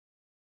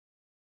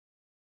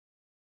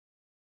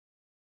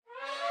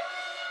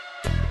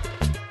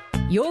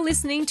You're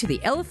listening to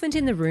the Elephant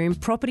in the Room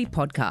property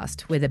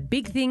podcast, where the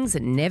big things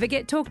that never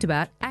get talked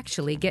about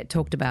actually get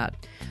talked about.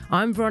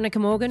 I'm Veronica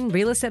Morgan,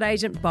 real estate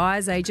agent,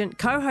 buyer's agent,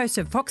 co-host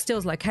of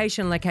Foxtel's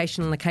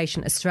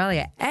Location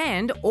Australia,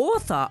 and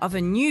author of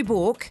a new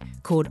book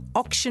called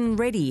Auction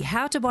Ready,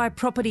 How to Buy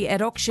Property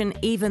at Auction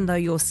Even Though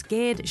You're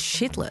Scared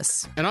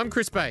Shitless. And I'm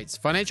Chris Bates,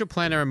 financial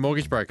planner and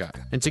mortgage broker.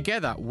 And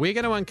together, we're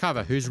going to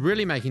uncover who's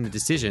really making the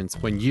decisions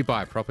when you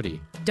buy a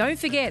property. Don't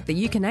forget that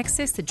you can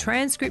access the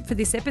transcript for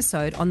this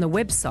episode on the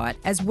website,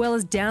 as well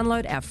as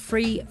download our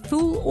free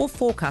Fool or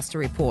Forecaster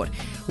report.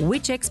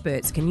 Which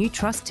experts can you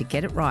trust to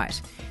get it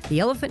right?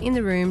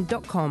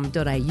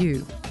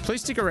 theelephantintheroom.com.au.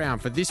 Please stick around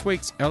for this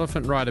week's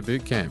Elephant Rider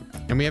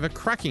Bootcamp. And we have a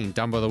cracking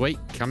Dumbo of the Week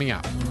coming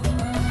up.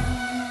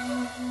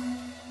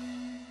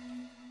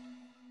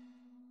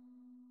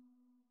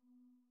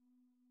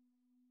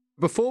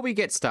 Before we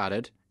get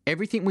started,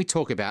 everything we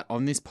talk about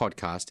on this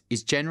podcast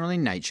is general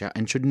in nature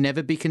and should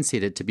never be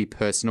considered to be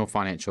personal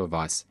financial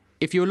advice.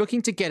 If you're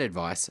looking to get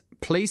advice,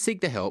 please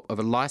seek the help of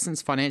a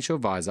licensed financial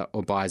advisor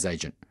or buyer's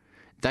agent.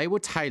 They will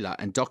tailor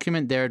and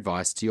document their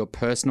advice to your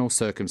personal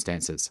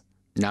circumstances.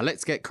 Now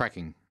let's get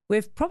cracking.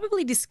 We've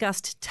probably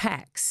discussed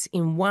tax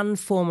in one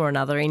form or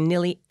another in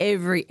nearly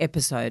every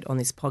episode on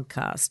this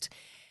podcast.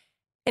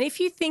 And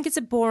if you think it's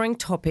a boring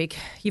topic,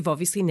 you've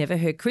obviously never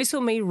heard Chris or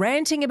me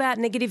ranting about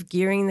negative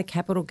gearing, the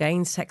capital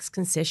gains tax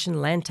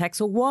concession, land tax,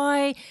 or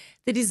why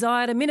the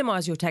desire to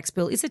minimise your tax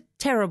bill is a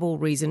terrible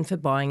reason for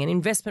buying an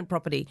investment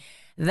property.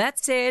 That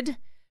said,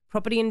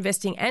 property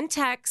investing and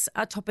tax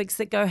are topics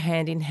that go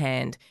hand in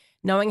hand.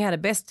 Knowing how to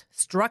best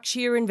structure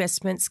your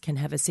investments can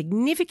have a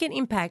significant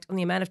impact on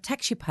the amount of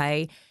tax you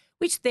pay,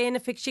 which then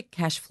affects your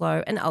cash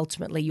flow and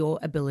ultimately your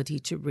ability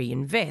to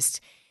reinvest.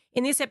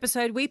 In this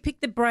episode, we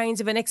pick the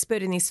brains of an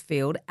expert in this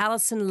field,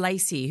 Alison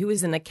Lacey, who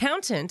is an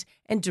accountant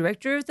and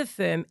director of the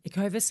firm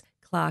Ecovis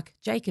Clark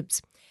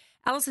Jacobs.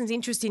 Alison's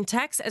interest in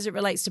tax as it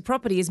relates to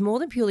property is more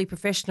than purely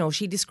professional.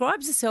 She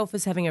describes herself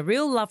as having a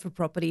real love for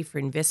property, for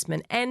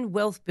investment and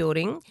wealth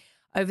building.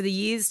 Over the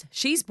years,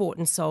 she's bought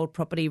and sold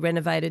property,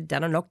 renovated,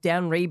 done a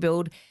knockdown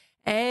rebuild,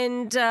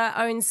 and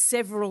owns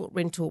several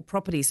rental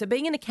properties. So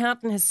being an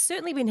accountant has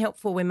certainly been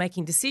helpful when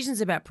making decisions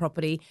about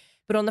property.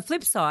 But on the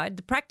flip side,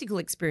 the practical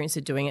experience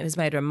of doing it has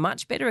made her a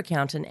much better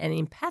accountant and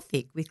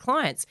empathic with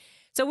clients.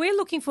 So we're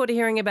looking forward to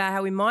hearing about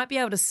how we might be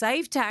able to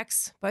save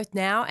tax both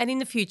now and in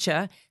the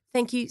future.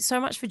 Thank you so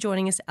much for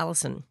joining us,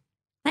 Alison.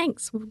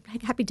 Thanks. We're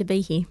happy to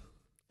be here.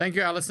 Thank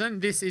you, Alison.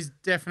 This is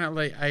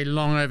definitely a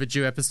long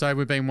overdue episode.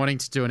 We've been wanting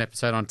to do an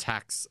episode on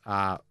tax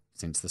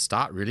since the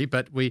start, really,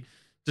 but we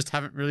just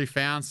haven't really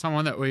found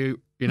someone that we,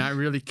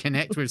 really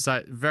connect with.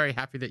 So very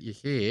happy that you're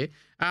here.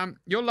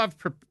 Your love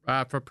for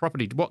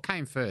property, what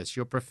came first,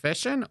 your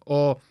profession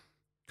or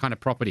kind of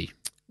property?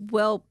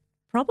 Well,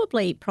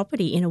 probably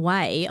property in a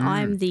way.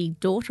 I'm the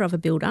daughter of a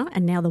builder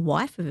and now the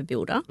wife of a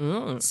builder.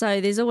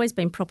 So there's always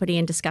been property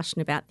and discussion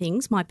about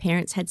things. My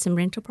parents had some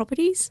rental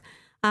properties.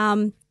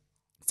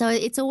 So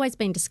it's always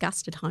been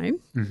discussed at home.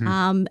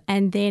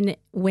 And then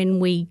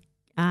when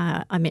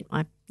I met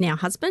my now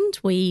husband,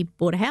 we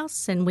bought a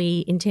house and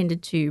we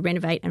intended to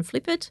renovate and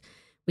flip it.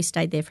 We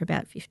stayed there for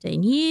about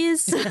 15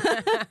 years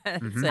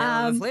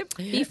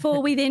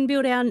before we then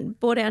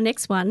bought our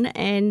next one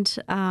and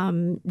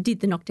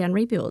did the knockdown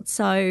rebuild.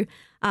 So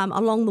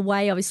along the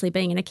way, obviously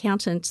being an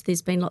accountant,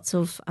 there's been lots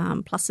of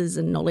pluses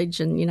and knowledge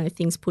and,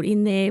 things put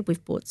in there.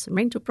 We've bought some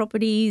rental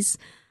properties.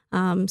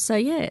 So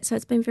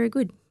it's been very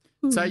good.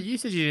 So you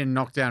said you did a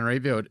knockdown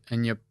rebuild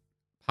and your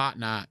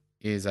partner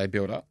is a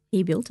builder.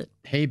 He built it.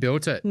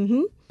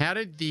 Mm-hmm. How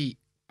did the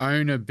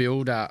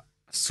owner-builder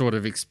sort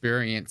of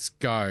experience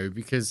go?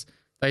 Because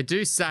they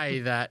do say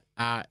that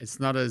it's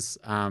not as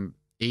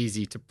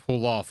easy to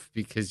pull off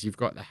because you've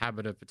got the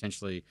habit of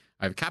potentially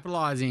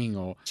overcapitalising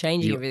or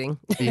changing everything.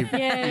 You've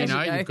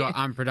got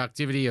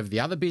unproductivity of the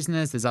other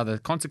business. There's other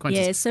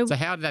consequences. Yeah, so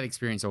how did that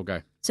experience all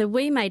go? So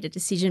we made a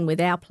decision with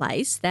our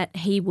place that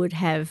he would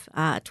have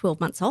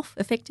 12 months off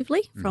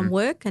effectively from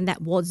work, and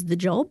that was the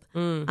job.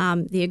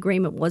 The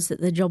agreement was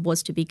that the job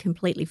was to be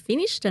completely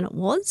finished, and it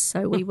was.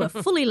 So we were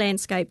fully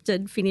landscaped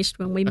and finished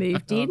when we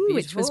moved in,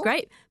 which was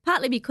great,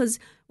 partly because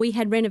we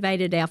had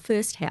renovated our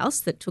first house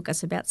that took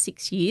us about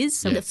 6 years.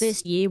 So the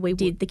first year we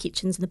did the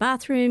kitchens and the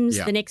bathrooms.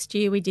 The next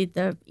year we did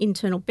the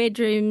internal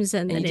bedrooms.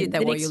 And you did that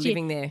the while next you're year,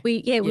 living there.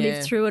 we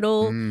lived through it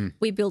all.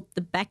 We built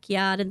the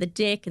backyard and the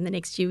deck, and the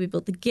next year we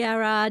built the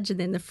garage and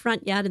then the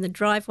front yard and the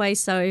driveway.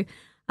 So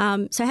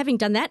having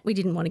done that, we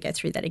didn't want to go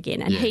through that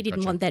again, and he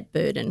didn't want that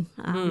burden.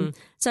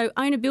 So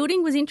owner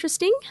building was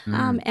interesting.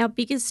 Our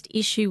biggest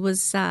issue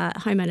was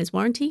homeowner's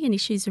warranty and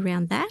issues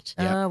around that.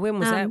 When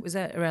was that? Was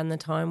that around the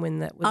time when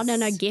that was? Oh,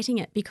 no, getting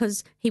it,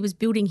 because he was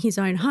building his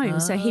own home.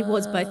 So he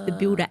was both the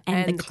builder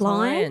and the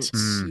client.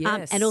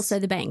 Yes. And also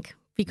the bank,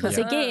 because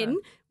again,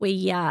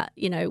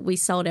 we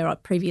sold our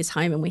previous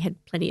home and we had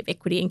plenty of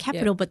equity and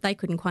capital, but they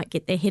couldn't quite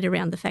get their head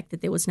around the fact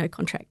that there was no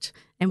contract.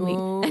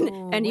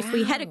 And if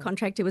we had a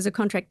contract, it was a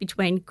contract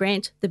between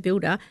Grant, the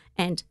builder,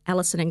 and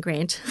Alison and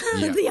Grant,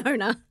 the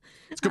owner.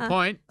 It's a good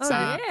point. So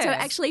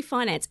actually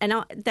finance, and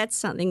that's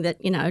something that,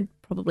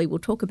 probably we'll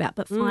talk about,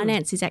 but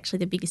finance is actually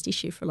the biggest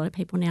issue for a lot of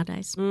people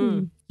nowadays.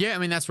 Yeah, I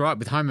mean, that's right.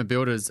 With home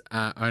builders,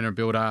 owner,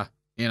 builder,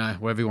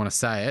 whatever you want to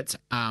say it.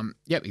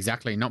 Yep,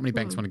 exactly. Not many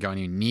banks want to go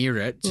anywhere near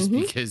it just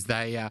because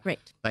they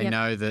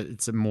know that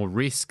it's a more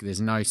risk.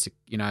 There's no,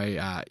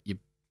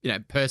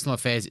 personal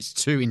affairs. It's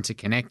too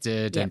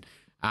interconnected, and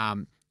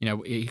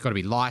you've got to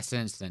be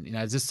licensed, and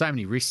there's just so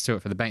many risks to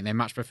it for the bank. They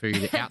much prefer you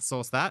to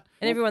outsource that.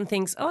 And everyone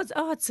thinks,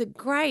 it's a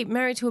great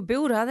married to a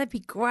builder. That'd be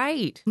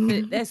great.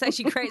 But that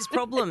actually creates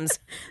problems.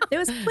 There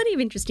was plenty of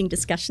interesting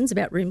discussions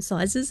about room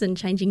sizes and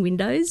changing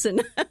windows,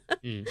 and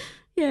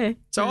yeah.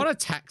 So on a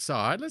tax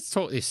side, let's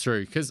talk this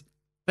through, because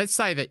let's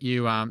say that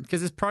you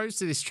because there's pros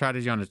to this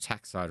strategy on a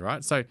tax side,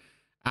 right? So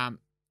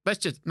let's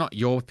just, not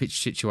your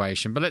pitch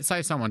situation, but let's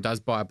say someone does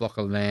buy a block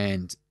of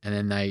land and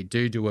then they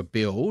do a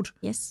build.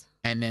 Yes.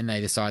 And then they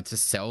decide to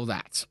sell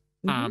that,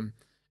 and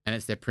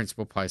it's their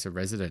principal place of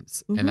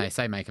residence, and they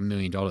say make $1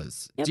 million.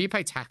 Yep. Do you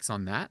pay tax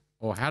on that,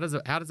 or how does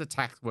the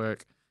tax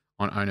work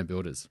on owner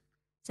builders?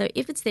 So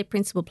if it's their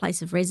principal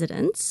place of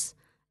residence,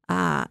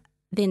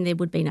 then there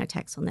would be no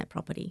tax on that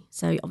property.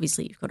 So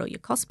obviously you've got all your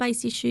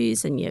cost-based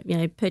issues and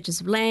your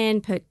purchase of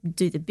land,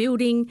 do the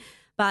building,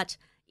 but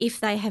if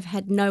they have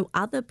had no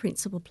other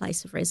principal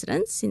place of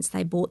residence since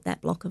they bought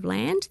that block of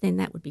land, then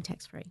that would be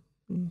tax-free.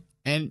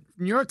 And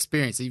from your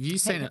experience, have you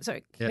seen it?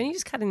 Sorry, can you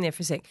just cut in there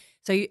for a sec?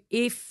 So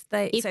if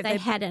they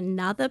had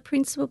another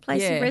principal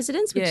place of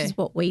residence, which is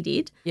what we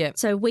did. Yeah.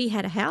 So we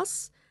had a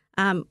house.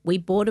 We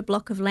bought a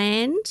block of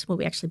land. Well,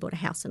 we actually bought a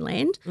house and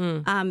land.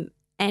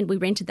 And we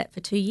rented that for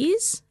 2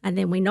 years, and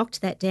then we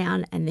knocked that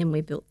down, and then we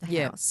built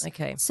the house.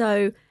 Okay.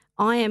 So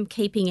I am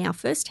keeping our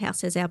first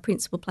house as our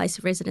principal place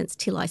of residence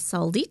till I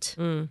sold it,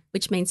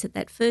 which means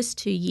that first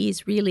 2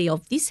 years really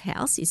of this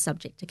house is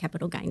subject to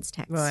capital gains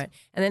tax. Right.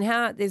 And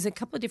then there's a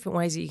couple of different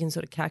ways that you can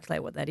sort of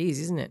calculate what that is,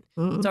 isn't it?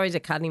 Sorry to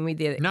cut in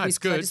with you. No, it's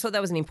good. I just thought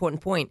that was an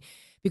important point,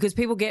 because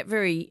people get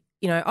very,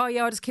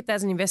 I'll just keep that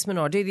as an investment,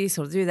 or I'll do this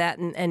or do that.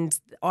 And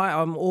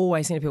I'm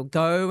always saying to people,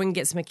 go and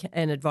get some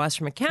advice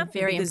from accountant.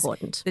 Very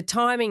important. The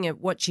timing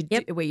of what you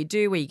do,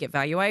 where you get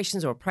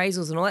valuations or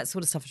appraisals and all that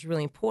sort of stuff is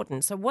really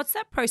important. So what's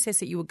that process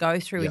that you would go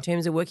through in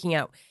terms of working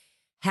out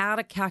how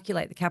to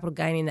calculate the capital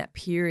gain in that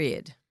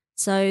period?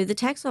 So the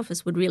tax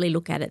office would really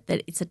look at it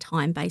that it's a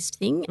time-based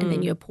thing, and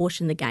then you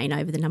apportion the gain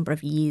over the number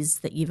of years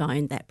that you've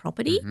owned that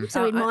property.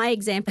 So in my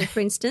example, for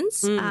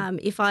instance,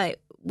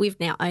 we've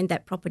now owned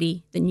that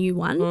property, the new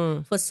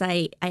one, for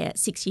say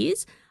 6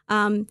 years.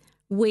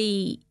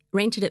 We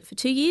rented it for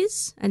 2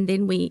 years, and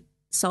then we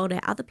sold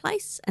our other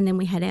place, and then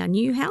we had our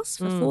new house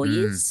for 4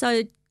 years.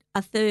 So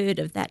a third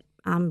of that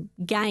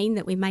gain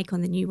that we make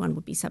on the new one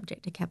would be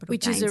subject to capital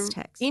gains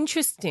tax.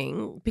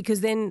 Interesting,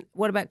 because then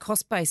what about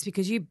cost base?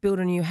 Because you build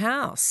a new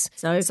house.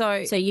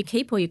 So you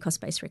keep all your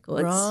cost base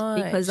records,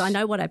 because I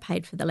know what I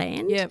paid for the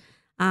land. Yep.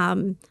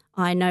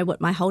 I know what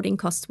my holding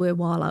costs were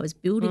while I was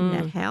building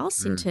that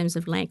house in terms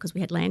of land, because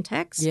we had land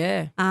tax.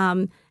 Yeah.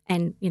 And,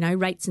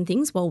 rates and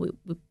things. Well,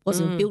 it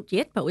wasn't built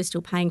yet, but we're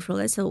still paying for all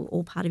that. So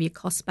all part of your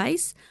cost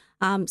base.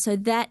 So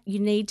that you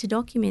need to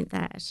document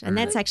that. And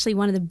that's actually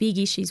one of the big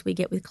issues we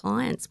get with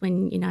clients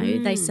when,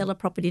 they sell a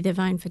property they've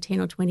owned for 10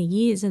 or 20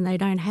 years and they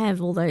don't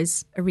have all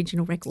those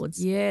original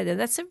records. Yeah,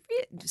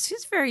 this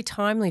is very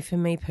timely for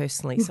me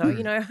personally. So,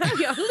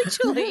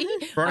 literally.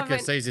 Veronica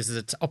sees this as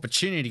an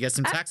opportunity to get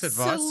some tax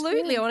advice.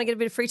 Absolutely. I want to get a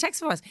bit of free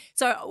tax advice.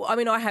 So,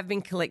 I have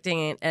been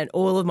collecting and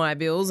all of my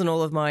bills and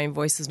all of my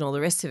invoices and all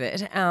the rest of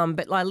it.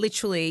 But I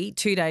literally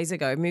 2 days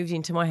ago moved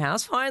into my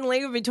house.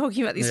 Finally, we've been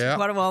talking about this for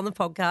quite a while on the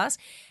podcast.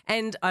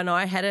 And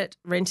I had it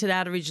rented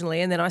out originally,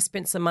 and then I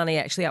spent some money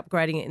actually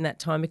upgrading it in that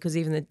time, because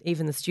even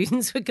the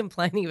students were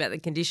complaining about the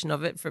condition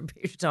of it for a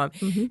period of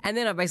time. And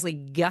then I basically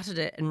gutted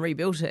it and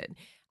rebuilt it.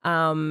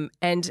 And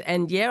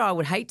I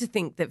would hate to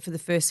think that for the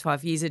first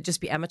 5 years it'd just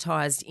be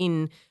amortised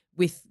in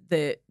with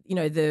the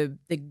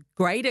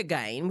greater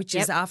gain, which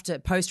is after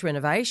post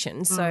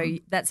renovation. So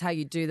that's how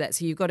you do that.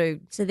 So you've got to.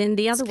 So then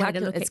the other way to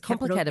look at it's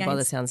complicated by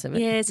the sounds of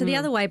it. Yeah. So the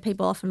other way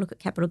people often look at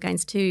capital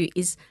gains too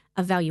is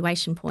a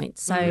valuation point.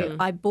 So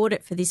I bought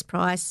it for this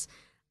price.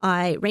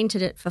 I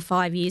rented it for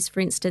 5 years,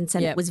 for instance,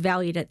 and it was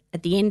valued at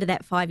the end of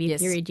that 5 year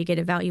period. You get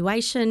a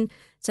valuation.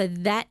 So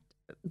that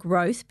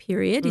growth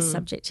period is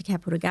subject to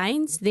capital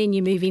gains. Then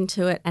you move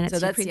into it, and it's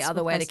that's the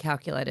other way to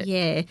calculate it.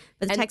 Yeah,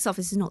 but the tax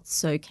office is not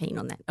so keen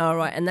on that. Oh,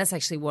 right, and that's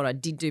actually what I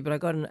did do. But I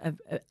got an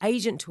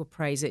agent to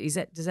appraise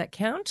it. Does that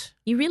count?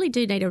 You really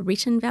do need a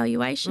written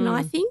valuation,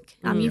 I think.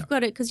 You've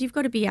got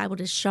to be able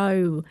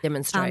to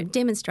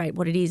demonstrate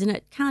what it is, and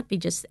it can't be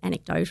just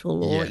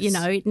anecdotal or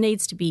it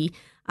needs to be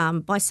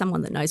by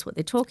someone that knows what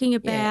they're talking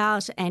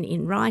about and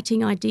in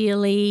writing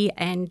ideally.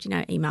 And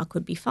email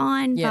could be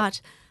fine,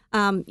 but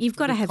You've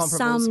got to have comparables.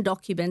 some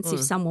documents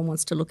if someone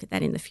wants to look at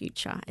that in the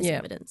future as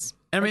evidence.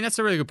 I mean, that's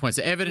a really good point.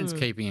 So evidence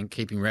keeping and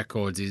keeping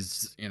records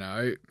is,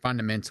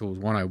 fundamentals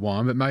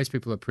 101, but most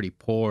people are pretty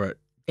poor at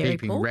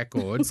keeping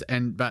records.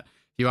 But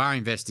you are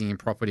investing in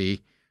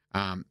property,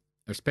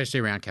 especially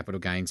around capital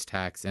gains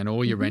tax and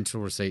all your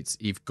rental receipts,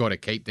 you've got to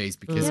keep these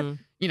because,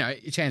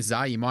 chances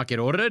are you might get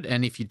audited.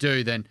 And if you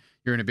do, then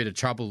you're in a bit of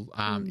trouble,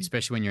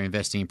 especially when you're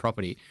investing in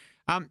property.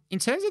 In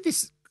terms of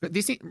this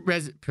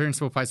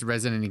principal place of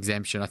resident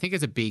exemption, I think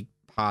is a big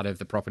part of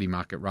the property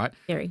market, right?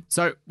 Very.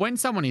 So when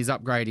someone is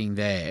upgrading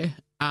there,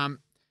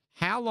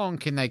 how long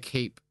can they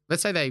keep,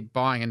 let's say they're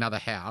buying another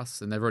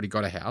house and they've already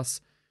got a house,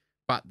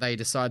 but they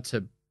decide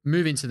to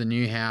move into the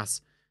new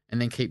house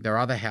and then keep their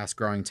other house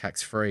growing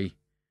tax-free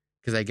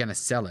because they're going to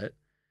sell it.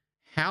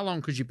 How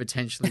long could you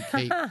potentially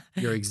keep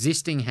your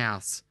existing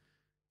house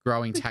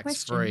growing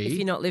tax-free? If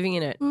you're not living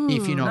in it.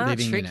 If you're not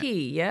living in it.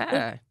 Tricky,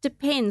 yeah. It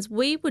depends.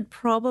 We would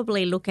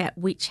probably look at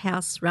which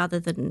house rather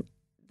than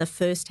the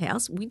first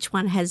house, which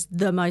one has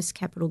the most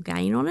capital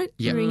gain on it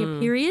during a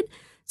period.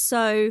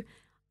 So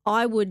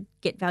I would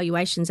get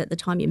valuations at the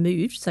time you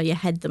moved, so you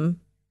had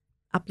them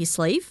up your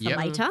sleeve for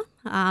later.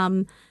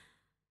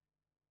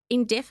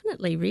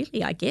 Indefinitely,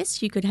 really, I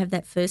guess. You could have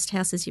that first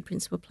house as your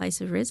principal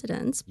place of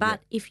residence.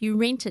 But if you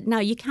rent it, no,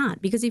 you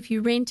can't, because if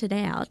you rent it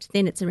out,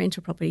 then it's a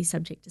rental property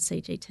subject to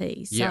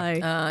CGT.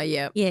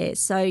 So,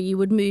 so you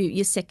would move,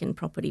 your second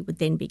property would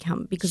then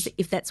become, because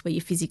if that's where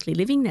you're physically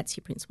living, that's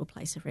your principal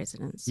place of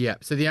residence. Yeah.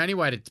 So the only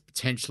way to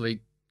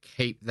potentially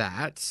keep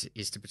that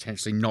is to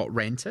potentially not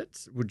rent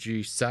it, would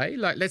you say?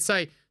 Like, let's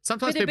say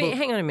sometimes people...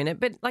 hang on a minute.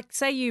 But like,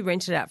 say you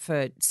rented it out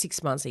for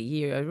 6 months, a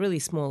year, a really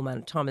small amount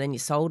of time, and then you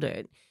sold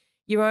it.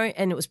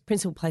 And it was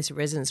principal place of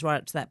residence right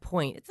up to that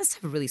point. It does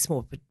have a really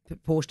small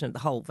proportion of the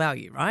whole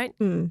value, right?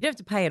 You don't have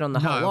to pay it on the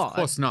whole lot. No, of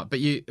course not. But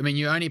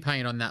you're only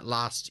paying it on that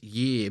last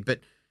year.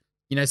 But,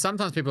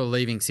 sometimes people are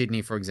leaving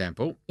Sydney, for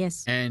example.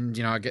 Yes. And,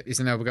 I get this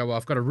and they'll go, well,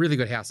 I've got a really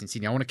good house in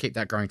Sydney. I want to keep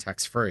that growing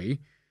tax-free.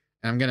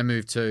 And I'm going to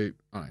move to,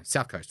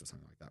 South Coast or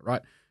something like that,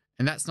 right?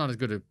 And that's not as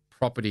good a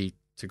property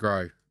to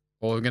grow.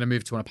 Or I'm going to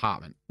move to an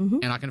apartment.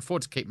 And I can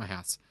afford to keep my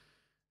house.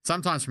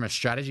 Sometimes from a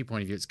strategy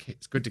point of view,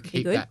 it's good to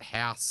keep that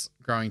house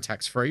growing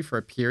tax-free for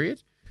a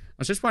period. I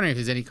was just wondering if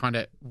there's any kind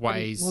of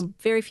ways. Well,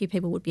 very few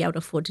people would be able to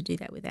afford to do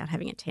that without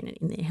having a tenant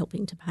in there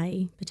helping to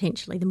pay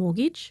potentially the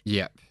mortgage.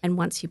 Yep. And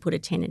once you put a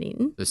tenant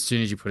in. As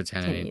soon as you put a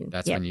tenant in,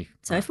 that's when you.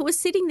 So if it was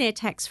sitting there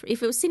tax-free,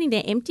 if it was sitting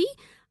there empty,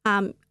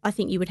 I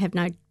think you would have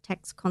no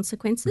tax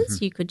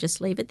consequences. You could just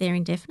leave it there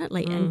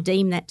indefinitely and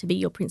deem that to be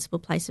your principal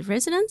place of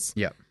residence.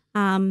 Yep.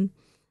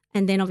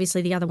 And then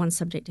obviously the other one's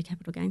subject to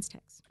capital gains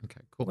tax.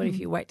 Okay, cool. What if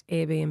you wait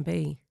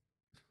Airbnb?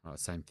 Oh,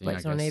 same thing,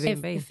 Waits I on guess.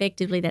 Airbnb.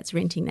 Effectively, that's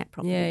renting that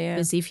property. Yeah.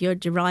 Because if you're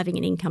deriving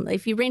an income,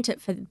 if you rent it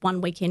for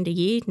 1 weekend a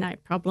year, no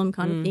problem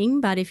kind of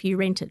thing. But if you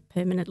rent it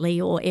permanently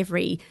or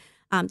every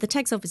the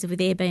tax office with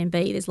Airbnb,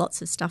 there's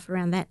lots of stuff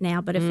around that now.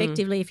 But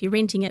effectively, if you're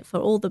renting it for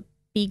all the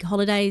big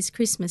holidays,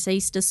 Christmas,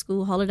 Easter,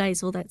 school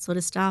holidays, all that sort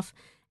of stuff,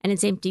 and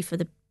it's empty for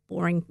the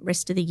boring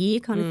rest of the year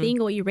kind of thing,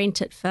 or you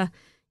rent it for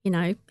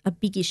a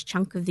biggish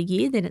chunk of the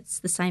year, then it's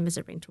the same as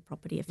a rental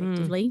property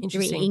effectively.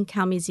 Your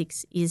income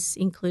is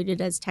included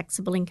as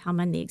taxable income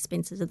and the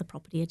expenses of the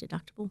property are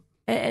deductible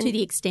to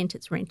the extent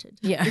it's rented.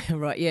 Yeah,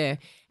 right, yeah.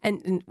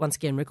 And once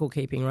again, record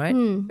keeping, right?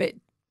 But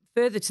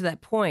further to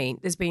that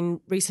point, there's been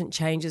recent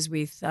changes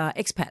with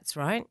expats,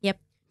 right?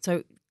 Yep.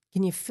 So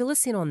can you fill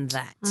us in on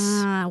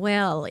that?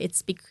 Well,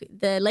 it's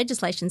the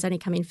legislation's only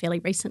come in fairly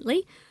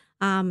recently.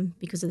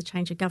 Because of the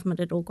change of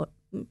government, it all got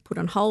put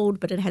on hold,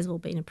 but it has all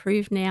been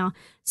approved now.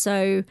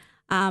 So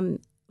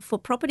for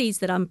properties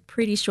that I'm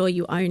pretty sure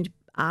you owned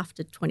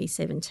after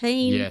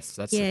 2017. Yes,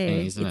 that's the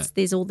thing, isn't it?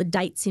 There's all the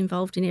dates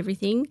involved in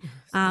everything.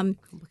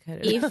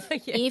 Complicated.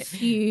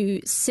 If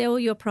you sell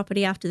your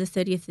property after the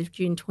 30th of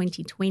June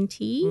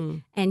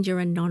 2020 and you're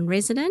a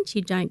non-resident,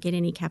 you don't get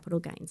any capital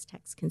gains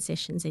tax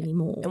concessions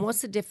anymore. And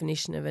what's the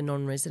definition of a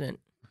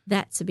non-resident?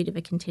 That's a bit of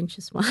a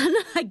contentious one.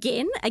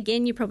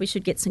 Again, you probably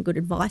should get some good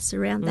advice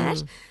around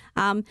that.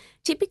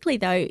 Typically,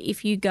 though,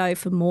 if you go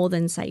for more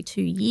than, say, 2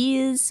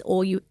 years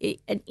or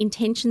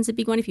intention's a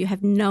big one. If you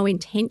have no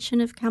intention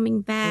of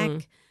coming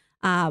back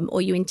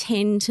or you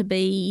intend to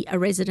be a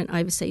resident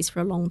overseas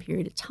for a long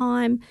period of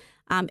time,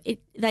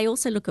 they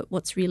also look at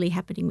what's really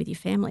happening with your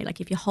family.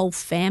 Like if your whole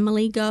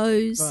family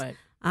goes, right.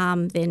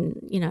 Then,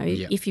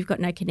 if you've got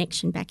no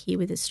connection back here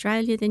with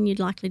Australia, then you're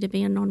likely to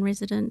be a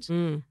non-resident.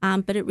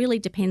 But it really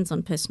depends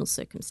on personal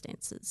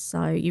circumstances.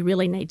 So you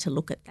really need to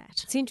look at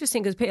that. It's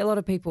interesting because a lot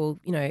of people,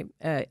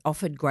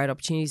 offered great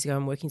opportunities to go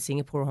and work in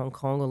Singapore or Hong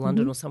Kong or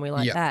London or somewhere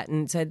like that.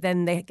 And so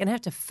then they're going to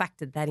have to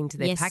factor that into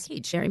their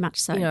package. Very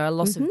much so. A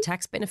loss of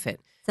tax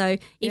benefit. So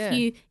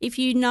if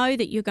you know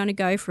that you're going to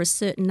go for a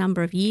certain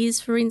number of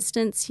years, for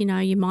instance,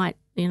 you might,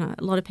 a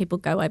lot of people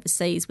go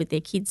overseas with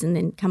their kids and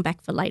then come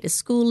back for later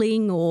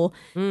schooling or,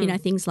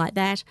 things like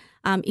that.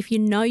 If you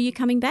know you're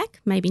coming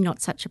back, maybe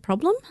not such a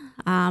problem.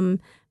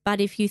 But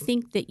if you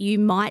think that you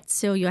might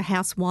sell your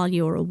house while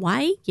you're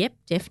away, yep,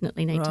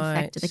 definitely need to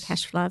factor the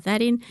cash flow of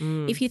that in.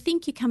 If you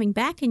think you're coming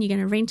back and you're going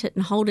to rent it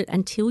and hold it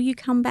until you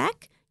come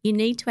back, you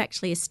need to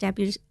actually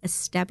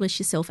establish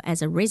yourself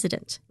as a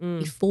resident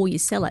before you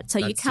sell it. So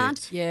you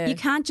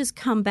can't just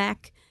come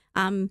back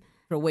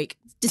for a week.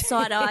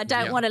 Decide, I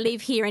don't want to live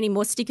here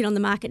anymore, stick it on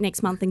the market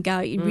next month and go.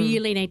 You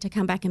really need to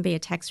come back and be a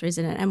tax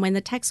resident. And when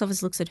the tax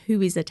office looks at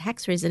who is a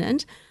tax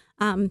resident,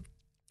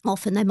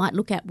 often they might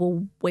look at,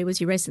 well, where was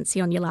your residency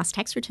on your last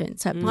tax return?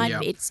 So it might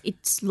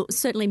it's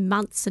certainly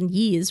months and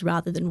years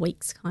rather than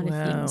weeks kind of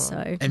thing.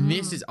 So, and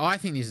I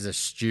think this is a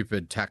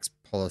stupid tax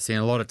policy,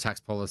 and a lot of tax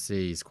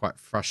policy is quite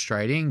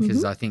frustrating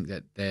because I think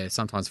that they're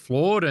sometimes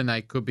flawed and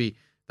they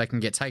can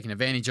get taken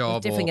advantage of.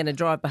 It's definitely going to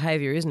drive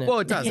behaviour, isn't it? Well,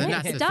 it does, and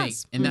that's the thing,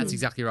 and that's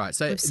exactly right.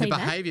 So the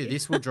behaviour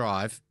this will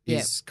drive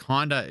is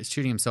kind of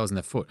shooting themselves in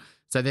the foot.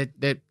 So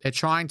they're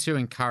trying to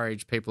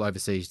encourage people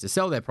overseas to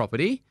sell their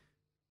property.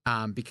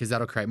 Because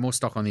that'll create more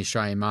stock on the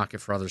Australian market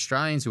for other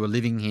Australians who are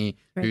living here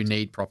who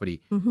need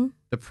property.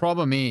 The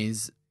problem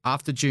is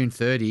after June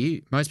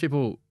 30, most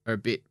people are a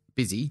bit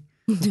busy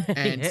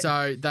and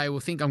so they will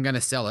think I'm going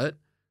to sell it,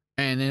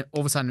 and then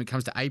all of a sudden it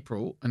comes to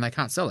April and they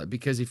can't sell it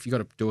because if you've got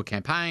to do a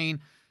campaign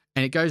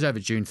and it goes over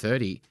June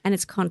 30. And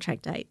it's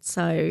contract date.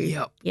 So,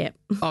 yep.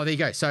 Oh, there you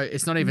go. So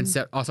it's not even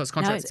set. Oh, so it's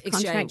contract. No, it's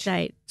contract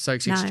date. So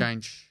it's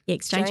exchange. Yeah,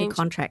 exchanging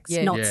contracts,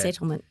 not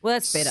settlement. Well,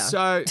 that's better.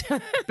 So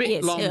a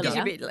bit longer.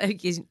 A bit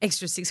like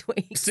extra 6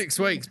 weeks. 6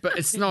 weeks, but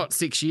it's not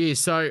 6 years.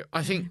 So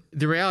I think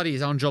the reality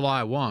is on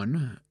July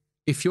 1,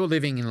 if you're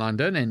living in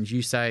London and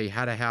you say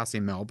had a house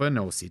in Melbourne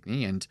or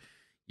Sydney and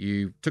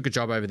you took a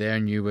job over there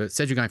and you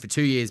said you're going for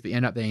 2 years but you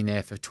end up being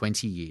there for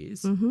 20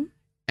 years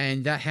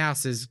and that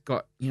house has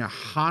got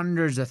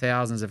hundreds of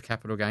thousands of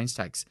capital gains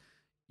tax,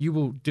 you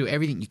will do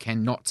everything you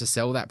can not to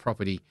sell that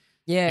property.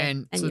 Yeah.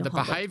 And so the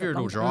behaviour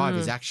it'll drive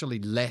is actually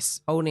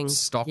less holding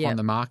stock on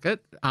the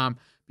market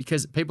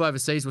because people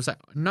overseas will say,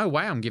 no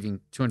way I'm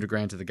giving 200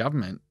 grand to the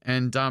government.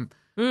 And so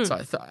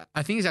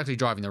I think it's actually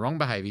driving the wrong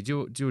behaviour.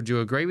 Do you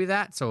agree with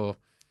that? Or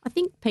I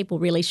think people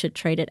really should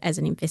treat it as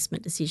an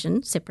investment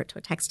decision, separate to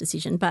a tax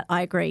decision. But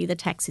I agree, the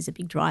tax is a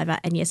big driver,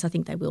 and yes, I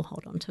think they will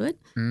hold on to it.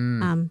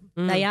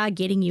 They are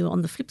getting you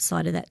on the flip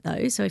side of that,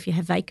 though. So if you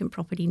have vacant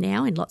property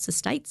now in lots of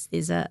states,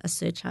 there's a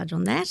surcharge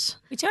on that,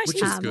 which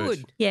actually is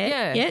good.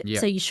 Yeah.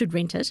 So you should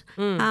rent it.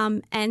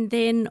 And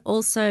then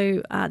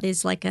also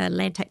there's like a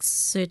land tax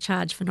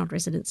surcharge for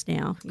non-residents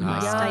now in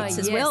most states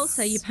as well.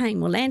 So you're paying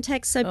more land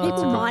tax. So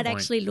people might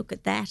actually look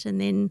at that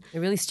and then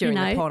they're really stirring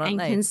the pot, aren't and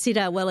they?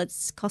 consider, well,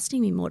 it's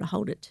costing me more to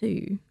hold it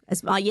too.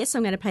 Yes,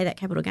 I'm going to pay that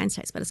capital gains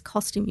tax, but it's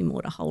costing me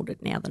more to hold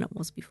it now than it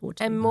was before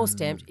too. And more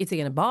stamped if they're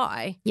going to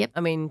buy. Yep. I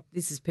mean,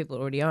 this is people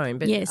already own,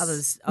 but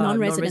others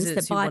non-residents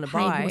that who buy want to pay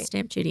buy more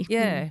stamp duty.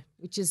 Yeah,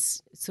 which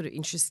is sort of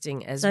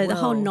interesting as well. So the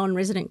whole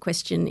non-resident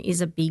question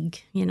is a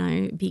big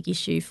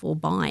issue for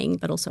buying,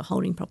 but also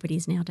holding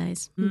properties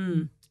nowadays.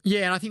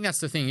 Yeah, and I think that's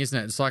the thing, isn't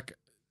it? It's like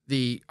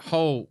the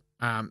whole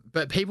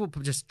but people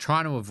just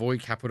trying to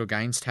avoid capital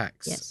gains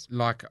tax. Yes.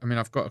 Like, I mean,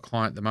 I've got a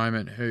client at the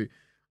moment who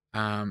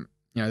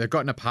they've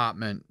got an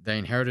apartment, they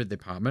inherited the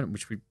apartment,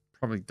 which we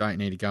probably don't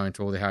need to go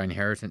into all how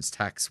inheritance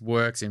tax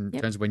works in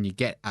terms of when you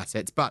get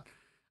assets, but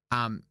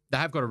they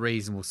have got a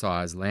reasonable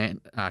size land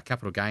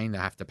capital gain they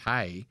have to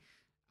pay.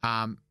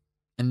 And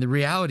the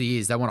reality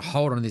is they want to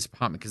hold on to this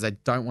apartment because they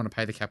don't want to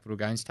pay the capital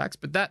gains tax,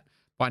 but that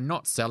by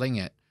not selling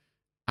it,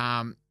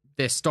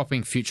 they're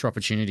stopping future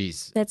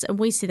opportunities.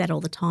 We see that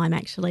all the time,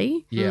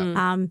 actually.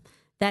 Yeah.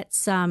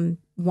 That's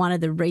one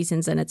of the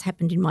reasons, and it's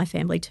happened in my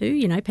family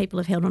too. People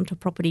have held on to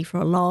property for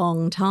a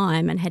long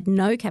time and had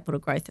no capital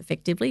growth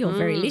effectively or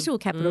very little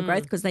capital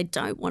growth because they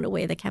don't want to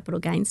wear the capital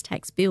gains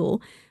tax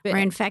bill, where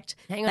in fact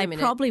they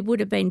probably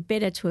would have been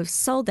better to have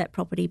sold that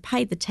property,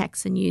 paid the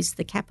tax and used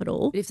the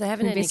capital. But if they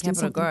haven't had any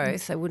capital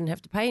growth, they wouldn't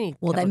have to pay any.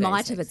 Well, they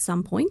might have at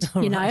some point,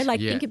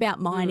 think about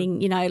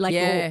mining,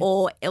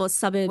 or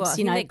suburbs,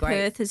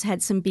 Perth has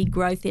had some big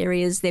growth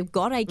areas. They've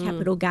got a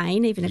capital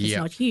gain, even if it's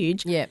not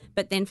huge. Yeah.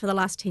 But then for the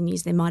last 10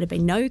 years, there might have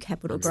been no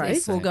capital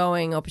growth.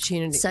 Foregoing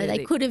opportunity. So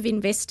they could have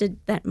invested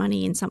that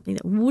money in something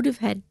that would have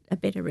had a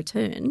better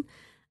return.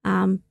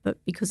 But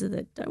because of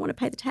don't want to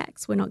pay the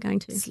tax, we're not going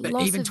to.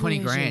 But even 20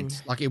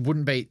 grand, like it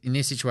wouldn't be in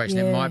this situation.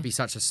 It might be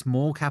such a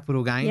small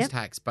capital gains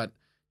tax, but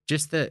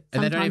just and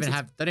they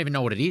don't even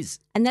know what it is.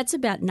 And that's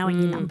about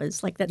knowing your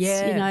numbers. Like that's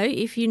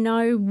if you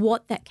know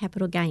what that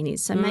capital gain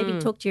is. So maybe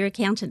talk to your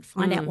accountant,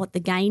 find out what the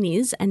gain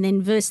is, and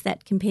then verse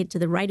that compared to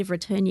the rate of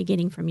return you're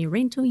getting from your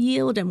rental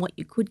yield and what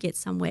you could get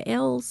somewhere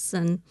else.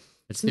 And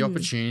it's the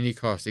opportunity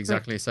cost,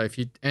 exactly. Right. So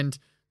the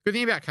good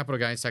thing about capital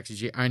gains tax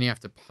is you only have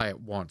to pay it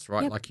once,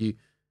 right? Yep. Like you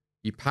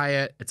pay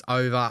it, it's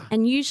over.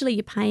 And usually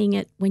you're paying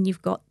it when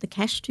you've got the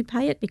cash to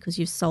pay it because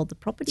you've sold the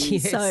property.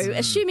 Yes. So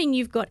assuming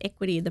you've got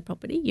equity in the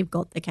property, you've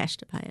got the cash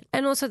to pay it.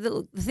 And also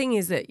the thing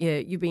is that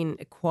you've been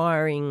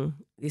acquiring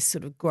this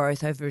sort of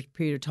growth over a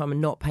period of time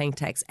and not paying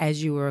tax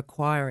as you were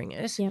acquiring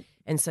it. Yep.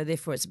 And so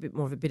therefore it's a bit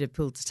more of a bitter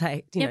pill to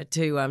take,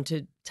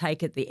 to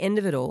take at the end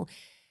of it all.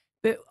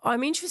 But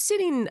I'm interested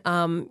in,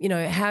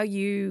 how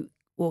you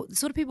well, the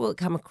sort of people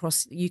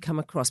that you come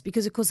across,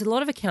 because of course a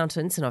lot of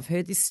accountants, and I've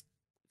heard this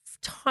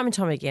time and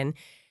time again,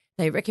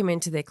 they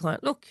recommend to their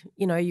client, look,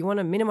 you want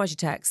to minimise your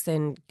tax,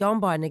 then go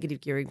and buy a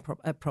negative gearing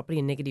property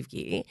in negative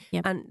gear.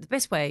 Yep. And the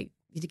best way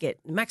to get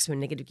maximum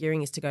negative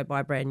gearing is to go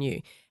buy brand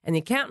new. And the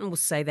accountant will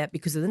say that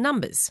because of the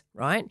numbers,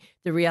 right?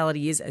 The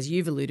reality is, as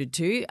you've alluded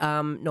to,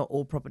 not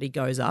all property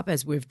goes up,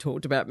 as we've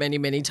talked about many,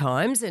 many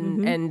times,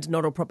 and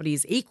not all property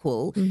is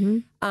equal.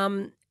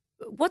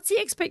 What's the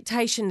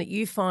expectation that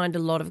you find a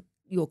lot of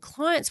your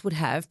clients would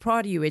have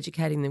prior to you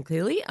educating them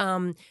clearly?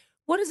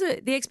 What is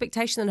the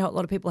expectation that a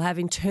lot of people have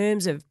in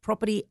terms of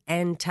property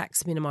and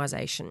tax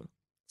minimisation?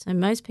 So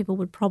most people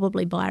would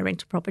probably buy a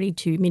rental property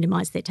to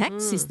minimise their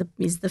tax is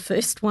the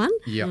first one.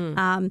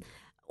 Yeah.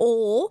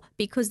 Or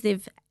because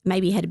they've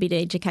maybe had a bit of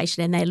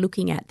education and they're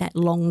looking at that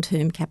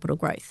long-term capital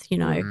growth,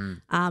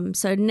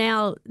 So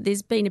now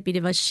there's been a bit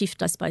of a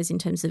shift, I suppose, in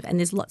terms of, and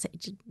there's lots of,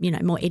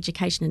 more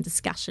education and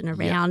discussion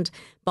around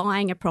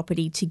buying a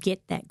property to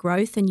get that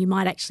growth. And you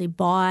might actually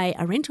buy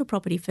a rental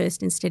property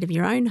first instead of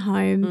your own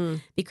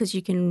home because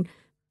you can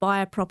buy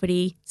a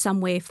property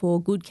somewhere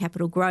for good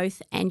capital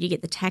growth and you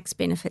get the tax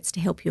benefits to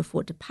help you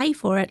afford to pay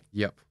for it.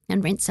 Yep.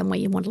 And rent somewhere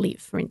you want to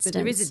live, for instance. But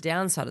there is a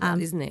downside of that,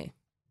 isn't there?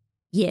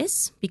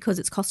 Yes, because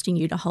it's costing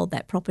you to hold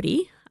that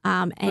property.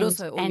 But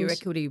also all your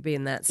equity will be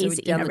in that. So is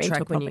down in a the rental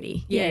track when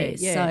property.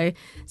 Yeah.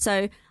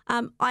 So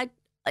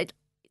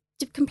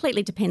it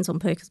completely depends on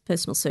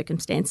personal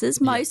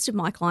circumstances. Most of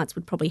my clients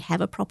would probably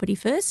have a property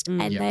first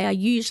and they are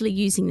usually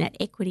using that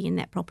equity in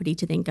that property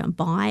to then go and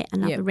buy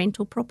another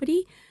rental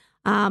property.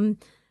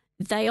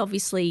 They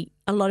obviously,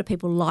 a lot of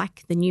people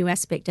like the new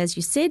aspect, as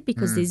you said,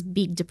 because there's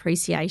big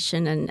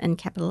depreciation and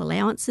capital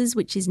allowances,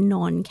 which is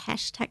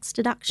non-cash tax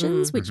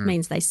deductions, which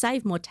means they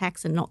save more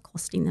tax and not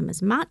costing them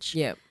as much.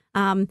 Yeah.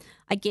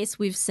 I guess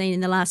we've seen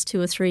in the last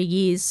 2 or 3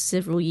 years,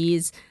 several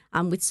years,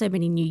 with so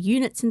many new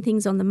units and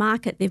things on the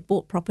market, they've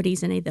bought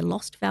properties and either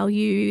lost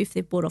value if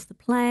they've bought off the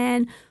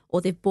plan,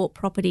 or they've bought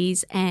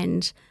properties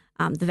and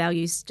the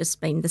value's just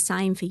been the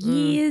same for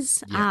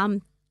years. Yeah.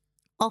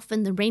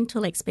 Often the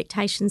rental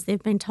expectations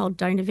they've been told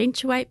don't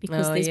eventuate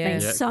because there's been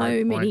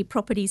so many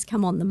properties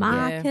come on the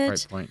market.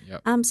 Great point,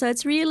 yep. So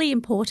it's really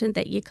important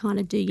that you kind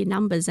of do your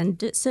numbers and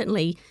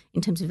certainly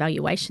in terms of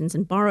valuations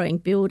and borrowing,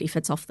 build, if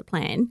it's off the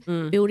plan,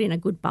 build in a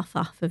good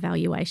buffer for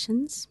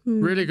valuations.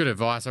 Really good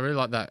advice. I really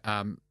like that.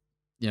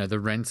 The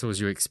rentals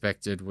you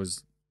expected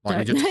was,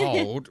 like you're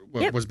told,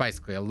 was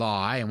basically a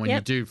lie. And when you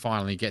do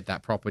finally get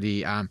that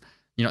property,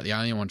 you're not the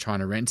only one trying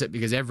to rent it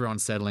because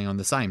everyone's settling on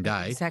the same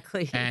day.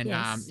 Exactly. And,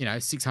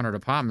 600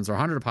 apartments or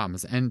 100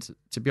 apartments. And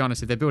to be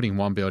honest, if they're building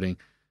one building,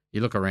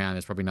 you look around,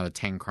 there's probably another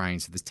 10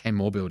 cranes. So there's 10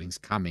 more buildings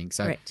coming.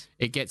 So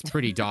it gets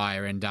pretty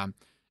dire. And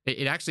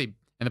it actually,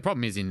 and the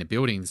problem is in the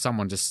building,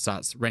 someone just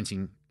starts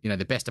renting,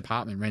 the best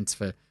apartment rents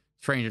for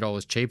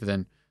 $300 cheaper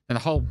than the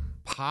whole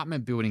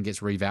apartment building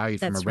gets revalued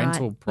from a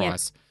rental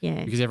price.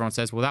 Because everyone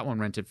says, well, that one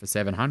rented for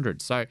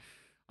 $700. So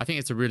I think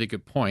it's a really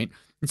good point.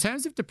 In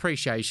terms of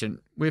depreciation,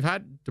 we've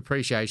had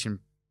depreciation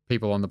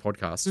people on the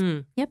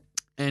podcast.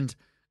 And,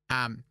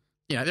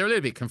 they're a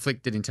little bit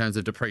conflicted in terms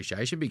of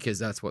depreciation because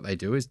that's what they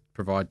do is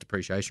provide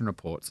depreciation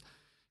reports.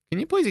 Can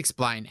you please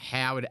explain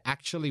how it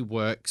actually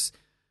works,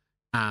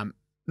 not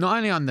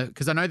only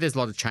because I know there's a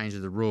lot of change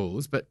of the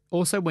rules, but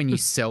also when you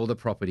sell the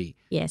property.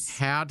 Yes.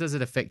 How does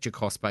it affect your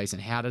cost base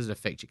and how does it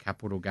affect your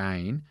capital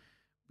gain?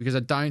 Because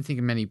I don't think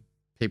many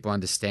people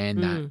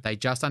understand that. They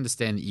just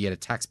understand that you get a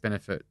tax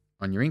benefit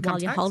on your income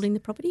while you're tax, holding the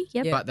property,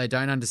 but they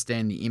don't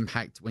understand the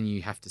impact when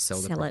you have to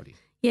sell the property.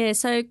 Yeah,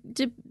 so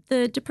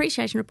the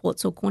depreciation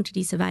reports or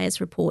quantity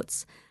surveyors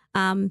reports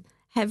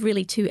have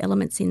really two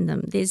elements in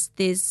them. There's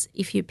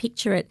if you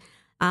picture it,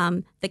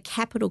 the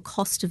capital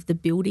cost of the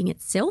building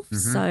itself.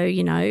 So,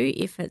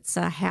 if it's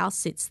a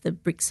house, it's the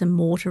bricks and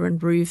mortar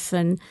and roof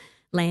and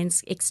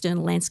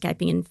external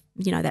landscaping and,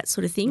 that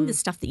sort of thing, the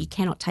stuff that you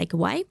cannot take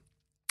away.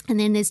 And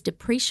then there's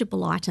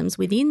depreciable items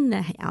within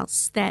the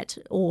house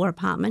or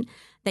apartment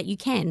that you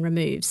can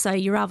remove. So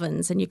your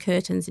ovens and your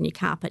curtains and your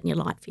carpet and your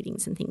light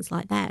fittings and things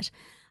like that.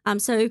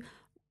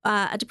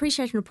 A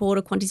depreciation report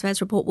or quantity surveyors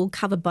report will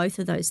cover both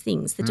of those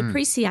things. The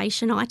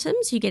depreciation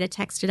items, you get a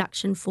tax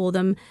deduction for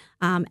them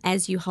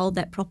as you hold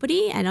that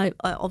property. And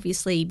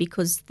obviously,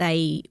 because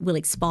they will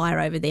expire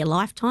over their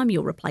lifetime,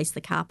 you'll replace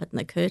the carpet and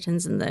the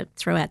curtains and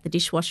throw out the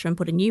dishwasher and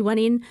put a new one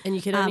in. And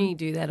you can only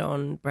do that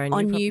on brand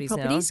new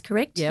properties now.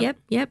 Correct.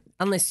 Yep.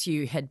 Unless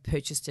you had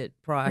purchased it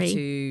prior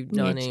to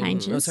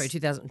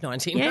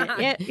 2019.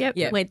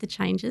 Yep. Where the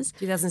changes.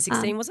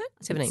 2016 was it?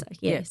 17.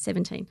 So,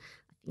 17.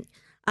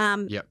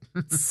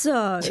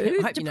 So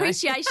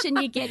depreciation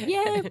you get,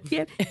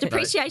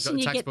 depreciation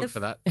you get for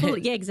that.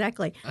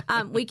 Exactly.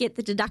 We get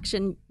the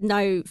deduction,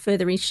 no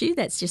further issue.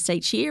 That's just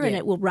each year, and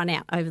it will run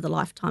out over the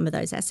lifetime of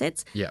those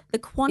assets. The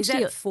quantity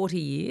is that 40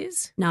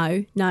 years?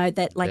 No,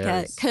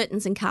 that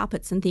curtains and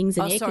carpets and things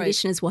and air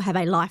conditioners will have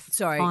a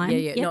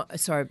lifetime. No,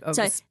 sorry.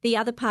 So the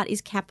other part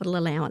is capital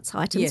allowance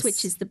items,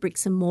 which is the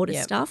bricks and mortar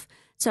stuff.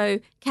 So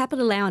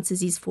capital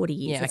allowances is 40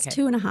 years. Yeah, It's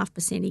okay.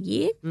 2.5% a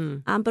year.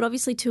 But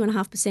obviously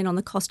 2.5% on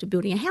the cost of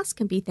building a house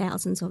can be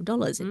thousands of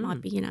dollars. It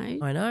might be,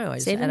 I know. I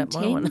just 7, add up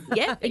my 10. one.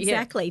 Yeah,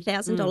 exactly.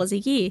 $1,000 a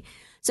year.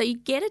 So you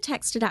get a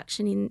tax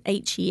deduction in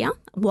each year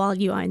while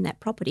you own that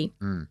property.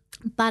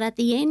 But at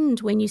the end,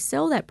 when you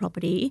sell that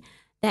property,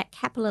 that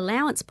capital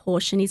allowance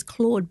portion is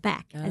clawed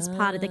back as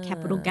part of the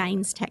capital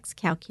gains tax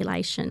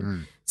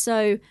calculation.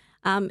 So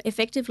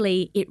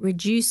effectively, it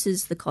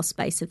reduces the cost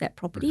base of that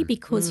property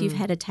because you've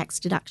had a tax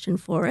deduction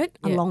for it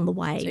along the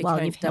way So while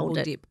you you've can't held double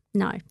it. dip.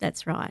 No,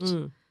 that's right.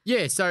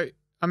 Yeah, so,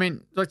 I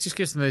mean, let's just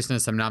give some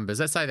listeners some numbers.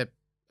 Let's say that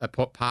a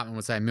apartment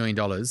would say $1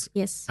 million.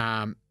 Yes.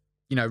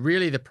 You know,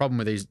 really the problem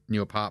with these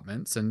new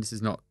apartments, and this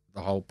is not the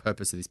whole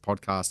purpose of this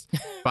podcast,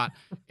 but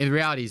in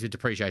reality is with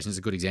depreciation is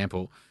a good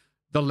example.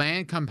 The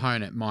land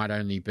component might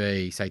only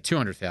be, say,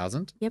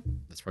 $200,000. Yep.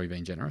 That's probably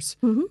being generous.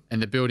 Mm-hmm.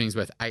 And the building's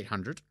worth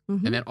 $800,000.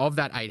 And then of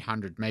that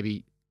 $800,000,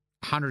 maybe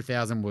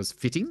 $100,000 was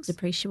fittings.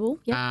 Depreciable.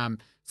 Yep.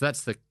 So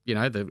that's the, you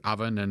know, the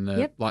oven and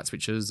the light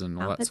switches and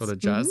all that sort of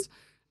jazz.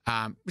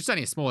 Which is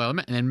only a small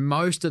element. And then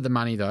most of the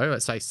money, though,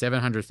 let's say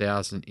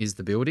 $700,000 is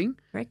the building.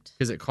 Correct.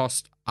 Because it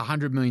cost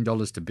 $100 million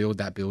to build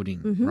that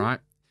building, right?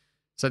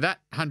 So that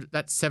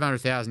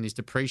 $700,000 is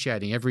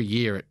depreciating every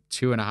year at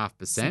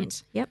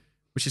 2.5%. Yep.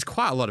 Which is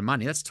quite a lot of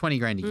money. That's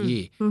 $20,000 a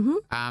year.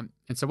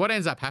 And so what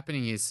ends up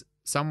happening is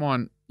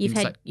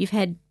you've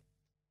had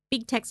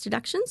big tax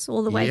deductions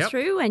all the way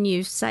through, and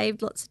you've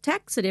saved lots of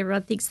tax, and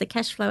everyone thinks the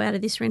cash flow out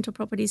of this rental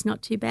property is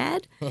not too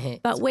bad.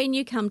 But when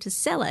you come to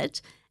sell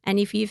it, and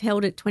if you've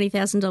held it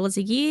 $20,000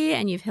 a year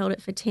and you've held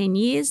it for 10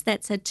 years,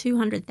 that's a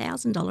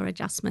 $200,000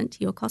 adjustment to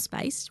your cost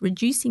base,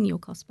 reducing your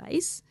cost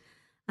base,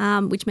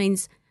 which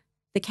means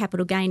the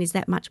capital gain is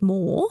that much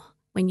more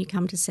when you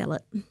come to sell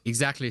it.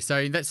 Exactly.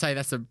 So let's say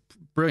that's a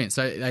brilliant.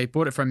 So they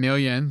bought it for $1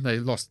 million. They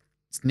lost.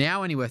 It's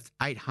now only worth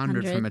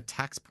 $800,000 from a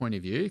tax point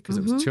of view because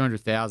it was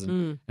 $200,000,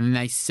 and then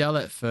they sell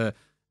it for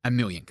 $1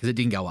 million because it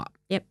didn't go up.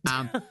 Yep.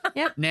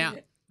 Yep. Now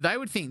they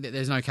would think that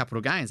there's no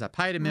capital gains. I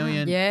paid $1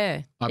 million.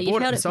 Yeah. I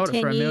bought it and sold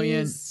it for $1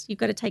 million. You've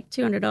got to take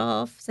 $200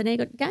 off, so now you've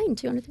got gain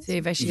 $200,000. So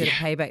you've actually got to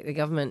pay back the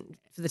government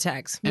for the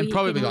tax. And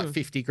probably like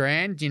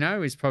 $50,000, you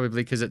know, is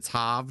probably because it's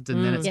halved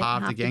and then it's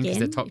halved again because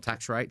the top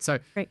tax rate. So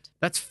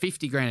that's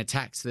 $50,000 of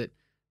tax that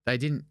they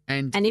didn't.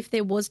 And if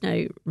there was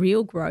no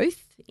real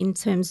growth in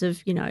terms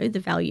of, you know, the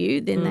value,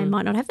 then they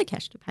might not have the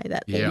cash to pay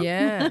that.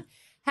 Yeah.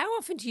 How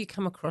often do you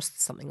come across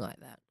something like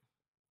that?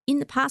 In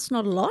the past,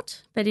 not a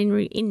lot, but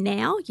in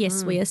now,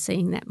 yes, we are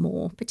seeing that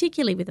more,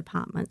 particularly with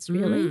apartments,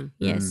 really.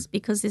 Yes,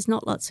 because there's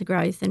not lots of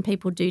growth, and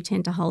people do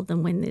tend to hold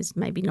them when there's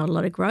maybe not a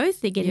lot of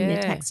growth. They're getting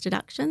their tax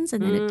deductions,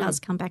 and then it does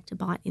come back to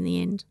bite in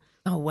the end.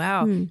 Oh,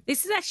 wow.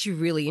 This is actually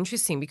really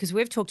interesting because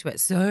we've talked about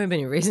so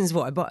many reasons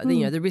why,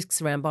 you know, the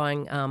risks around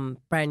buying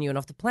brand new and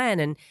off the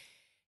plan, and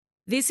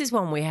this is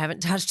one we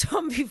haven't touched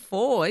on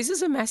before. This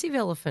is a massive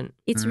elephant.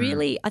 It's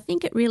really, I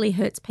think it really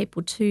hurts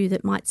people too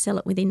that might sell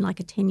it within like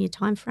a 10-year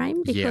time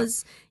frame,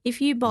 because if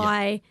you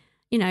buy,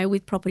 you know,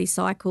 with property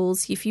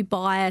cycles, if you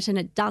buy it and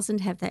it doesn't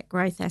have that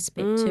growth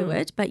aspect to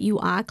it, but you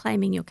are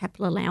claiming your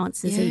capital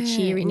allowances each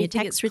year in your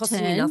tax return.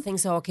 Costing you nothing,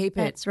 so I'll keep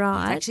it. That's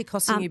right. It's actually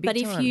costing you big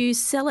time. But if you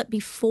sell it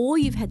before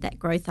you've had that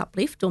growth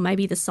uplift, or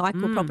maybe the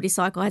property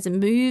cycle hasn't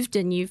moved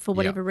and you, for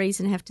whatever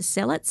reason, have to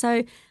sell it.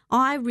 So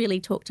I really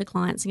talk to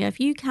clients and go, if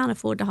you can't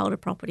afford to hold a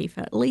property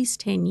for at least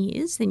 10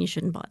 years, then you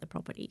shouldn't buy the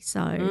property. So,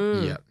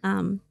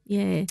 I mean,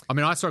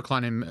 I saw a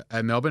client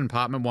in Melbourne,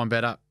 apartment, one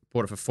better.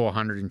 Bought it for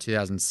 $400 in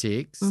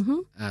 2006. Sold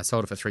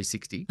it for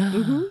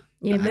 $360.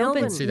 Yeah,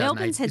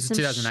 Melbourne's had some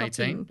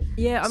 2018. shocking.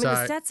 Yeah, I mean,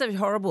 the stats are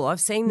horrible. I've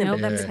seen them.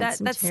 Melbourne's But had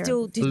some that's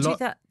terrible. still...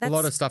 A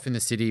lot of stuff in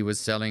the city was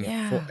selling.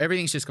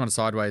 Everything's just gone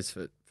sideways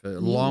for a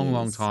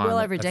long time. Well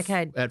over a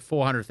decade. At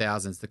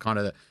 400,000 is the kind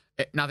of...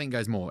 nothing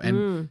goes more.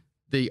 And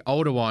the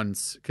older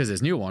ones, because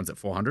there's newer ones at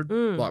 400,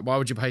 like why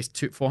would you pay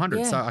 400?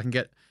 Yeah. So I can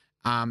get,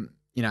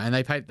 you know, and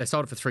they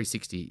sold it for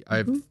 360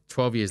 over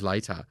 12 years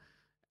later.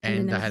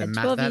 And they had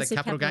a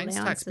capital gains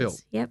tax bill.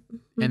 Yep.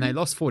 And they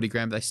lost $40,000,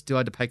 but they still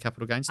had to pay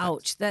capital gains tax.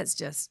 Ouch, that's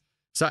just...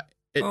 So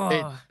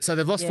so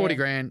they've lost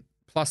 $40,000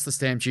 plus the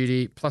stamp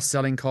duty, plus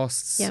selling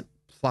costs,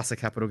 plus a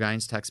capital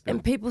gains tax bill.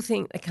 And people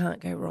think they can't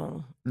go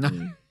wrong.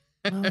 No.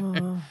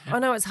 I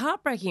know, it's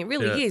heartbreaking. It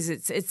really is.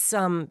 It's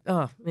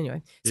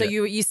anyway. So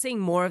you're seeing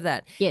more of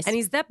that. Yes. And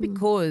is that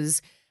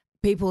because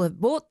people have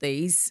bought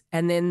these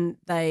and then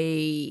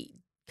they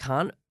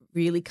can't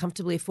really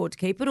comfortably afford to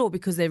keep it, or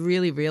because they're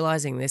really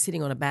realising they're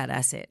sitting on a bad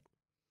asset?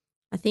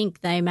 I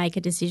think they make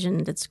a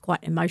decision that's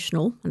quite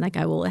emotional and they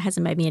go, well, it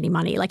hasn't made me any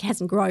money. Like, it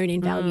hasn't grown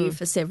in value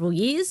for several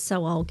years,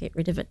 so I'll get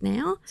rid of it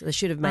now. So they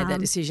should have made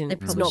that decision. They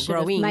It's probably not should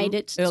growing have made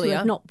it earlier. to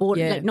have not bought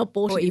it, not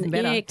bought Or it even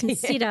better. Yeah,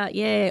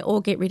 consider,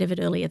 or get rid of it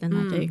earlier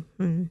than they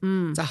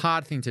do. It's a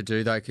hard thing to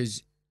do, though,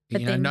 because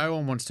no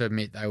one wants to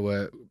admit they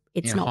were.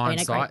 It's in not been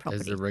a great hindsight,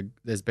 property.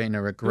 there's been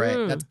a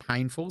regret. That's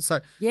painful. So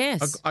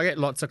Yes. I get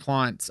lots of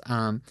clients,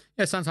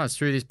 sometimes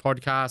through this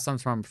podcast,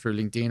 sometimes through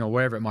LinkedIn or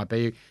wherever it might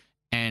be,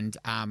 and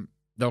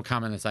they'll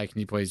come and they say, "Can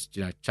you please,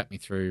 chat me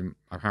through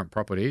my current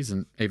properties?"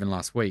 And even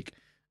last week,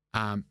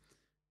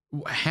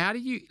 how do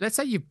you, let's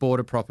say you've bought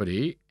a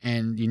property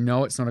and you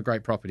know it's not a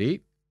great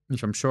property,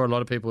 which I'm sure a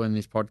lot of people in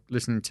this pod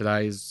listening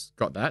today has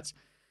got that,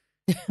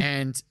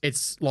 and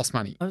it's lost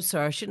money. I'm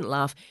sorry, I shouldn't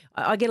laugh.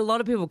 I get a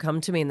lot of people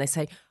come to me and they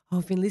say, oh,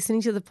 I've been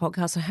listening to the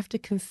podcast. I have to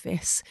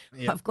confess,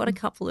 I've got a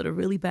couple that are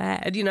really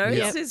bad. You know,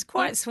 it's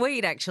quite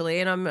sweet actually,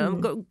 and I'm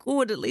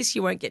good. At least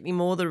you won't get any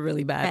more that are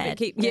really bad.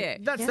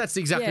 But That's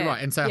exactly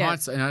right. And so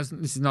hindsight,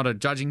 this is not a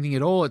judging thing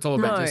at all. It's all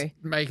about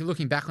just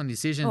looking back on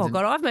decisions. Oh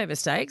God, I've made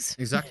mistakes.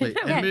 Exactly.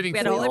 And moving we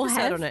had a forward. whole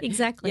episode on it.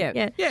 Exactly.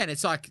 Yeah. Yeah, and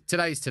it's like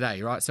today's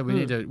today, right? So we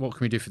need to, what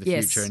can we do for the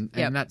future?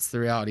 And that's the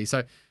reality.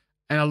 So,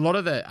 and a lot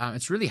of the,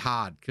 it's really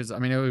hard because, I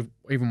mean,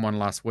 even one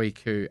last week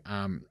who,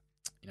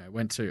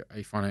 went to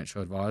a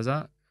financial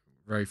advisor,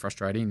 very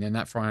frustrating. Then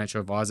that financial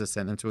advisor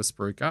sent them to a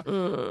spruiker.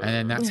 And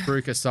then that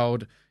spruiker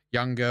sold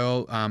young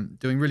girl,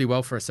 doing really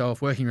well for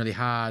herself, working really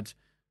hard,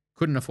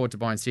 couldn't afford to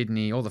buy in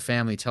Sydney, all the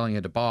family telling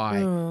her to buy,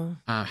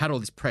 had all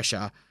this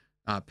pressure.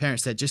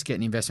 Parents said, just get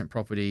an investment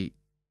property,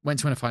 went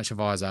to a financial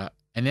advisor,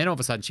 and then all of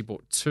a sudden she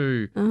bought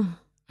two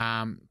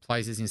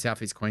places in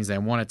Southeast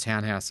Queensland, one a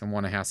townhouse and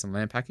one a house and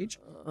land package.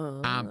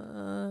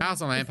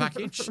 House and land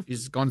package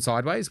is gone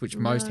sideways, which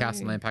most house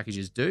and land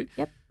packages do.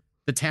 Yep.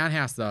 The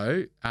townhouse,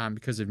 though,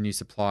 because of new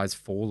supply, has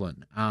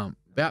fallen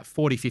about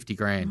 40, 50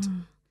 grand.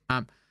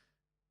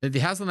 The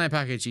house and land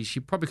package, she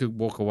probably could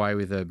walk away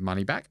with her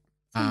money back.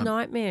 It's a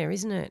nightmare,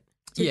 isn't it?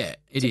 It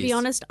is. To be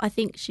honest, I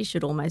think she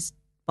should almost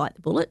bite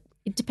the bullet.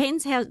 It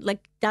depends how,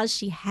 does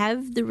she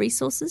have the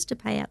resources to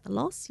pay out the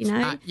loss,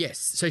 Yes.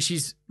 So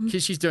she's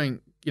doing,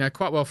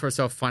 quite well for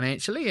herself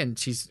financially, and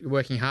she's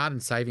working hard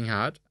and saving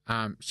hard.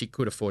 She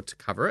could afford to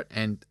cover it,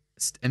 and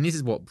this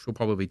is what she'll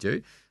probably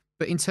do.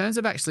 But in terms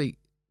of actually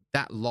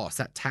that loss,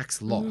 that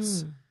tax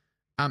loss,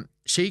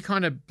 she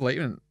kind of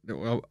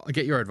well, I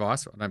get your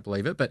advice. I don't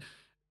believe it, but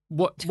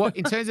what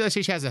in terms of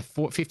she has a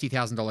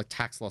 $50,000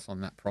 tax loss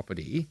on that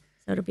property.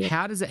 So it'll be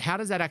how does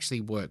that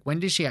actually work? When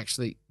does she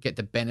actually get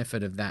the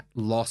benefit of that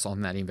loss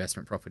on that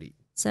investment property?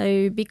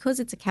 So because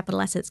it's a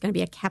capital asset, it's going to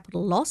be a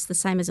capital loss, the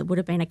same as it would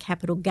have been a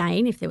capital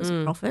gain if there was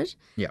a profit.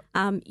 Yeah.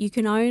 You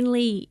can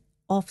only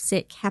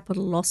offset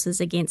capital losses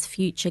against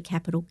future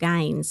capital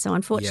gains. So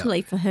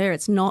unfortunately for her,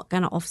 it's not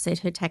going to offset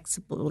her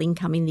taxable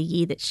income in the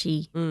year that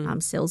she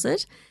sells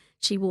it.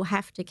 She will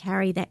have to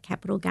carry that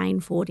capital gain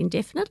forward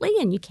indefinitely,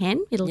 and you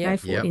can. It'll go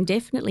forward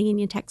indefinitely in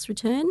your tax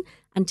return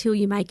until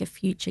you make a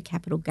future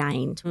capital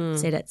gain to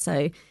offset it.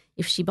 So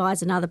if she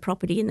buys another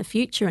property in the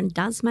future and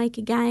does make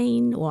a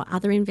gain or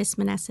other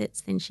investment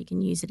assets, then she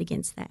can use it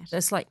against that.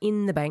 That's like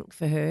in the bank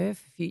for her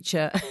for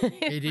future.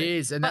 It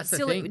is, and that's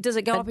the thing. Does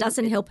it go up? It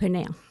doesn't help her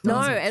now. No,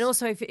 and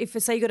also if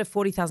say you got a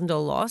 $40,000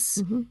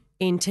 loss,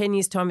 in 10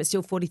 years' time it's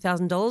still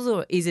 $40,000,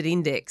 or is it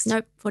indexed?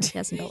 Nope,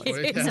 $40,000.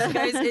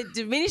 It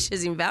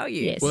diminishes in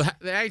value. Yes. Well,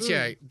 the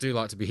ATO do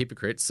like to be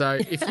hypocrites. So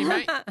if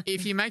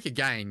you make a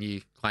gain,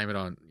 you claim it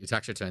on your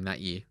tax return that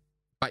year.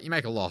 But you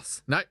make a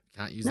loss. Nope,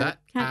 can't use that.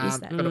 Can't use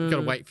that. Got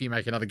to wait for you to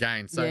make another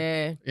gain. So,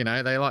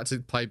 they like to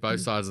play both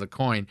sides of the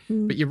coin.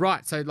 But you're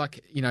right. So,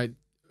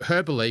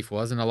 her belief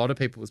was, and a lot of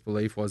people's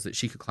belief was, that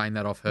she could claim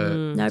that off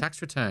her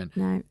tax return.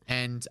 No.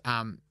 And,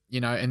 and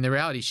the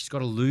reality, she's got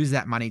to lose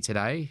that money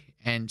today,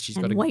 and she's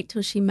got to wait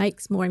till she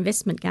makes more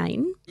investment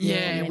gain.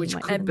 Yeah, which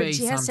could be But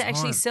she has to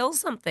actually sell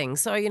something.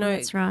 So,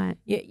 That's right.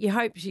 You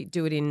hope she'd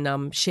do it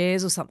in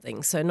shares or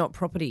something, so not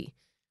property.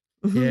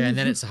 Yeah, and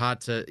then it's hard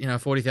to,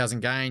 40,000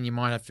 gain, you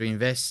might have to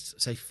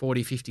invest, say,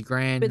 40, 50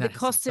 grand. But the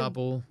cost of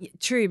double.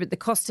 True, but the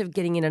cost of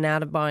getting in and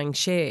out of buying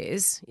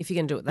shares, if you're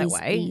going to do it that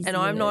way, and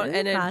I'm not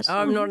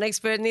an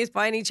expert in this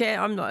by any chance,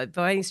 I'm not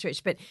by any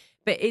stretch, but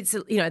it's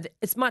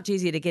it's much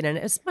easier to get in.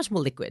 It's much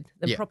more liquid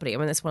than property. I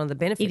mean, that's one of the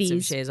benefits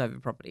of shares over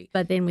property.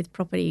 But then with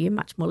property, you're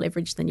much more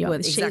leveraged than you are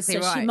with shares.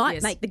 So she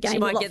might make the gain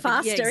a lot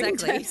faster in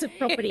terms of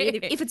property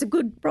if it's a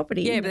good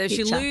property. Yeah, but if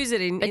she lose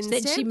it in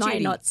then she may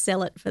not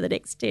sell it for the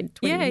next 10,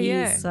 20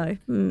 years. So,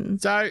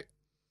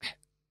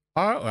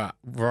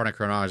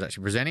 Veronica and I was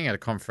actually presenting at a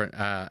conference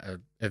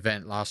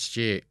event last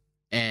year,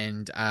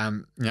 and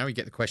we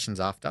get the questions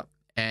after,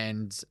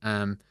 and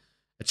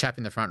a chap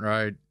in the front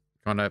row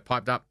kind of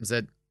piped up and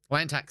said,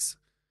 land tax.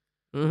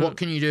 What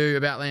can you do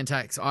about land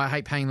tax? I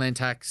hate paying land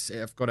tax.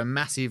 I've got a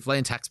massive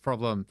land tax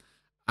problem.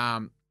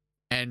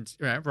 And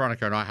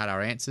Veronica and I had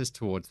our answers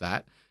towards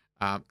that,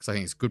 because I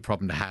think it's a good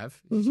problem to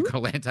have. You've got a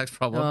land tax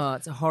problem. Oh,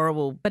 it's a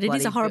horrible But it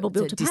is a horrible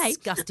bill to pay.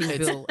 Disgusting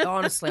bill.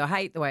 Honestly, I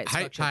hate the way it's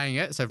structured. Hate paying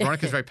it. So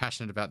Veronica's very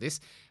passionate about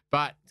this.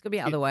 But it's got to be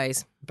other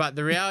ways. But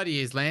the reality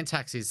is land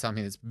tax is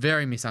something that's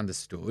very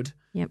misunderstood.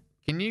 Yep.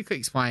 Can you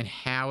explain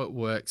how it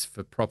works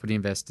for property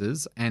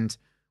investors and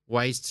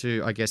ways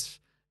to, I guess,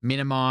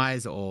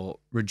 minimise or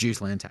reduce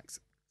land tax?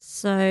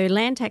 So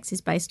land tax is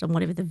based on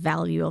whatever the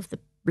value of the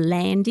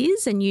land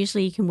is, and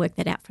usually you can work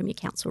that out from your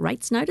council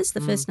rates notice.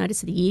 The first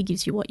notice of the year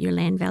gives you what your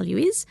land value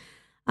is.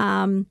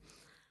 In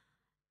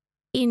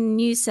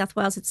New South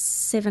Wales, it's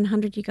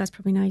 700. You guys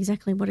probably know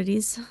exactly what it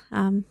is.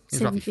 It's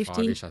 750.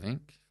 roughly 5-ish, I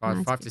think.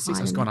 5 to 6.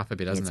 It's gone up a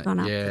bit, hasn't it? It's gone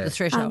up. Yeah. The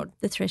threshold.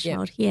 The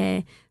threshold,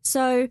 yeah.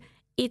 So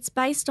it's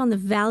based on the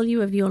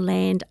value of your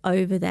land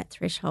over that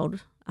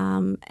threshold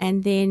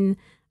And then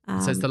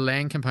so it's the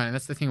land component.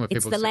 That's the thing where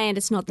it's people the land.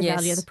 It's not the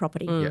value of the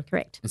property.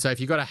 Correct. And so if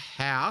you've got a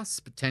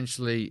house,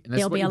 potentially, and that's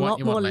There'll what be you a want, lot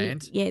you more want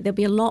land. Yeah, there'll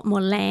be a lot more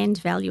land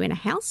value in a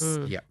house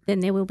than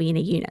there will be in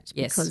a unit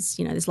because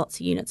there's lots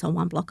of units on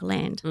one block of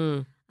land.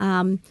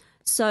 And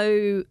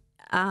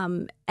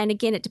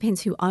again, it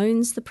depends who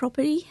owns the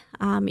property.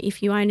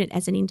 If you own it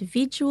as an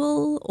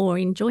individual or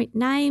in joint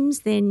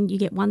names, then you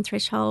get one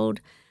threshold.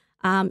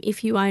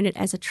 If you own it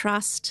as a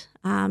trust,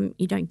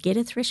 you don't get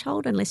a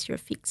threshold unless you're a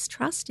fixed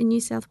trust in New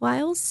South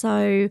Wales.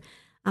 So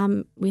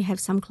we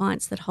have some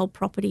clients that hold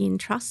property in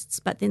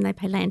trusts, but then they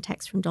pay land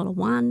tax from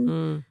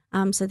 $1.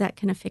 So that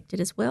can affect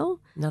it as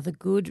well. Another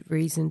good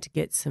reason to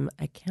get some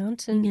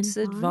accountant's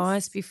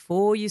advice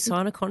before you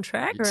sign a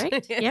contract.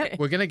 Correct. Yep.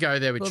 We're going to go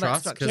there with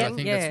trust because I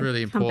think that's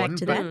really Come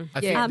important. back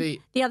to that. I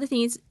think the other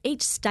thing is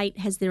each state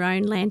has their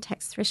own land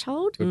tax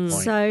threshold. Good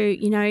point. So,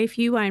 if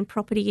you own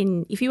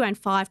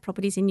 5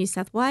 properties in New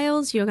South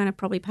Wales, you're going to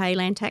probably pay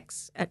land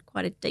tax at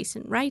quite a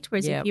decent rate.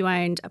 Whereas if you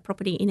owned a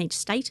property in each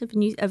state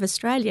of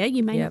Australia,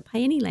 you may not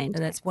pay any land tax.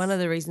 And that's one of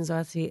the reasons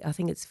I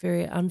think it's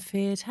very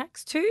unfair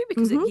tax too,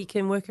 because you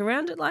can work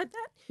around it like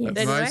that. Yes.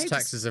 But most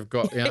taxes have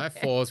got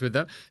flaws with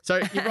them. So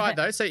you're right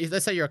though. So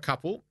let's say you're a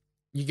couple,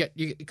 you get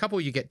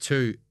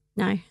 2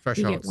 No, thresholds.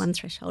 you get one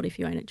threshold if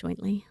you own it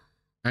jointly.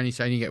 Only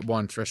you get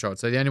one threshold.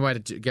 So the only way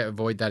to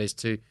avoid that is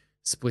to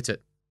split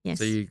it. Yes.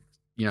 So you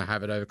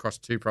have it over across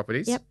 2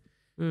 properties. Yep.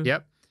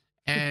 Yep.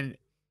 And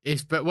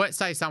let's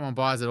say someone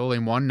buys it all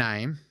in one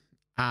name,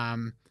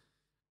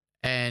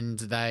 and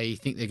they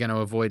think they're going to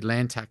avoid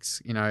land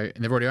tax, and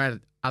they've already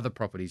owned other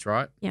properties,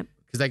 right? Yep.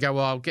 Because they go,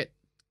 well, I'll get,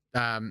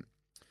 I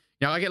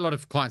get a lot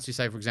of clients who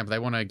say, for example, they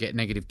want to get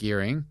negative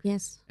gearing.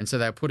 Yes. And so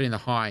they'll put in the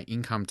high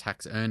income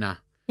tax earner.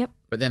 Yep.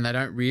 But then they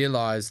don't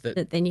realise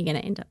that then you're going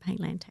to end up paying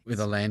land tax. with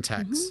a land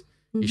tax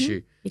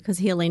issue. Because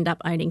he'll end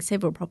up owning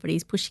several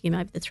properties, pushing him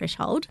over the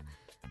threshold,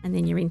 and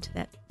then you're into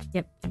that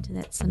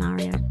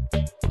scenario.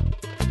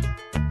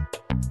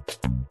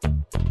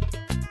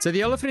 So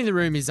the elephant in the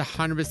room is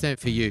 100%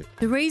 for you.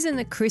 The reason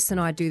that Chris and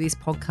I do this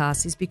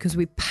podcast is because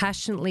we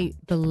passionately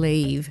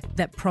believe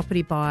that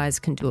property buyers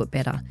can do it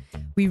better.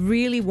 We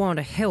really want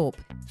to help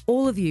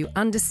all of you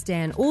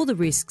understand all the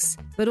risks,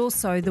 but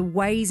also the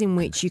ways in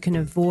which you can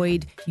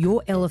avoid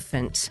your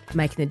elephant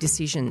making the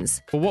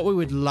decisions. But what we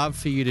would love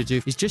for you to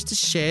do is just to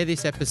share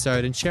this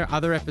episode and share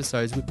other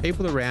episodes with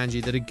people around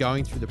you that are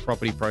going through the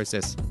property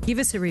process. Give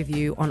us a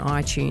review on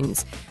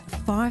iTunes.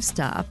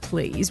 5-star,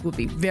 please, would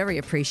be very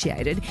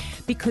appreciated,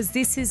 because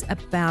this is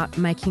about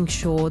making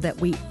sure that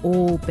we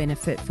all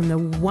benefit from the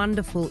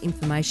wonderful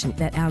information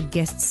that our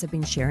guests have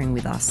been sharing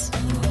with us.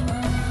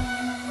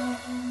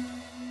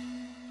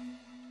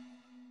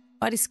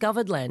 I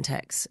discovered land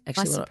tax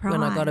actually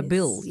when I got a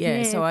bill.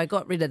 Yeah, so I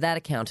got rid of that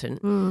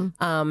accountant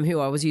who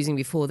I was using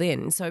before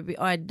then. So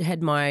I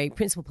had my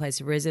principal place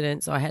of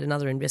residence. I had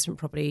another investment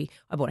property.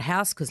 I bought a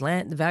house because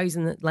the value's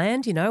in the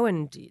land,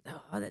 and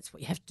that's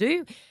what you have to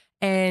do.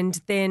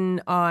 And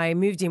then I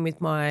moved in with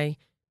my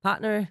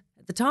partner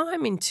at the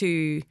time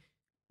into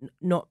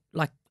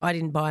I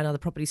didn't buy another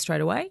property straight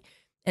away.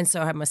 And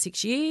so I had my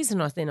 6 years and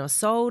then I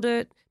sold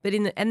it.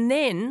 And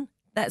then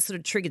that sort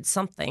of triggered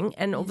something,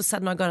 and all of a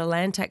sudden I got a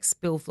land tax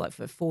bill for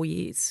 4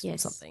 years or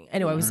something.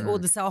 Anyway, it was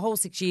the whole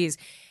 6 years.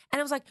 And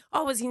I was like,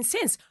 I was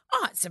incensed.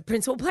 It's a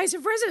principal place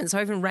of residence. So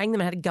I even rang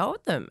them and had a go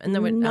at them. And they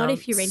went, not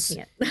if you're renting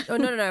it. Oh,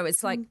 no.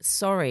 It's like,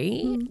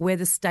 sorry, we're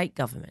the state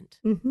government.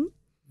 Mm-hmm.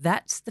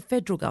 That's the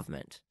federal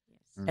government.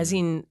 As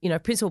in,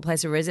 principal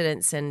place of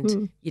residence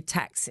and your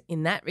tax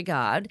in that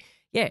regard.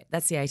 Yeah,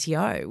 that's the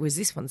ATO. Was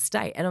this one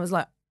state? And I was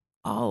like,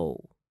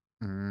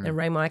 and I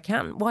rang my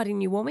accountant. Why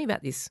didn't you warn me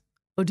about this?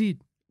 I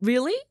did.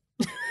 Really?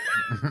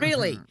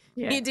 Really?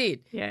 Yeah. You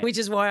did? Yeah. Which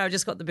is why I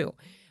just got the bill.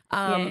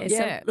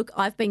 So, look,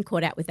 I've been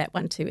caught out with that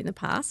one too in the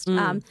past.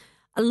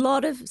 A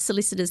lot of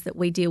solicitors that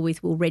we deal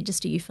with will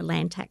register you for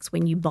land tax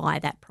when you buy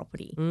that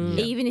property,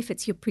 even if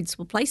it's your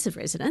principal place of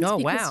residence,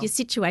 because your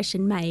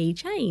situation may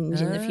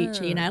change in the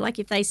future. Like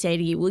if they say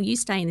to you, will you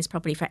stay in this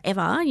property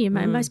forever?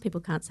 Most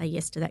people can't say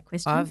yes to that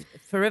question.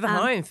 Forever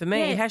home for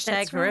me. Yeah,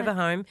 Hashtag forever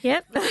home.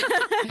 Yep.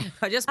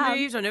 I just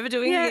moved. I'm never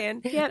doing it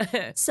again.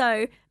 Yep.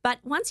 So, but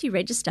once you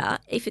register,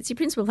 if it's your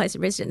principal place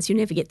of residence, you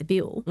never get the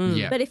bill.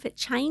 Yeah. But if it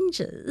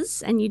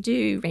changes and you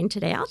do rent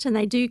it out and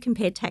they do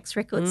compare tax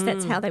records,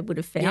 that's how they would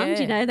have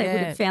found. They would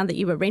have found that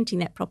you were renting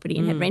that property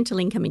and had rental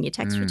income in your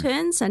tax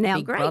return. So now,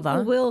 Big great,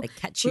 brother, we'll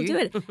catch do you.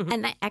 it.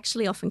 And they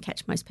actually often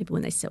catch most people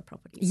when they sell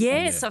properties.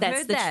 Yes, I've That's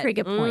heard the that.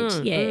 trigger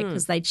point,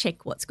 because they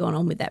check what's gone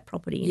on with that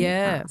property in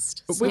the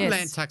past. But with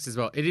land tax as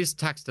well, it is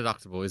tax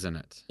deductible, isn't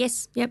it?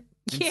 Yes, yep.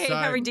 Yeah, so,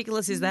 how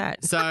ridiculous is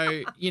that?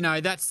 So,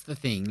 that's the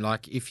thing.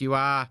 Like if you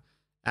are,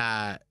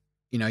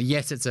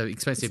 yes, it's an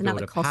expensive It's bill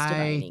another to cost of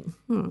pay. owning.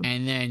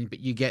 And then, but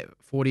you get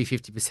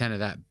 40-50% of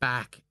that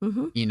back,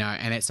 and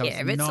it's But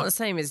it's not the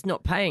same as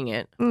not paying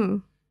it.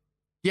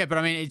 Yeah, but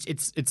I mean,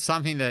 it's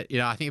something that,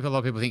 I think a lot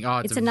of people think,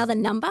 It's another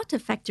number to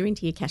factor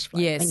into your cash flow.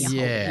 Yes. When you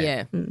hold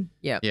it.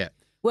 Yeah. Yeah.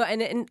 Well,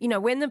 and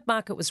when the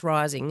market was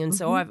rising, and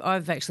so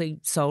I've actually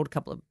sold a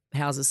couple of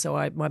houses,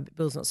 so my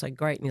bill's not so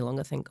great any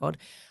longer, thank God.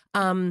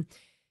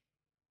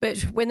 But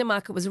when the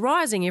market was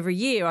rising every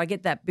year, I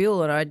get that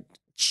bill and I'd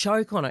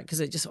choke on it because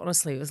it just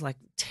honestly it was like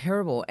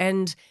terrible.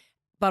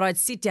 But I'd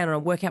sit down and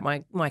I'd work out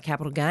my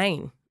capital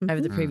gain over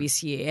the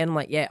previous year, and I'm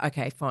like, yeah,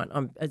 okay,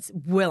 fine, it's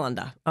well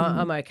under.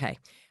 I'm okay.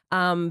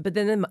 But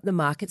then the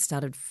market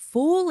started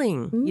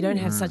falling. You don't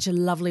have such a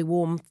lovely,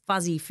 warm,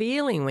 fuzzy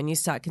feeling when you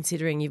start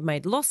considering you've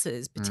made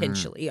losses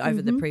potentially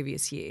over the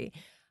previous year.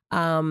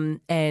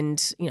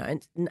 And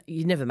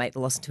you never make the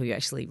loss until you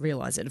actually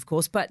realise it, of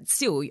course. But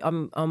still,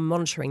 I'm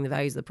monitoring the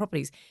values of the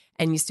properties,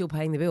 and you're still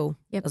paying the bill.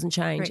 It doesn't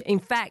change. Correct. In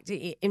fact,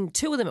 in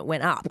two of them, it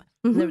went up.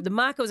 The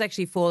market was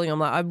actually falling. I'm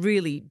like, I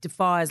really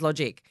defies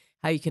logic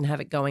how you can have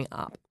it going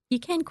up. You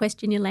can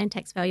question your land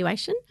tax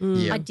valuation.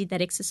 I did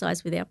that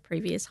exercise with our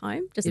previous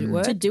home just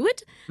to do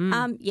it.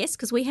 Yes,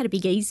 because we had a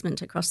big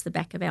easement across the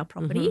back of our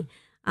property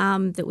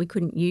that we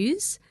couldn't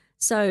use.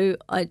 So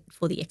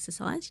for the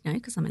exercise,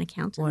 because I'm an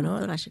accountant, why not? I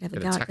thought I should have a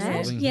go Bit of at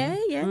tax that.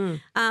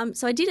 modelling.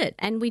 So I did it,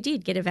 and we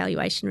did get a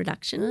valuation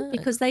reduction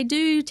because they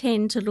do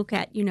tend to look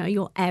at,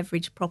 your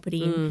average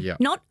property,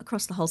 not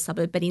across the whole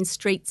suburb, but in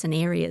streets and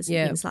areas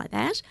and things like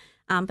that.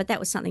 But that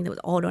was something that was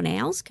odd on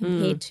ours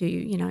compared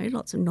to,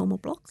 lots of normal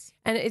blocks.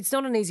 And it's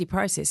not an easy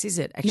process, is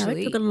it, actually?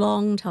 No, it took a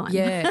long time.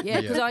 Yeah,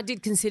 because I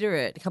did consider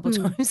it a couple of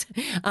times.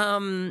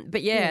 And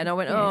I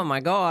went, oh, my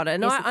God.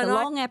 And it's a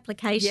long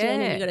application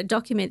and you've got to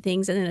document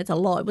things, and then it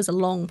was a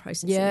long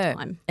processing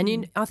time.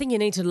 And I think you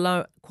need to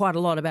know quite a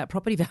lot about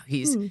property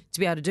values to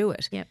be able to do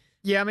it. Yep.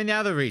 Yeah, I mean, the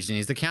other reason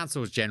is the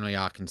councils generally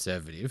are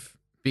conservative,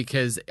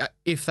 because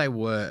if they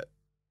were,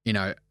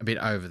 a bit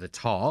over the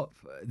top,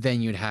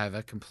 then you'd have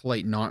a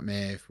complete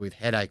nightmare with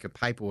headache of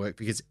paperwork,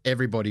 because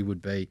everybody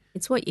would be.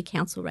 It's what your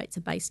council rates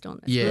are based on.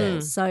 Yeah.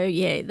 Well. So,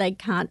 they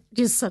can't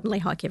just suddenly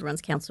hike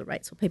everyone's council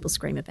rates. Well, people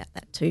scream about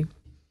that too.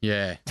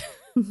 Yeah.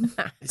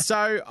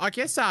 So I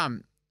guess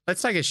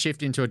let's take a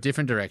shift into a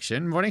different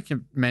direction.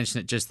 Monica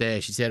mentioned it just there.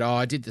 She said,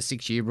 I did the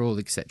 6-year rule,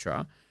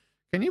 etc.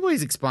 Can you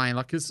please explain,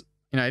 because,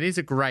 it is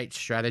a great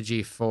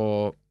strategy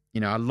for,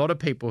 a lot of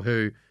people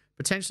who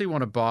potentially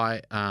want to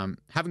buy,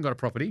 haven't got a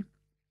property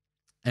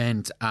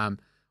and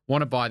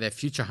want to buy their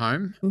future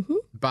home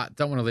but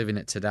don't want to live in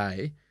it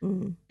today.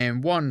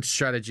 And one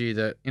strategy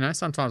that,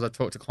 sometimes I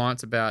talk to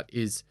clients about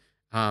is,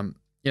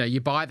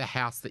 you buy the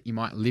house that you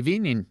might live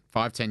in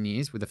 5-10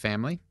 years with a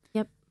family.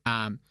 Yep.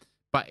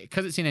 But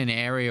because it's in an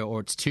area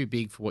or it's too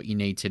big for what you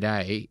need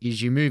today,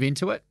 is you move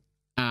into it,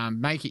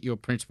 make it your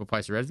principal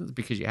place of residence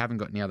because you haven't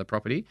got any other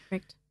property.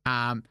 Correct.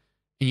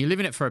 And you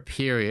live in it for a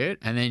period,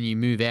 and then you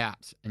move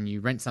out and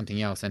you rent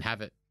something else and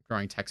have it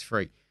growing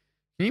tax-free.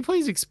 Can you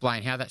please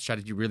explain how that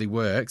strategy really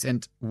works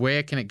and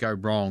where can it go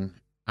wrong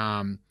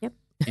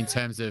in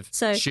terms of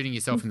shooting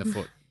yourself in the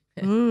foot?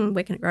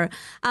 Where can it grow?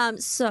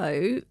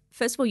 So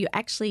first of all, you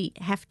actually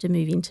have to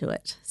move into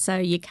it. So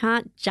you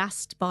can't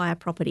just buy a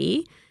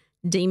property,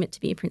 deem it to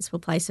be a principal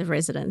place of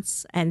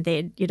residence, and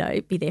then,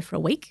 be there for a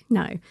week.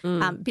 No.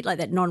 A bit like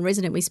that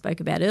non-resident we spoke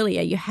about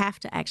earlier, you have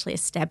to actually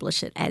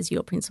establish it as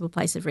your principal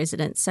place of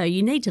residence. So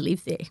you need to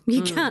live there.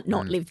 You can't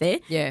not live there.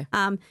 Yeah.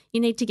 You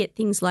need to get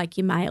things like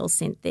your mail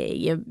sent there,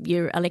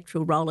 your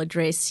electoral roll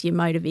address, your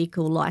motor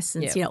vehicle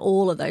licence,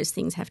 all of those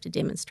things have to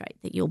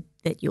demonstrate that you're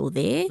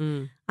there.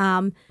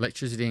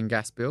 Electricity and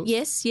gas bills?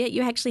 Yes,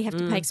 you actually have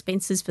to pay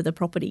expenses for the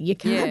property. You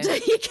can't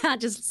you can't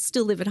just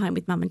still live at home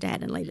with mum and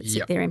dad and leave it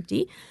sit there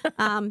empty.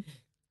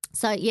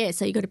 So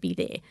you got to be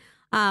there.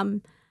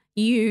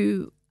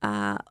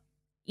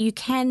 You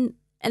can,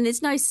 and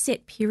there's no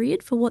set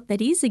period for what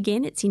that is.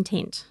 Again, it's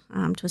intent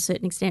to a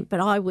certain extent, but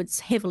I would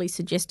heavily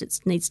suggest it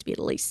needs to be at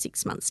least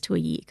 6 months to a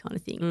year kind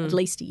of thing. At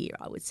least a year,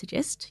 I would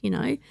suggest,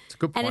 It's a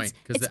good point.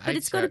 But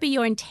it's got to be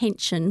your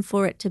intention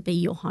for it to be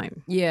your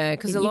home. Yeah,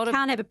 because you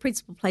can't have a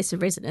principal place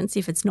of residence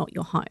if it's not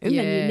your home and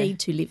you need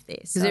to live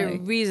there. So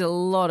there is a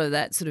lot of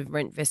that sort of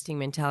rent vesting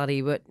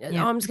mentality, but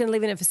I'm just going to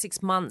live in it for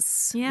 6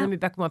 months, let me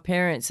back with my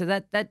parents. So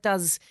that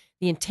does,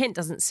 the intent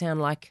doesn't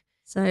sound like.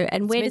 So,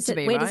 and where does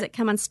it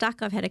come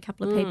unstuck? I've had a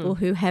couple of people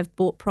who have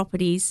bought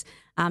properties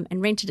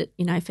and rented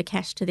it, for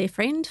cash to their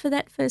friend for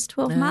that first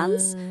 12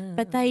 months,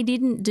 but they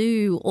didn't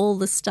do all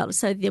the stuff.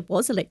 So there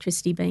was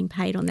electricity being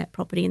paid on that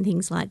property and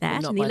things like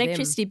that. And the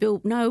electricity bill,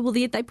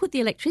 they put the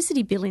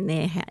electricity bill in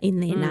their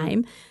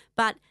name,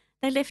 but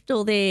they left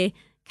all their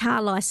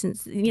car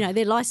license,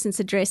 their license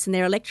address and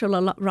their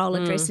electoral roll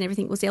address and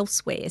everything was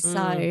elsewhere.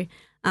 So,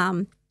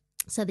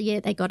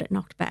 they got it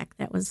knocked back.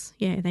 That was,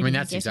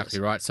 that's exactly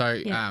right.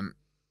 So,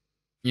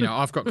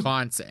 I've got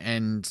clients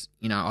and,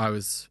 I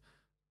was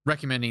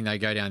recommending they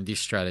go down this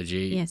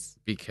strategy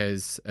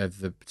because of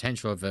the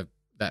potential of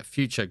that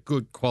future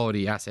good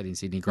quality asset in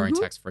Sydney growing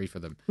tax-free for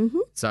them.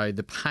 So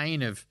the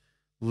pain of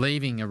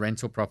leaving a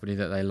rental property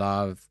that they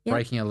love,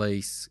 breaking a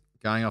lease,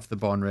 going off the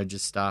bond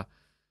register,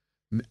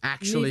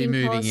 actually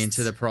moving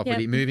into the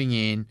property, moving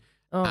in.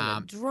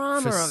 The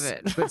drama of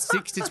it. For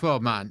 6 to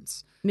 12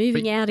 months.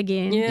 Moving out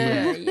again.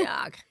 Yeah,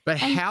 yuck. But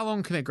how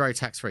long can it grow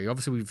tax-free?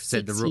 Obviously, we've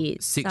said 6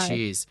 years. 6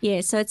 years.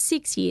 Yeah, so it's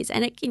 6 years.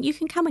 And you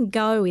can come and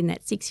go in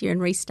that 6 year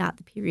and restart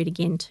the period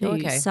again too.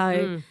 Okay.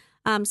 So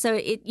So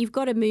you've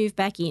got to move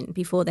back in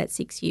before that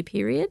 6-year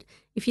period.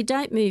 If you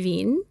don't move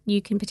in,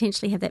 you can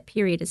potentially have that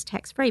period as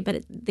tax-free,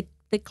 but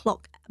the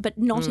clock, but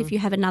not if you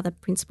have another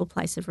principal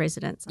place of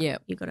residence.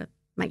 Yep. You've got to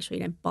make sure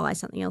you don't buy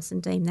something else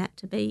and deem that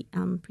to be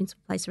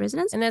principal place of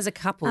residence. And as a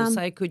couple,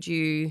 say, could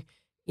you,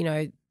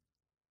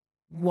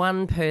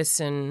 one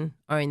person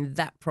own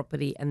that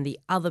property and the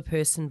other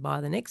person buy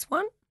the next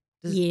one?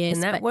 Yes,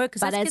 can that work?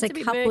 'Cause but that as a gets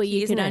bit couple, murky,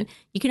 you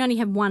can only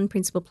have one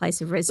principal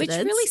place of residence.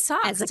 Which really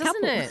sucks, as a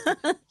doesn't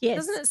couple. it? Yes.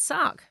 Doesn't it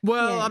suck?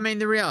 Well, Yeah. I mean,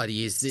 the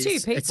reality is this,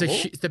 Two it's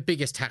people. the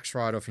biggest tax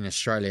write-off in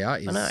Australia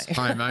is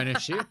home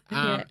ownership.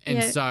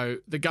 So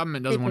the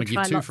government doesn't People want to give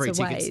try two lots free of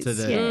tickets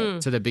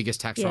ways. to the biggest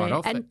tax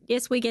write-off. And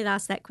yes, we get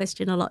asked that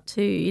question a lot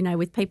too,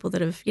 with people that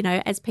have,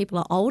 as people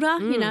are older,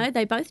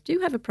 they both do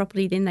have a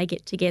property, then they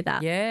get together.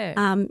 Yeah.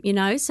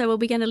 So are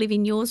we going to live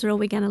in yours or are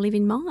we going to live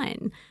in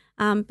mine?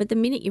 But the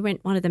minute you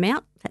rent one of them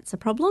out, that's a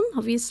problem,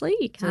 obviously.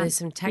 You can't, So there's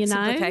some tax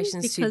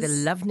implications to the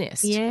love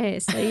nest. Yeah,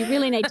 so you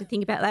really need to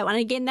think about that one.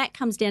 And again, that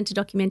comes down to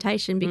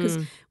documentation because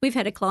we've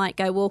had a client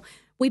go, well,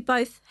 we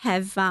both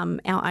have our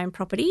own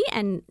property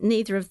and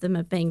neither of them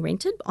are being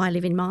rented. I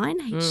live in mine,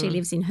 she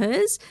lives in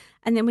hers.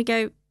 And then we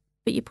go,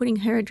 but you're putting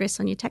her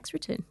address on your tax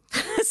return.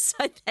 So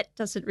that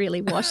doesn't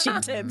really wash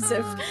in terms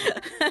of,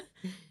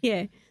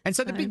 yeah. And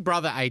so the Big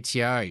Brother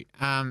ATO,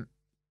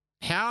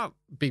 how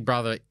Big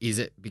Brother is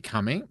it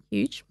becoming?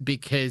 Huge.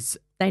 Because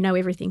they know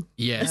everything.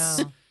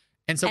 Yes. Wow.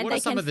 And so and what they are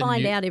some can of the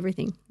find new, out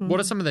everything.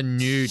 What are some of the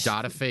new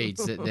data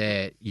feeds that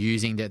they're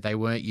using that they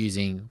weren't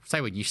using,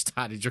 say, when you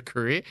started your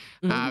career?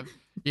 There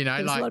was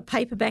a lot of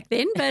paper back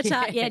then, but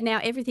now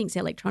everything's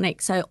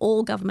electronic. So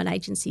all government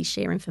agencies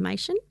share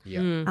information.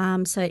 Yeah.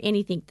 So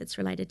anything that's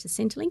related to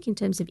Centrelink in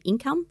terms of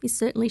income is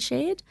certainly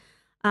shared.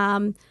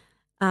 The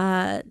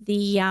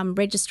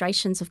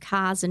registrations of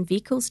cars and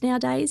vehicles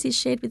nowadays is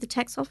shared with the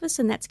tax office,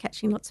 and that's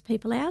catching lots of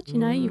people out.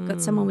 You've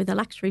got someone with a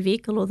luxury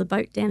vehicle or the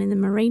boat down in the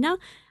marina,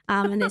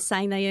 and they're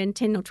saying they earn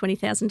 $10,000 or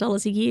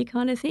 $20,000 a year,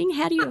 kind of thing.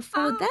 How do you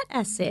afford that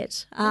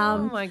asset?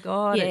 Oh my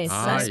God! Yes, It's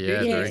so spooky,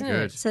 very isn't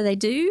good. it? So they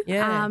do.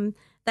 Yeah.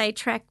 They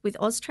track with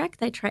AUSTRAC.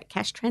 They track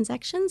cash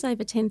transactions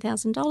over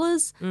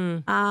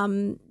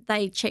 $10,000.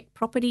 They check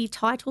property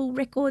title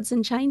records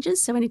and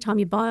changes. So anytime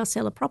you buy or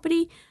sell a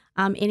property.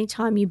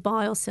 Anytime you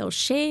buy or sell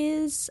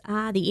shares,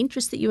 the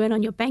interest that you earn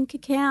on your bank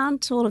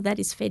account, all of that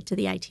is fed to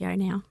the ATO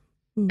now.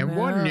 And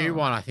one new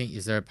one, I think,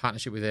 is there a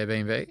partnership with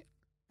Airbnb?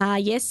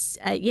 Yes.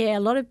 A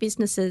lot of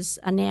businesses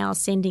are now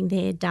sending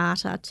their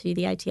data to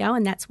the ATO,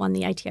 and that's one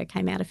the ATO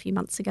came out a few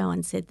months ago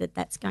and said that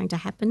that's going to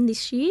happen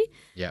this year.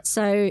 Yep.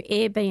 So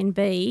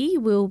Airbnb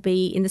will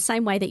be, in the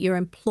same way that your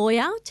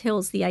employer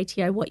tells the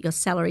ATO what your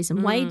salaries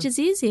and wages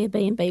is,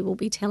 Airbnb will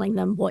be telling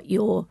them what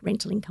your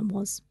rental income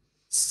was.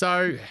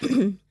 So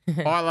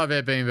I love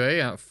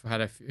Airbnb. I've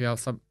had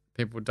some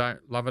people don't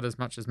love it as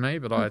much as me,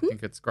 but I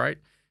think it's great.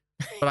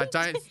 But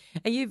I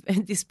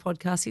don't. This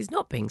podcast is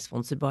not being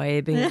sponsored by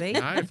Airbnb.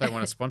 No, if they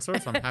want to sponsor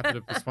us, I'm happy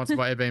to be sponsored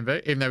by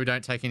Airbnb, even though we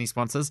don't take any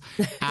sponsors.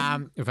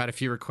 We've had a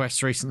few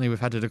requests recently we've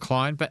had to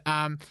decline. But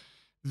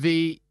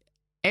the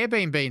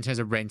Airbnb, in terms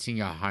of renting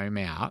your home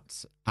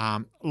out,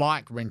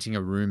 like renting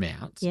a room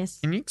out, Yes.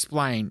 Can you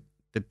explain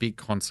the big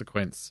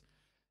consequence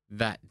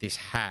that this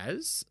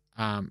has?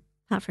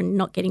 Apart from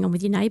not getting on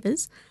with your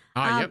neighbours.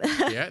 Yep.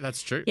 Yeah,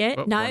 that's true. Yeah,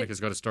 well, no.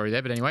 Monica's got a story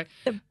there, but anyway.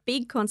 The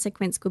big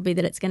consequence could be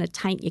that it's going to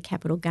taint your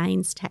capital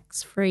gains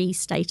tax-free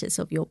status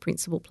of your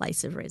principal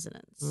place of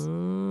residence.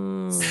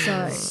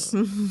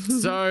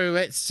 So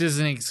let's just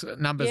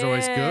numbers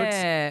always good.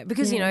 Yeah,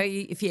 because,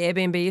 if you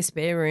Airbnb a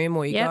spare room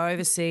or you go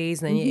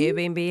overseas and then you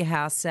Airbnb a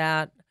house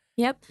out.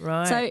 Yep.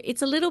 Right. So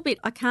it's a little bit,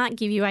 I can't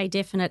give you a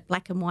definite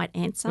black and white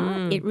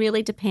answer. It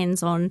really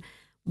depends on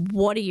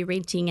what are you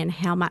renting and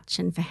how much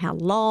and for how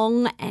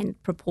long,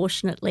 and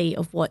proportionately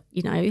of what,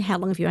 how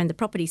long have you owned the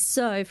property.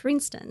 So, for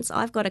instance,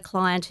 I've got a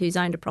client who's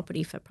owned a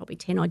property for probably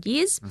 10 odd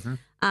years.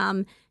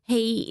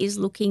 He is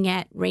looking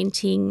at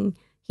renting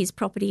his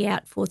property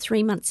out for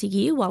 3 months a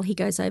year while he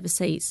goes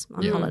overseas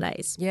on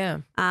holidays.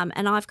 Yeah.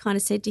 And I've kind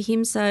of said to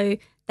him, so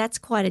that's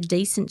quite a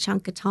decent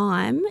chunk of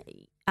time.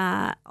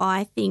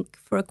 I think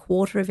for a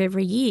quarter of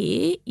every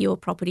year, your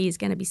property is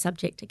going to be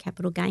subject to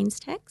capital gains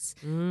tax.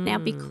 Now,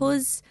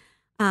 because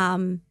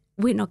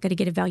we're not going to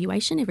get a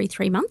valuation every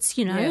 3 months,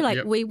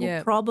 we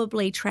will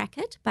probably track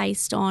it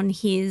based on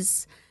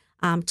his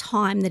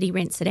time that he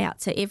rents it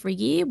out. So every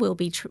year we'll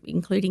be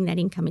including that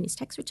income in his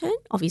tax return.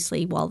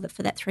 Obviously,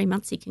 for that 3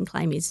 months he can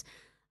claim his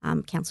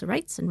council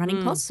rates and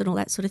running costs and all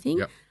that sort of thing.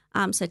 Yep.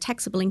 So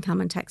taxable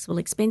income and taxable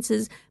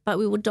expenses, but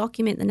we will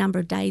document the number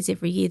of days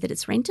every year that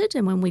it's rented,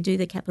 and when we do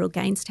the capital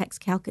gains tax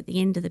calc at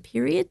the end of the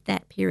period,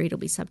 that period will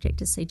be subject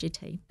to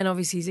CGT. And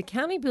obviously his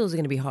accounting bills are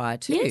going to be higher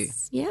too.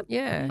 Yes, yep.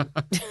 Yeah.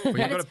 Well, you've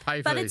got to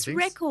pay for But these it's things.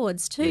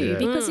 records too, Yeah.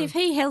 because if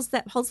he holds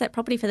that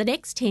property for the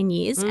next 10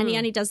 years and he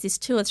only does this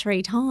 2 or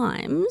 3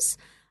 times,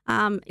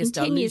 in It's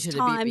 10 years' diluted a bit,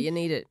 time, but you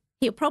need it.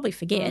 he'll probably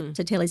forget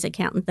to tell his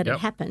accountant that it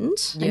happened.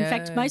 In Yeah.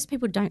 fact, most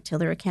people don't tell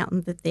their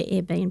accountant that they're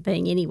Airbnb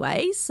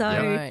anyway. So,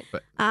 Right.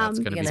 But that's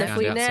going to be Gonna found have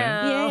to out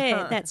now. soon.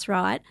 yeah, that's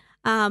right.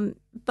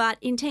 But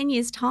in 10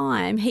 years'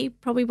 time, he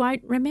probably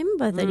won't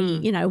remember that he,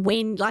 you know,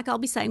 when, like I'll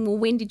be saying, well,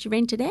 when did you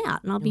rent it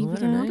out? And I'll be, I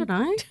don't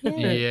know.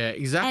 Yeah,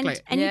 exactly.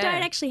 And you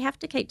don't actually have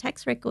to keep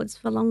tax records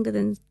for longer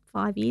than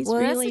 5 years, Well,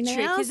 really, that's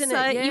the now. trick, isn't it?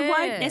 So Yeah. you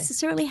won't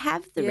necessarily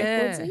have the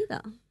records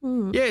either.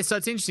 Yeah, so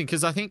it's interesting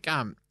because I think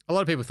a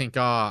lot of people think,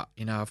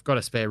 you know, I've got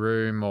a spare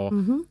room or,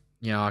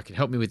 you know, I can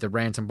help me with the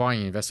rent. I'm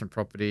buying an investment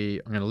property.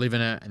 I'm going to live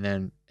in it and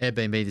then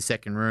Airbnb the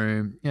second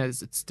room. You know,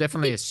 it's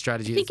definitely a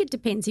strategy. I think it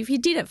depends. If you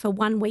did it for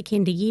one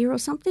weekend a year or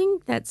something,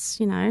 that's,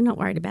 you know, not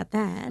worried about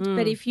that.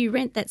 But if you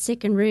rent that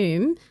second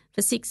room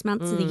for 6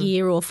 months of the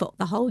year or for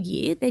the whole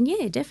year, then,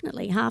 yeah,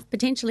 definitely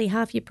potentially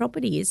half your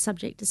property is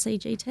subject to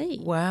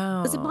CGT.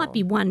 Wow. Because it might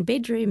be one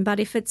bedroom, but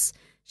if it's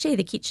share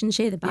the kitchen,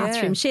 share the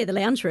bathroom, share the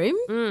lounge room,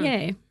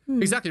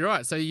 Exactly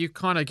right. So you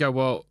kind of go,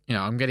 well, you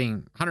know, I'm getting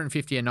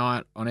 150 a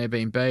night on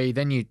Airbnb.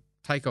 Then you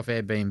take off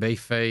Airbnb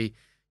fee,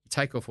 you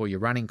take off all your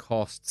running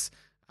costs,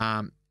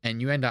 and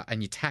you end up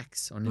and you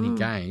tax on any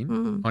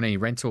gain, on any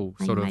rental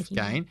sort of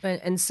gain.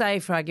 And say,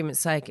 for argument's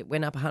sake, it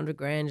went up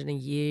 $100,000 in a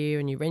year,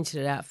 and you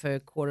rented it out for a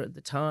quarter at the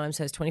time,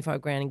 so it's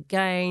 $25,000 in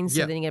gain.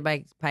 So then you're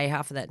going to pay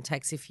half of that in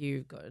tax if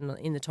you've got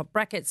in the top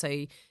bracket. So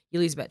you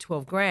lose about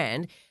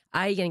 $12,000.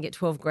 Are you going to get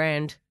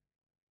 $12,000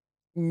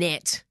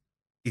 net?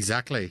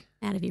 Exactly.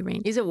 out of your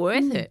rent. Is it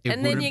worth it? It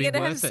And then wouldn't you're be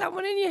going to have worth it.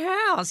 someone in your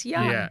house.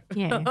 Yeah.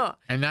 Yeah.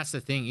 And that's the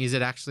thing. Is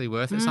it actually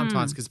worth it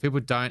sometimes? Because people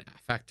don't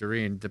factor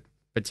in the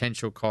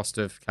potential cost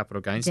of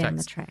capital gains Down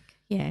tax. the track.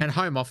 Yeah. And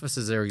home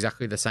offices are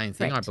exactly the same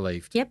thing, Correct. I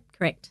believe. Yep,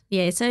 correct.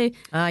 Yeah, so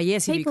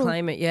Yes, if you people-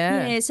 claim it,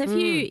 yeah. yeah, so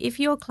if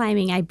you're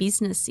claiming a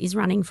business is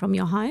running from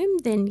your home,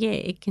 then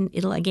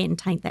it'll again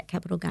taint that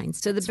capital gains.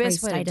 So the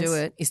best way to do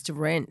it is to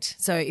rent.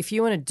 So if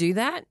you want to do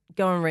that,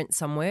 go and rent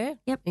somewhere.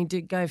 Yep.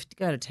 And go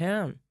to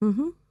town.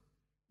 Mm-hmm.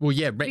 Well,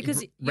 yeah,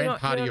 Because rent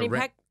part of your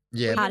rent.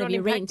 Yeah, Part You're of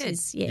your not rent impacted.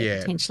 is Yeah.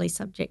 potentially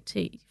subject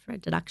for a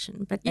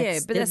deduction, but Yeah,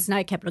 that's, but there's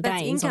no capital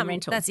that's gains income. on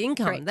rental. That's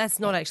income. Correct. That's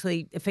not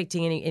actually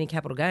affecting any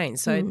capital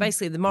gains. So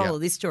basically, the moral Yeah.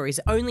 of this story is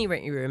only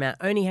rent your room out,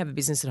 only have a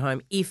business at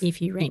home if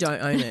you rent.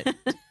 don't own it.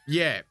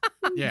 yeah.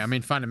 I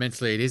mean,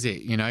 fundamentally, it is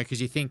it,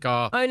 because you think,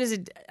 Owners are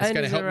it's going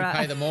to help me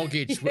pay the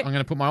mortgage. I'm going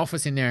to put my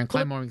office in there and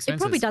claim more It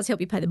expenses. probably does help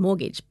you pay the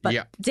mortgage, but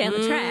Yeah. down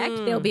the track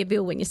there'll be a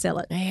bill when you sell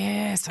it.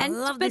 Yes, I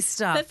love but, this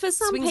stuff. But for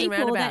some Swings and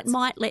people, that roundabouts.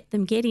 might let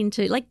them get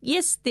into,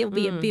 yes, there'll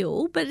be a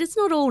bill, but it's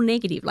not all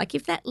negative. Like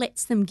if that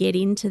lets them get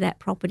into that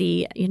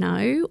property,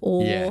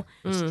 or, Yeah,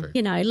 that's true.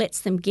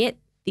 lets them get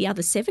the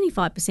other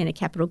 75% of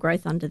capital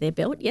growth under their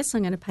belt, yes,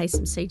 I'm going to pay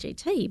some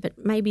CGT, but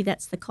maybe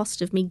that's the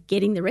cost of me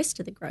getting the rest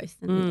of the growth.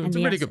 And It's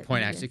the a really good asset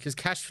point, value. actually, because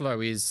cash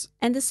flow is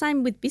And the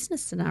same with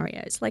business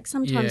scenarios. Like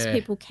sometimes Yeah.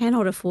 people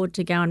cannot afford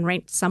to go and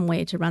rent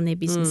somewhere to run their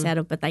business out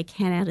of, but they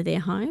can out of their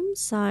home.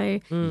 So,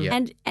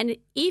 Yeah. and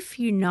if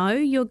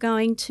you're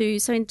going to,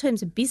 so in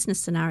terms of business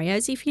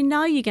scenarios, if you're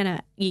going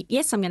to,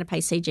 yes, I'm going to pay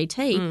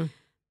CGT,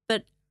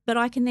 but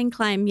I can then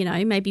claim,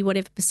 maybe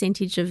whatever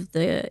percentage of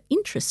the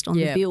interest on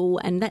the bill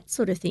and that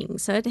sort of thing.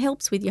 So it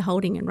helps with your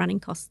holding and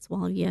running costs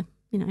while you're,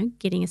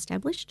 getting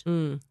established.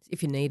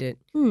 if you need it.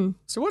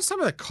 So what's some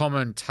of the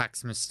common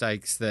tax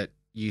mistakes that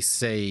you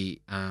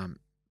see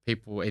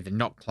people either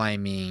not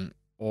claiming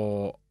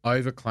or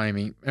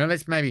over-claiming? And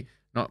let's maybe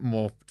not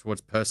more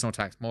towards personal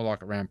tax, more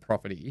like around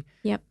property.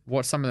 Yep.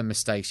 What's some of the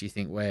mistakes you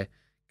think where,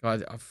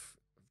 guys, I've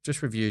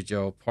just reviewed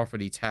your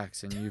property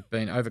tax and you've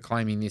been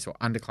over-claiming this or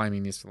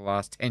under-claiming this for the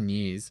last 10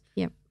 years.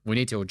 Yep. We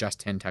need to adjust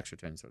 10 tax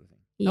returns sort of thing.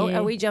 Oh,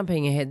 are we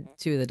jumping ahead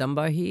to the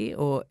Dumbo here,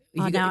 or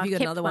have you got I've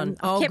another one?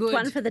 kept I've kept good.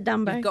 one for the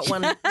Dumbo. You've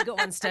got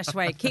one stashed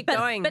away. Keep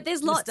going. But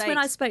there's lots. When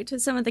I Mistakes. spoke to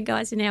some of the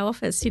guys in our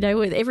office,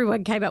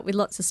 everyone came up with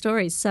lots of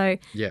stories. So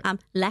Yeah.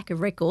 lack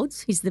of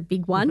records is the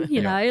big one,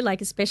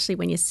 like especially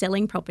when you're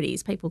selling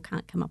properties, people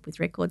can't come up with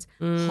records.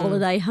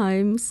 Holiday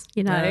homes,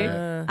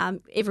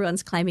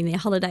 everyone's claiming their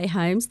holiday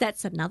homes.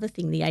 That's another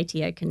thing the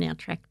ATO can now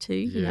track too,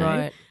 you know.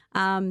 Right. Yeah,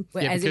 As in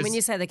when because-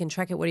 you say they can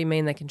track it, what do you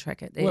mean they can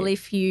track it? Well,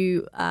 if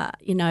you, Pretend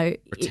if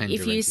you're you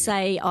renting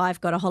say I've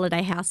got a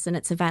holiday house and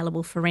it's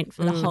available for rent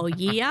for the whole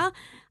year,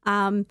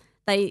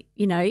 they,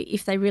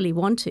 if they really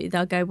want to,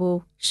 they'll go,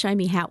 well, show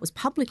me how it was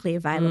publicly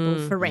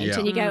available for rent, Yeah.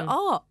 and you go,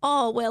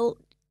 oh, well,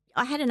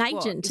 I had an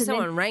agent. if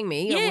someone rang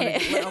me, Yeah.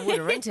 I would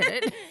have rented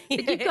it.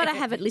 But you've got to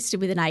have it listed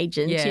with an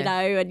agent, Yeah.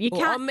 and you Or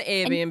can't on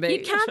Airbnb. and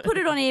you can't put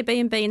it on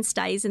Airbnb and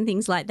stays and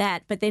things like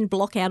that, but then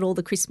block out all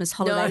the Christmas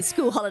holidays,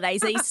 school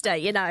holidays, Easter,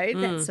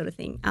 that sort of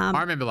thing. I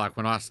remember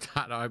when I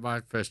started,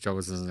 my first job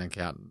was as an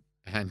accountant,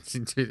 and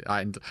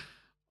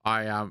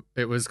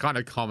it was kind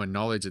of common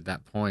knowledge at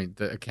that point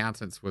that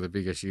accountants were the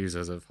biggest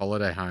users of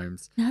holiday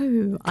homes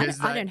No, I 'Cause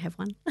don't they- have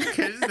one.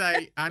 because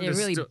they Yeah,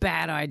 understood. really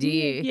bad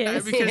idea. Yeah.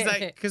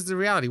 Because the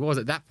reality was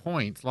at that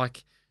point,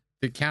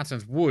 the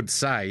accountants would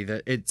say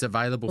that it's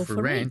available Well, for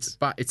for rent, rent.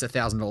 but it's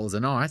 $1,000 a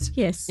night.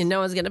 Yes. And no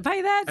one's going to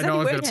pay that. It's And no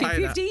only one's worth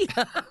gonna pay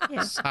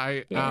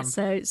 $250. Yeah.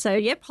 So, Yeah,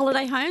 yep,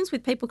 holiday homes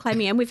with people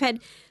claiming, and we've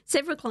had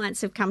several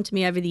clients have come to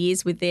me over the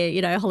years with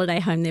their, holiday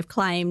home they've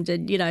claimed,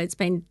 and it's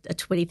been a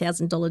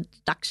 $20,000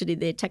 deduction in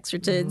their tax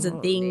returns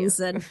and things,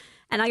 and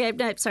And I go,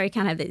 no, sorry,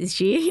 can't have that this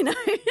year,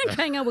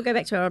 going, we'll go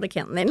back to our old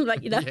account then,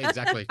 but, Yeah,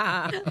 exactly.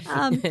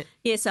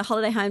 So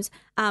holiday homes,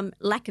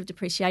 lack of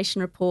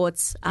depreciation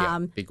reports,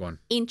 big one.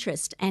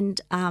 interest and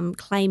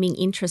claiming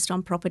interest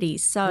on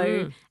properties.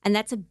 So, and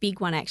that's a big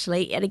one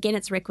actually. And again,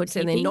 it's record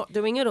So keeping. they're not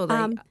doing it, or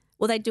they?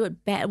 Well, they do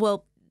it bad.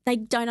 Well, they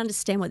don't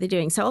understand what they're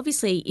doing. So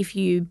obviously, if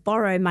you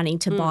borrow money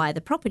to buy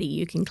the property,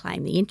 you can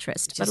claim the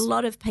interest. But a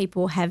lot of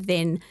people have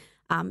then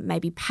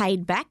maybe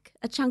paid back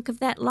a chunk of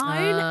that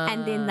loan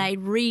and then they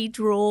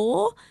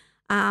redraw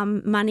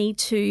money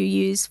to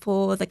use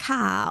for the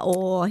car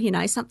or,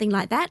 something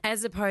like that.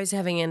 As opposed to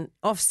having an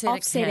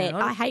offset account.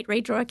 I hate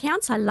redraw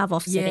accounts. I love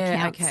offset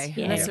accounts. Okay.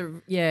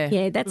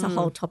 Yeah. That's a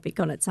whole topic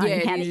on its own,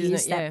 how to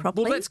use that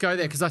properly. Well, let's go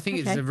there because I think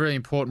it's a really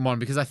important one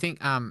because I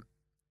think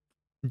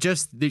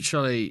just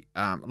literally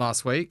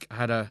last week I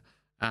had a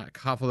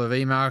couple of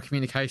email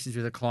communications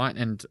with a client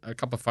and a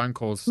couple of phone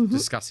calls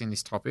discussing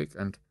this topic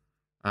and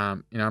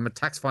I'm a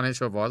tax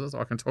financial advisor, so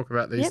I can talk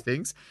about these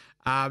things.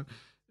 And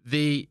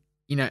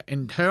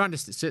her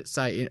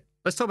say,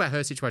 let's talk about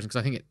her situation because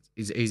I think it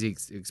is easy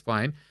to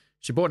explain.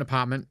 She bought an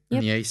apartment in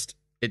the east.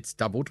 It's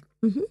doubled.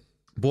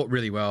 Bought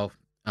really well.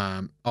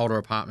 Older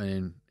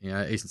apartment in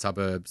eastern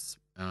suburbs.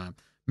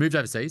 Moved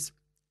overseas,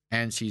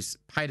 and she's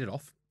paid it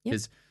off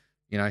because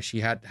she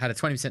had a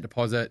 20%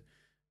 deposit.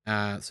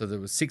 So there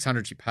was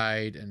 $600 she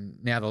paid,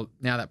 and now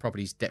that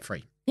property's debt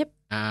free. Yep.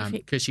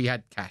 Because she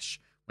had cash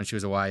when she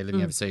was away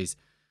living overseas.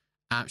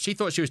 She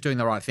thought she was doing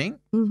the right thing,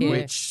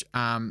 which,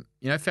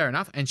 fair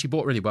enough. And she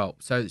bought really well.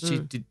 So she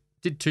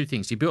did two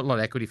things. She built a lot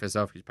of equity for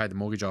herself. She paid the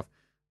mortgage off.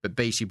 But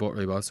B, she bought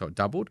really well, so it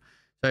doubled.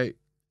 So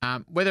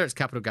whether it's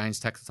capital gains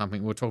tax or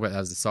something, we'll talk about that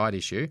as a side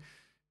issue.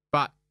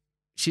 But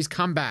she's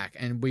come back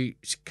and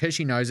because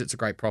she knows it's a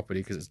great property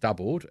because it's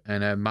doubled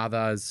and her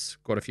mother's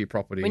got a few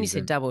properties. When you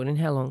said doubled, in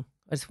how long?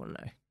 I just want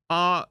to know.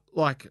 I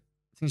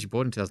think she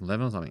bought in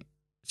 2011 or something.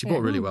 She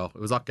bought really well.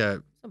 It was like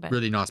a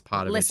really nice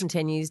part of it. Less than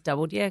 10 years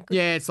doubled, yeah. Good.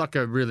 Yeah, it's like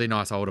a really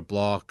nice older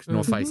block,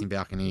 north-facing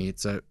balcony.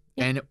 It's and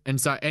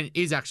it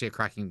is actually a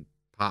cracking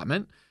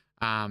apartment.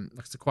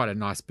 It's quite a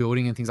nice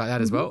building and things like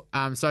that as well.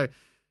 So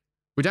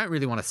we don't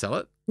really want to sell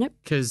it. Nope.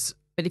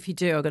 But if you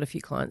do, I've got a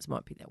few clients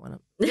might pick that one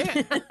up.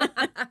 Yeah.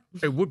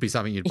 It would be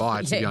something you'd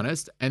buy, to be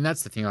honest. And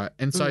that's the thing.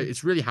 So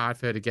it's really hard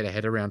for her to get her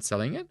head around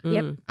selling it.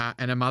 Yep.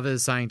 And her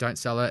mother's saying don't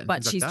sell it.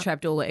 But she's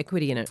trapped all the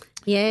equity in it.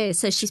 Yeah,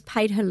 so she's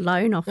paid her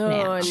loan off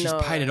now. She's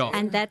paid it off.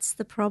 And that's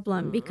the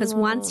problem because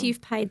once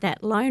you've paid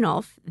that loan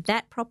off,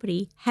 that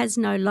property has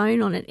no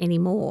loan on it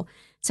anymore.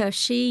 So if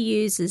she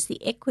uses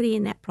the equity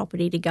in that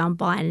property to go and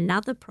buy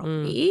another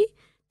property,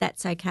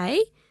 that's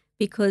okay.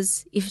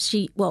 Because if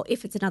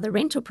it's another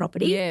rental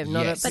property,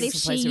 but if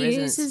she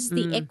uses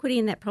the equity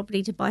in that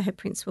property to buy her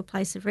principal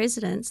place of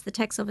residence, the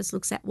tax office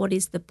looks at what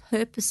is the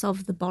purpose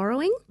of the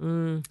borrowing.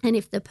 And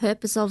if the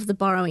purpose of the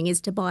borrowing is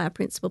to buy a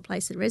principal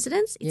place of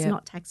residence, it's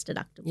not tax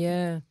deductible.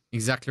 Yeah.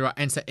 Exactly right.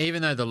 And so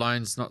even though the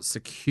loan's not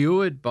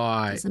secured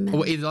by,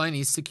 or the loan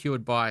is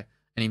secured by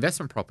an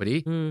investment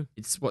property,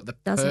 it's what the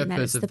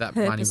purpose of that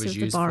money was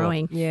used for.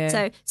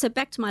 Yeah. So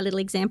back to my little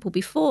example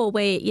before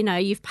where,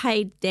 you've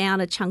paid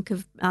down a chunk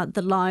of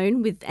the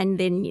loan and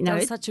then,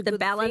 the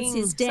balance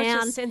is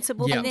down. Such a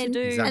sensible thing to do.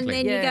 Exactly. And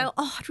then you go,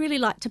 I'd really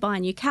like to buy a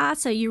new car.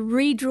 So you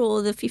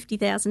redraw the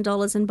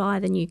 $50,000 and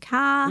buy the new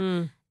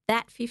car.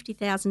 That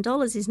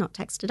 $50,000 is not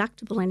tax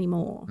deductible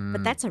anymore.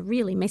 But that's a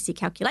really messy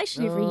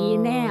calculation every year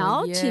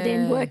now to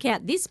then work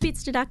out this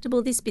bit's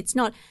deductible, this bit's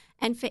not.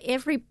 And for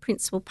every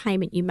principal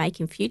payment you make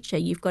in future,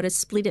 you've got to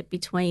split it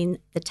between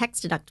the tax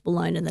deductible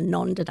loan and the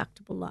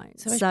non-deductible loan.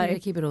 So much better to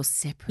keep it all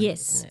separate.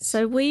 Yes. Isn't it?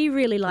 So we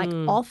really like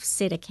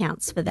offset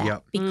accounts for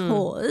that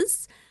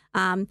because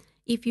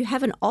if you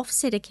have an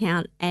offset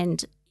account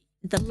and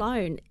the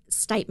loan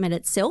statement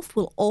itself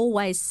will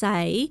always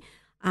say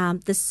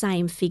the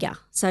same figure.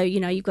 So,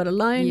 you've got a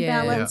loan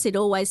balance. It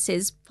always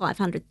says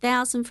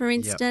 $500,000, for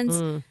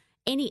instance.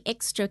 Any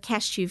extra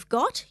cash you've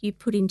got, you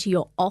put into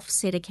your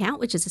offset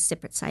account, which is a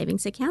separate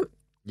savings account.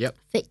 Yep.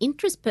 For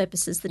interest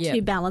purposes, the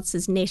two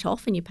balances net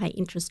off and you pay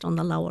interest on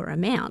the lower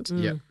amount.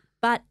 Yep.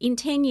 But in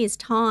 10 years'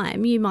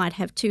 time, you might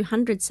have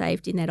 $200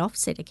 saved in that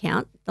offset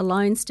account. The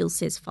loan still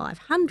says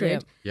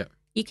 $500. Yep.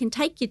 You can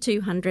take your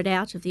 $200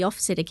 out of the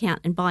offset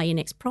account and buy your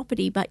next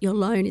property, but your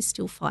loan is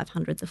still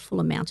 $500, the full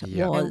amount it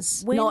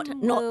was. Not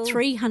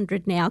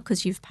 $300 now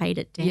because you've paid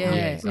it down.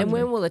 Yeah. And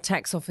when will the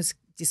tax office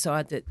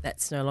decide that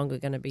that's no longer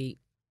going to be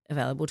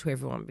available to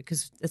everyone?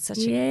 Because it's such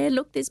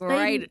there's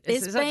been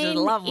a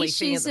lovely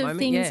thing at issues the of moment.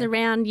 things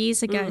around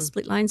years ago,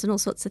 split loans and all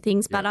sorts of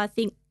things. But I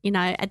think,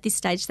 at this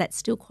stage that's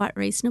still quite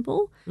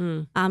reasonable.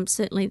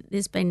 Certainly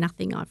there's been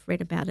nothing I've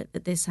read about it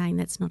that they're saying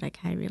that's not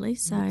okay really.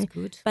 So that's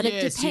good. But it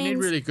depends. You need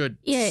really good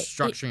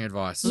structuring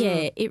advice.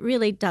 Yeah, it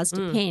really does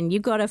depend.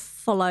 You've got to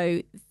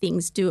follow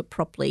things, do it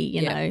properly,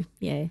 you know.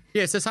 Yeah.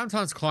 Yeah, so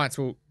sometimes clients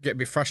will get a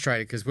bit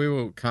frustrated because we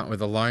will come up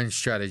with a loan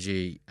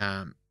strategy,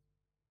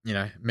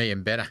 me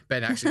and Ben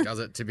actually does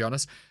it, to be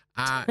honest.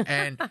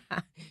 And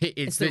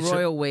It's the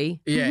royal we.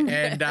 Yeah,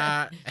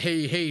 and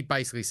he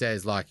basically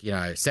says, like, you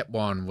know, step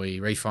one, we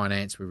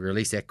refinance, we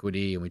release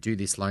equity, and we do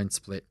this loan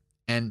split.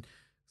 And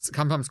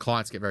sometimes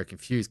clients get very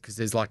confused because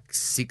there's like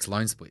 6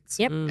 loan splits.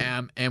 Yep.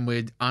 And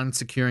we're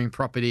unsecuring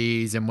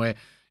properties, and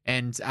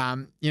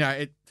you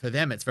know, for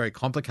them it's very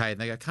complicated.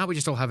 They go, can't we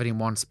just all have it in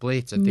one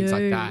split and things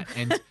like that?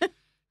 And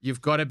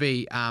you've got to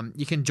be,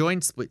 you can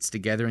join splits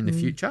together in the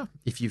future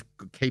if you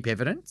keep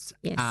evidence.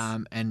 Yes.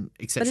 And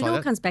etc. But it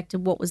all comes back to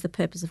what was the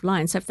purpose of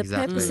loan. So if the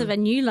purpose of a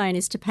new loan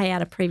is to pay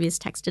out a previous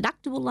tax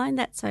deductible loan,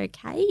 that's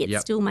okay. It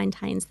still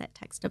maintains that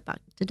tax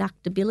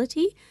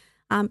deductibility.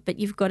 But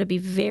you've got to be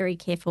very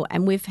careful.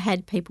 And we've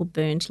had people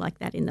burnt like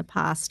that in the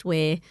past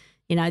where,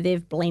 you know,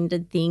 they've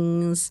blended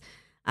things.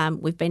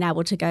 We've been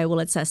able to go, well,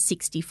 it's a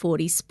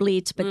 60-40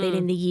 split, but then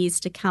in the years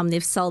to come,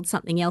 they've sold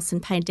something else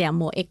and paid down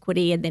more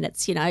equity, and then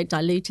it's, you know,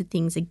 diluted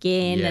things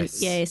again.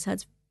 Yes. And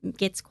so it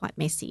gets quite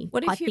messy.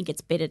 I think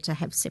it's better to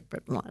have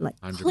separate, like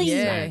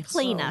 100%.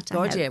 cleaner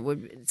to have. Yeah, it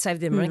would save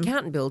them an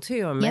accountant bill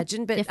too, I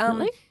imagine. But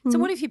definitely. So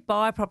what if you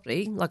buy a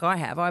property like I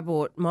have? I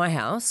bought my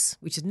house,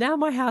 which is now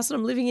my house, and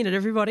I'm living in it,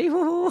 everybody.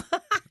 Am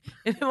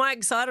I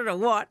excited or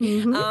what?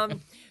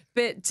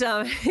 But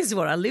this is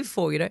what I live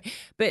for, you know.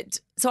 But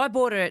so I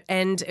bought it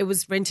and it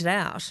was rented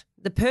out.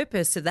 The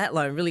purpose of that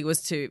loan really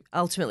was to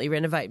ultimately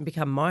renovate and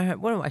become my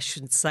home. What am I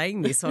shouldn't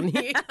saying this on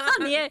here?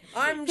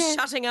 I'm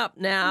shutting up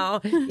now.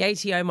 The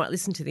ATO might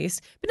listen to this.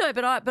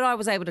 But I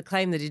was able to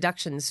claim the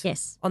deductions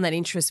on that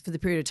interest for the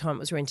period of time it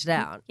was rented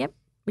out. Yep.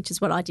 Which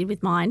is what I did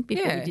with mine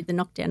before we did the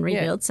knockdown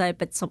rebuild. So,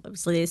 but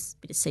obviously there's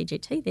a bit of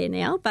CGT there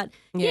now. But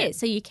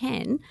so you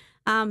can.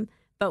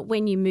 But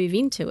when you move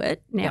into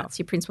it, now it's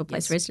your principal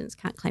place residence,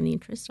 can't claim the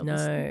interest,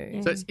 obviously. No.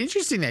 Yeah. So it's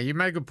interesting there. You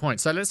made a good point.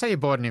 So let's say you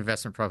bought an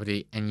investment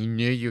property and you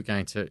knew you were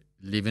going to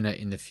live in it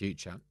in the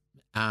future.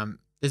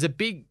 There's a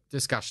big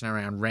discussion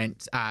around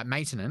rent,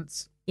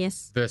 maintenance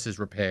versus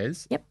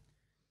repairs. Yep.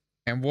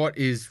 And what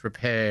is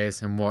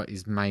repairs and what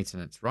is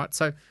maintenance, right?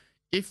 So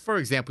if, for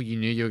example, you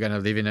knew you were going to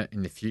live in it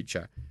in the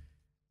future,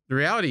 the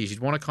reality is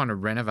you'd want to kind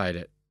of renovate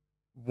it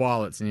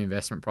while it's an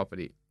investment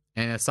property.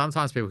 And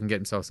sometimes people can get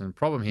themselves in a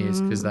problem here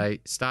is because they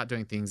start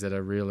doing things that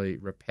are really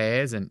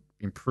repairs and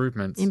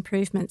improvements.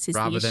 Improvements is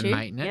rather the issue. than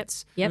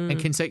maintenance. Yep. And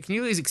can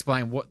you please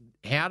explain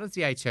how does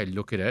the ATO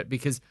look at it?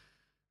 Because,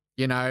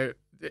 you know,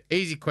 the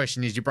easy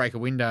question is you break a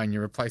window and you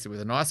replace it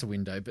with a nicer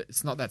window, but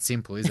it's not that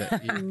simple, is it?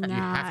 You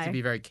have to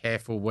be very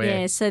careful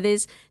where. Yeah. So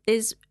there's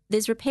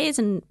repairs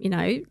and, you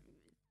know,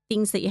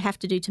 things that you have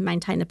to do to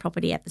maintain the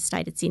property at the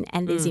state it's in,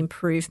 and there's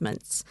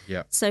improvements.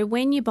 Yeah. So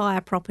when you buy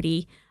a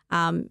property,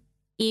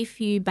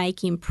 if you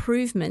make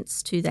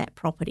improvements to that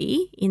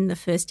property in the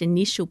first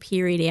initial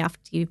period after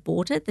you've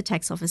bought it, the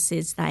tax office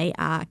says they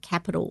are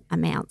capital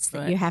amounts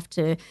that you have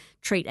to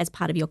treat as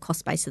part of your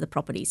cost base of the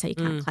property, so you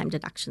can't claim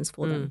deductions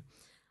for them.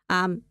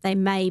 They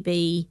may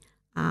be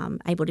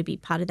able to be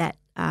part of that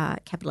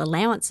capital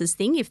allowances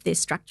thing if they're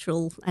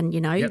structural and, you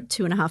know,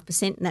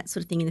 2.5% and that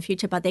sort of thing in the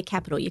future, but they're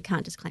capital. You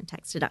can't just claim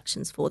tax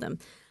deductions for them.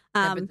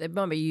 But they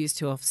might be used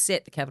to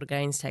offset the capital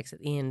gains tax at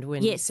the end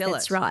when you sell it. Yes,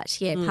 that's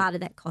right. Yeah, part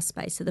of that cost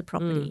base of the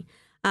property.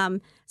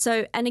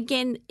 So, and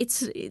again,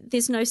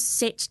 there's no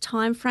set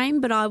time frame,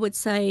 but I would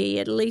say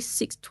at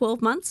least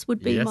 12 months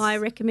would be my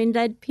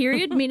recommended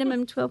period,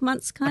 minimum 12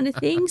 months kind of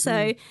thing.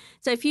 So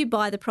if you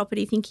buy the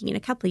property thinking in a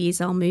couple of years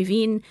I'll move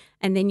in,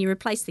 and then you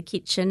replace the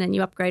kitchen and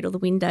you upgrade all the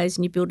windows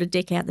and you build a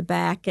deck out the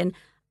back and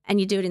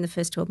you do it in the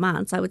first 12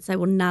 months, I would say,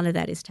 well, none of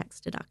that is tax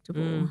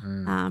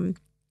deductible.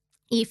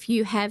 If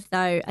you have,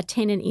 though, a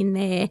tenant in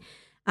there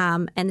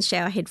and the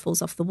shower head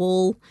falls off the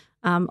wall,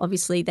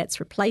 obviously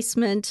that's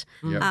replacement.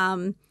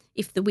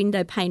 If the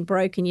window pane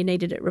broke and you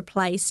needed it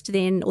replaced,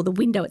 then, or the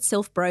window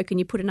itself broke and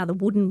you put another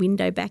wooden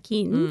window back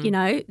in, you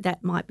know,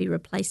 that might be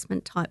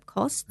replacement type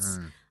costs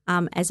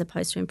as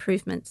opposed to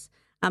improvements.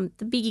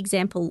 The big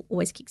example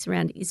always kicks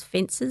around is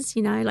fences,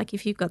 you know, like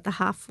if you've got the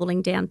half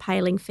falling down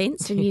paling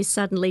fence and you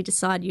suddenly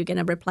decide you're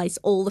going to replace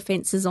all the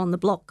fences on the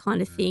block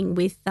kind of thing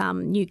with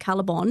new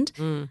colour bond,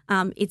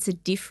 it's a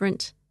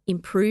different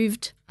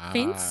improved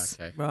fence.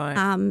 Okay.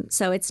 Right.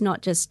 So it's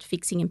not just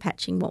fixing and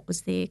patching what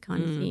was there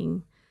kind of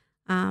thing.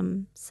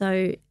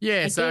 So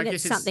again, so I guess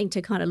it's something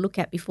to kind of look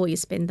at before you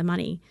spend the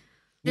money.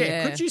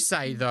 Yeah. Could you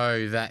say,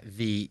 though, that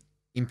the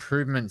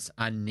improvements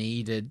are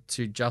needed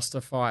to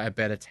justify a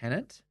better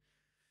tenant?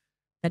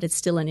 But it's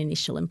still an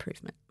initial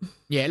improvement.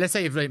 Yeah, let's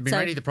say you've been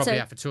renting the property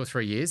out for 2 or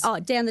 3 years.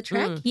 Oh, down the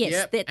track?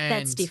 Yes,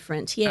 that's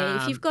different.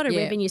 Yeah, if you've got a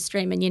revenue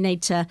stream and you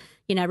need to,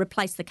 you know,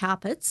 replace the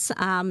carpets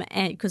and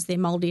because they're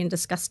mouldy and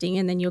disgusting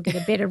and then you'll get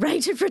a better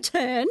rate of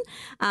return,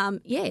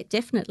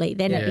 definitely.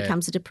 Then it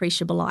becomes a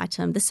depreciable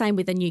item. The same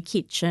with a new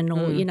kitchen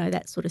or, you know,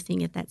 that sort of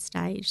thing at that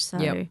stage. So.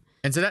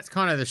 And so that's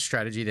kind of the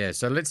strategy there.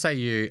 So let's say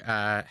you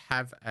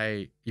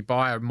you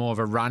buy more of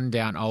a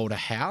rundown older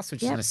house,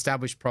 which is an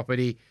established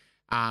property.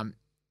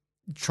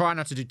 try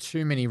not to do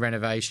too many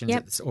renovations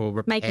Yep.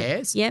 or Make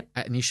repairs it,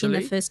 initially.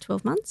 in the first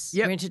 12 months.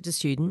 Yep. Rent it to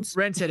students.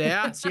 Rent it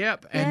out,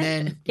 yep. And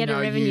then Get a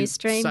revenue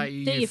stream.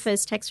 say Do your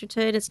first tax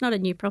return. It's not a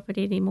new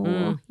property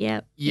anymore.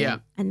 Yep. Yeah.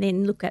 And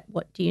then look at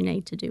what do you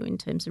need to do in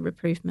terms of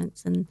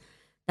improvements, and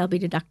they'll be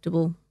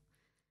deductible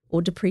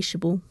or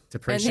depreciable.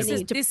 And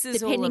this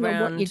is all depending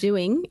around, on what you're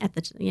doing at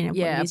the what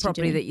a it is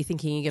property you're that doing. you're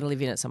thinking you're going to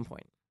live in at some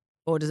point.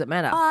 Or does it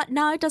matter?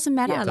 No, it doesn't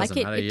matter.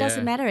 Yeah, It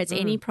doesn't matter. It's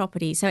any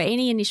property. So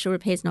any initial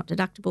repairs not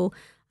deductible,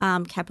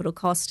 capital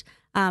cost,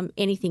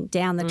 anything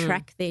down the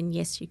track, then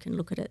yes, you can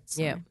look at it.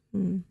 So, Yeah.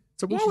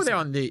 So while we're there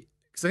on the,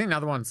 because I think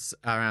another one's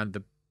around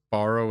the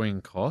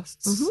borrowing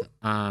costs.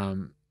 I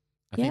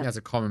think that's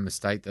a common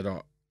mistake that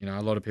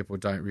a lot of people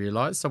don't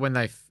realise. So when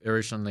they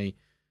originally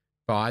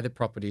buy the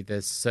property,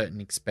 there's certain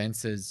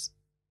expenses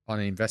on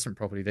an investment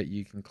property that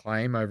you can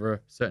claim over a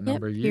certain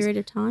number of years. Period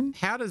of time.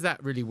 How does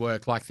that really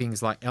work? Like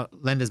things like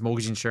lender's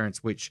mortgage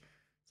insurance, which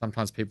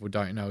sometimes people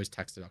don't know is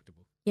tax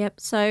deductible. Yep.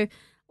 So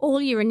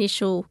all your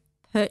initial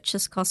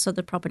purchase costs of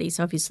the property,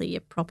 so obviously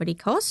your property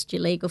cost,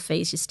 your legal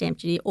fees, your stamp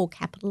duty, all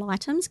capital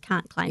items,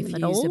 can't claim If them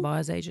you at use all. a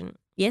buyer's agent.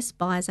 Yes,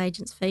 buyer's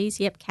agent's fees.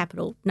 Yep,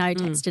 capital. No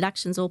tax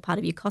deductions, all part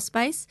of your cost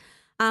base.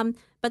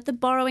 But the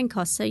borrowing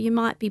costs, so you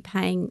might be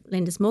paying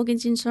lender's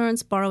mortgage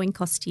insurance, borrowing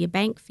costs to your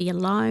bank for your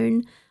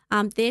loan.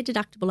 They're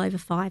deductible over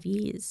 5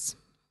 years.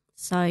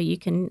 So you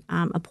can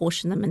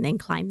apportion them and then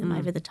claim them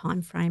over the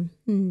time frame.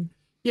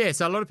 Yeah,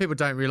 so a lot of people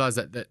don't realise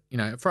that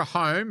for a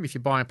home, if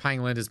you're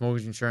paying lender's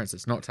mortgage insurance,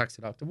 it's not tax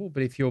deductible.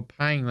 But if you're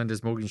paying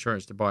lender's mortgage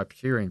insurance to buy a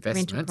pure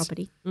investment, Rental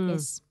property,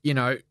 yes.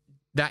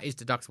 That is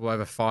deductible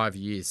over 5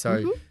 years.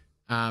 So,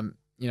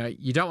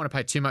 you don't want to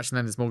pay too much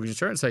lender's mortgage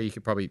insurance, so you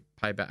could probably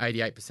pay about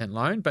 88%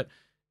 loan, but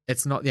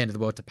it's not the end of the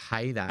world to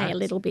pay that. Pay a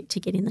little bit to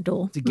get in the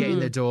door. In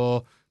the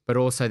door, but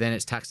also then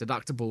it's tax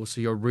deductible, so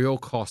your real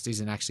cost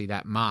isn't actually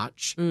that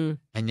much, and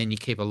then you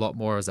keep a lot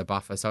more as a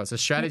buffer. So it's a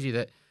strategy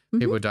that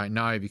people don't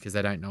know because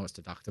they don't know it's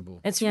deductible.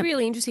 It's a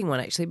really interesting one,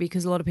 actually,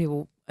 because a lot of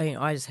people,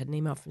 I just had an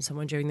email from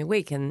someone during the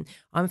week and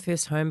I'm a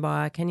first home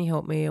buyer. Can you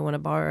help me? I want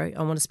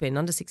to spend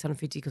under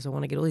 $650 because I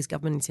want to get all these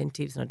government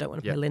incentives and I don't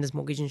want to pay lender's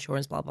mortgage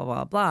insurance, blah, blah,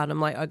 blah, blah. And I'm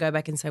like, I go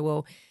back and say,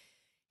 well,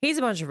 here's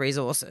a bunch of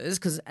resources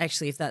because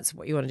actually if that's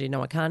what you want to do,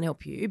 no, I can't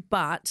help you.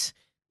 But,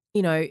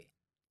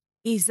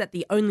 is that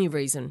the only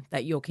reason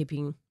that you're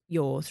keeping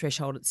your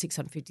threshold at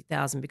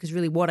 $650,000? Because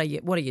really, what are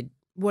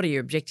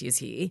your objectives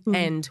here?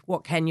 And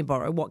what can you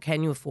borrow? What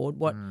can you afford?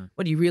 What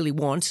do you really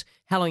want?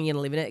 How long are you going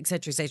to live in it? Et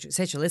cetera, et cetera, et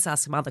cetera. Let's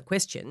ask some other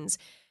questions.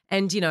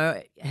 And,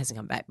 it hasn't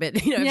come back. But,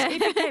 if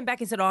you came back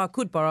and said, I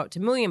could borrow up to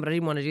 $1 million, but I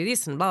didn't want to do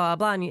this and blah,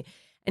 blah, blah.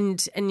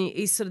 And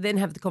you sort of then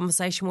have the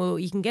conversation, well,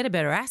 you can get a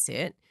better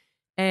asset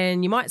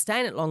and you might stay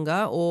in it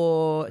longer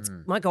or it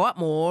might go up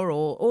more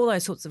or all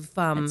those sorts of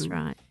That's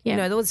right.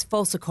 Yeah. there was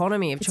false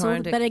economy of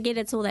trying to. But again,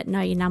 it's all that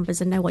know your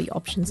numbers and know what your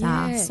options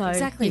are. So,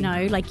 exactly.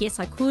 yes,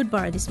 I could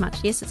borrow this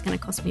much. Yes, it's going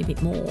to cost me a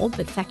bit more,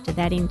 but factor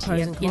that into,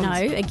 Pros and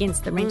cons.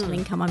 against the rental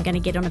income I'm going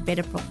to get on a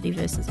better property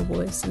versus a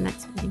worse and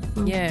that sort of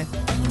thing. Yeah.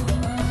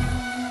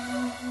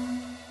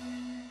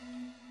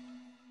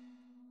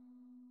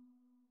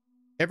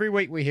 Every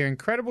week we hear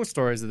incredible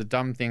stories of the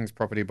dumb things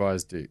property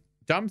buyers do.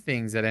 Dumb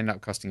things that end up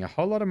costing a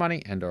whole lot of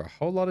money and or a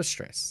whole lot of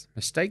stress.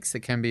 Mistakes that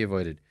can be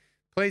avoided.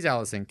 Please,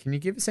 Alison, can you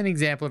give us an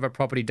example of a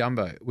property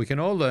dumbo? We can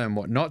all learn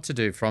what not to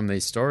do from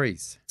these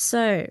stories.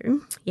 So,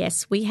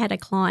 yes, we had a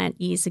client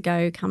years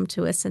ago come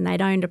to us and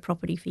they'd owned a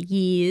property for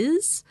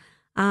years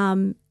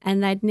and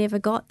they'd never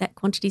got that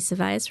quantity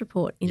surveyor's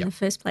report in the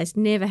first place,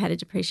 never had a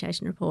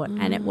depreciation report.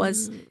 And it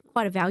was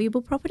quite a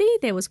valuable property.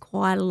 There was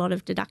quite a lot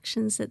of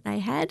deductions that they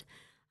had.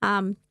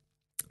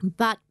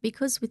 But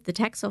because with the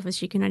tax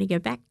office you can only go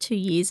back 2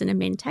 years and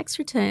amend tax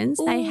returns,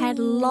 they had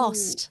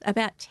lost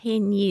about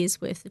 10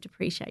 years worth of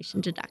depreciation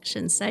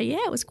deductions. So,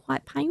 it was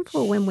quite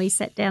painful when we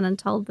sat down and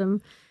told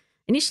them.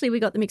 Initially we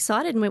got them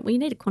excited and went, well, you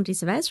need a quantity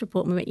surveyor's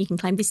report. And we went, you can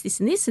claim this, this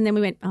and this. And then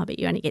we went, oh, but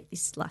you only get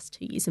this last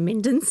 2 years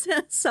amendments.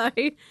 So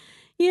it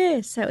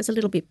was a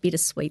little bit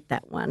bittersweet,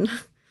 that one.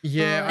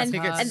 Yeah, I and,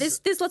 think it's... and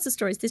there's lots of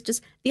stories. There's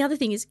just the other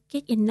thing is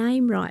get your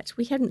name right.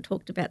 We hadn't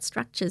talked about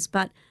structures,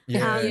 but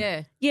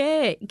get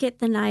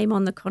the name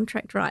on the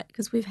contract right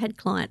because we've had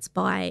clients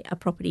buy a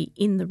property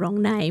in the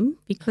wrong name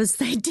because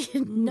they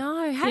didn't.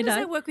 No, how does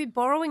that work with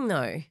borrowing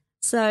though?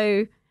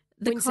 So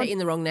when you say in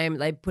the wrong name,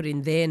 they put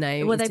in their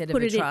name instead of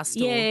a trust.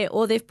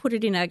 Or they've put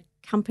it in a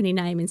company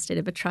name instead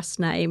of a trust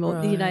name,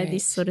 or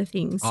this sort of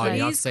thing. So I've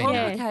it is seen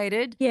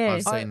complicated. Yeah,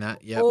 I've seen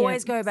that. Yeah,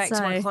 always go back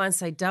to my clients.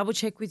 Say double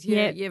check with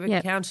your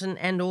accountant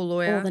and or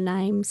lawyer. all the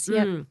names.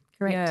 Yep,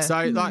 correct. Yeah.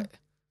 So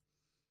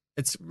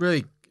it's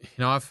really,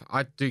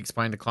 I do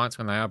explain to clients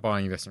when they are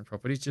buying investment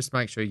properties, just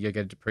make sure you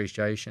get a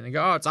depreciation. They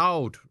go, oh, it's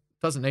old,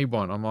 doesn't need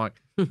one. I'm like,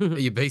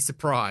 You'd be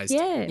surprised.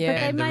 Yeah, but they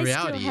And the may still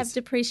reality have is-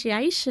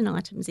 depreciation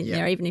items in Yeah.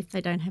 there, even if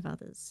they don't have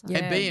others. So. Yeah.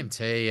 And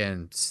BMT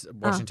and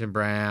Washington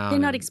Brown. They're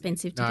not and-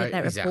 expensive to No, get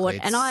that exactly. report.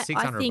 It's And I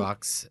 $600 think,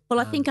 bucks. well,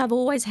 I think I've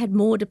always had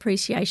more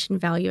depreciation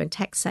value and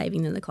tax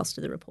saving than the cost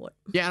of the report.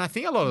 Yeah, and I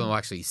think a lot of them will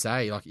actually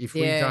say, like, if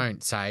we Yeah.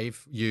 don't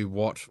save you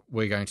what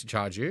we're going to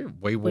charge you,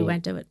 we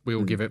won't do it. We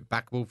will give it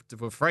back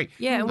for free.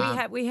 Yeah,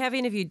 and we have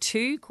interviewed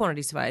two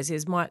quantity surveyors.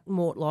 There's Mike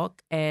Mortlock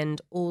and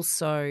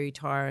also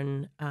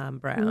Tyron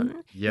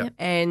Brown. Yep.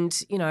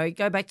 And,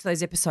 go back to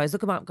those episodes,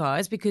 look them up,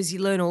 guys, because you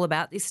learn all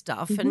about this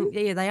stuff. And,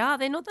 they're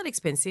not that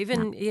expensive.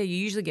 And, you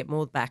usually get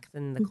more back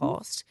than the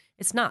cost.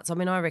 It's nuts. I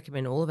mean, I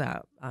recommend all of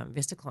our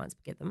investor clients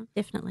get them.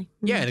 Definitely.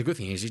 Yeah, and the good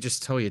thing is you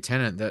just tell your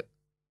tenant that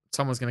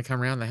someone's going to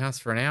come around the house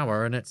for an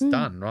hour and it's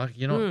done, right?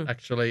 You're not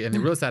actually, and the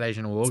real estate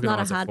agent will It's not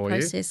a organise it hard for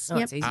process. Oh,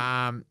 Yep. it's easy.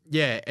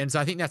 you. And so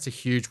I think that's a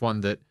huge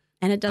one that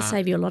And it does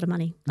save you a lot of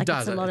money. Like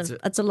does.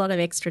 it's a lot of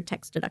extra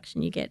tax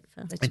deduction you get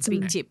for. That's a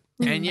big tip.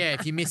 and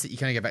if you miss it, you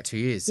can only go back 2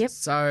 years. Yep.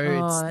 So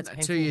Oh, that's 2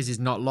 painful. years is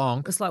not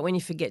long. It's like when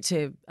you forget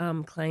to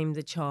claim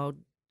the child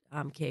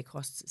care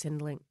costs at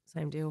Centrelink,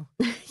 same deal.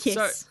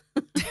 Yes.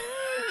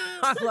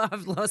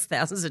 I've lost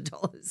thousands of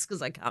dollars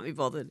because I can't be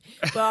bothered.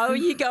 Well,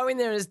 you go in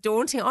there and it's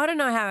daunting. I don't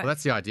know how. Well,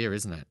 that's the idea,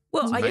 isn't it?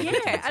 Well, To make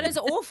it yeah, and easy. it's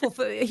awful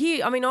for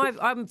here. I mean,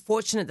 I'm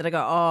fortunate that I go,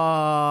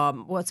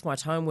 oh, what's my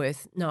time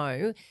worth?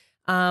 No.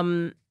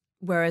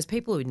 Whereas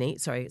people who need,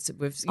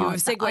 we've segued I here,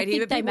 think but they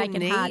people make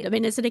it hard. need- I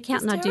mean, as an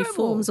accountant, I It's do terrible.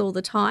 forms all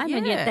the time,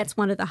 and Yeah. yet that's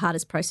one of the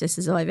hardest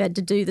processes I've had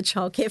to do the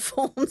childcare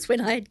forms when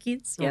I had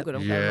kids. Oh, Yep. good,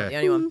 I'm Yeah. glad I'm not the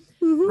only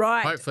one.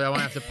 Right. Hopefully, I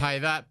won't have to pay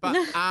that. But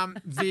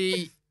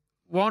the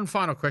one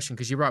final question,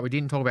 because you're right, we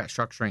didn't talk about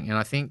structuring, and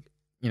I think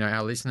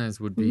our listeners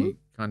would be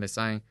kind of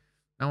saying,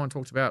 no one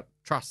talked about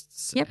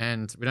trusts, Yep.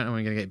 and we don't know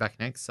when we're going to get back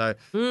next. So,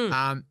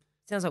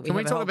 Sounds like we Can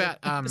we have a talk whole about,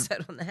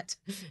 episode on that.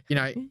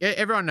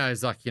 everyone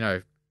knows,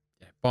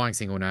 buying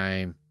single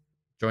name,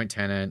 joint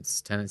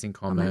tenants in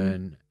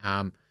common.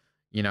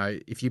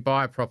 If you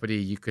buy a property,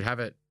 you could have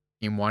it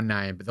in one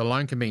name, but the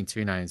loan can be in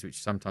two names,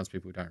 which sometimes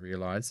people don't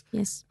realise.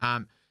 Yes.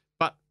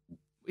 But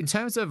in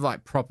terms of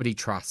property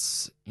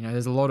trusts,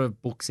 there's a lot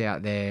of books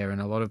out there and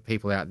a lot of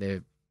people out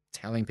there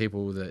telling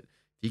people that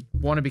if you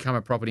want to become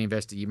a property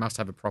investor, you must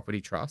have a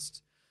property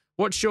trust.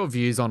 What's your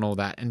views on all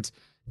that, and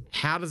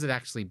how does it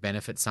actually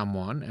benefit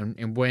someone,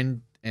 and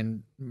when,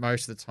 and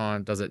most of the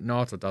time, does it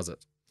not, or does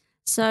it?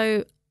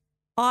 So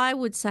I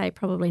would say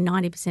probably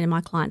 90% of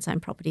my clients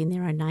own property in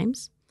their own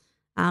names.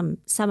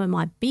 Some of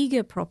my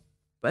bigger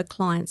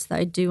clients,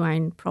 though, do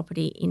own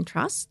property in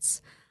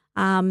trusts.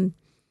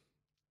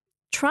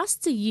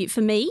 Trusts are,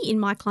 for me, in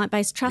my client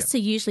base, trusts are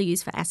usually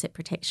used for asset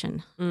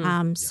protection.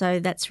 So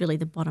that's really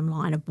the bottom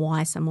line of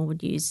why someone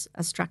would use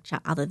a structure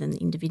other than the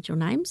individual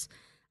names.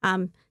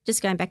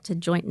 Just going back to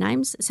joint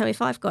names. So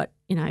if I've got,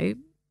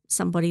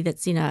 somebody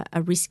that's in a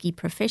risky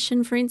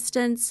profession, for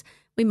instance,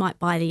 we might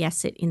buy the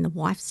asset in the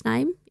wife's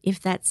name if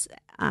that's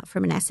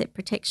from an asset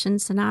protection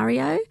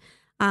scenario.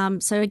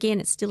 So again,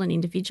 it's still an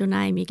individual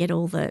name. You get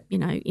all the,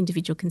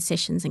 individual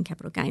concessions and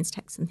capital gains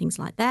tax and things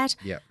like that.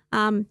 Yeah.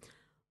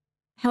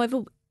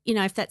 However,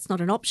 if that's not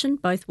an option,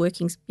 both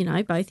working,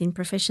 both in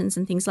professions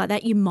and things like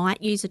that, you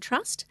might use a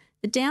trust.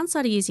 The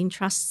downside of using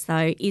trusts,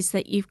 though, is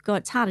that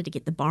it's harder to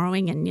get the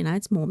borrowing and,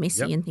 it's more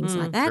messy and things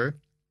like that, True.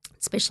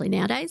 especially especially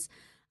nowadays.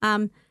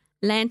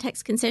 Land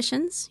tax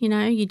concessions,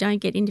 you don't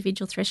get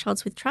individual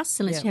thresholds with trusts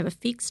unless you have a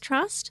fixed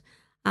trust.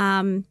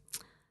 There's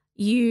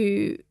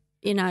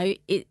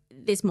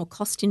more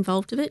cost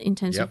involved of it in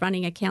terms of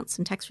running accounts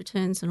and tax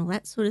returns and all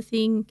that sort of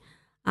thing.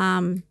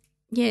 So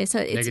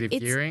Negative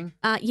gearing?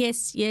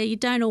 Yes, you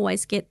don't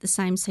always get the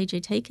same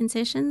CGT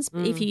concessions.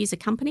 If you use a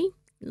company,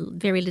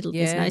 very little,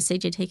 there's no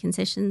CGT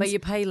concessions. But you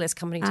pay less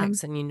company tax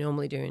than you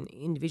normally do in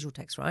individual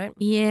tax, right?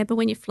 Yeah, but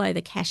when you flow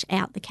the cash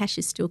out, the cash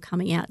is still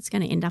coming out. It's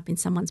going to end up in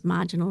someone's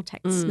marginal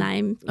tax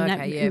name,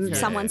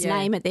 someone's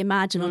name at their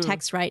marginal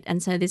tax rate,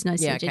 and so there's no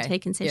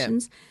CGT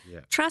concessions. Yeah.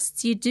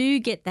 Trusts, you do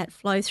get that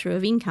flow through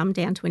of income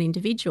down to an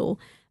individual,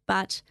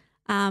 but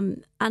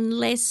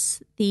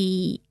unless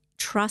the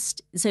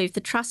trust, so if the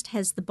trust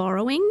has the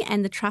borrowing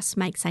and the trust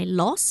makes a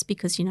loss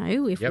because,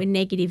 if we're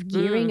negative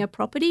gearing a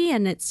property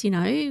and it's,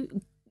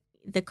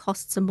 the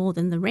costs are more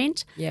than the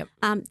rent,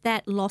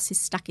 that loss is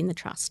stuck in the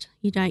trust.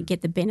 You don't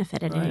get the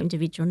benefit at an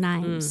individual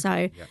name.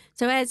 So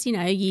as,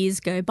 years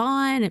go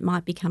by and it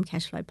might become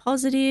cash flow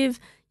positive,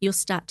 you'll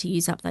start to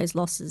use up those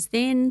losses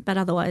then. But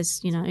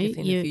otherwise,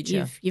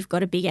 you've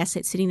got a big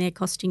asset sitting there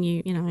costing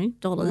you,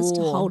 dollars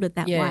to hold it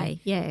that way.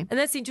 Yeah. And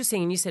that's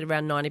interesting. And you said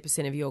around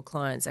 90% of your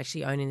clients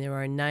actually own in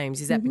their own names.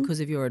 Is that because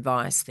of your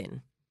advice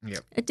then?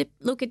 Yep.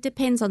 It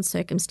depends on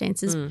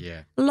circumstances.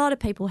 Yeah. A lot of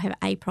people have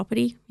a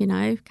property,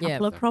 a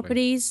couple of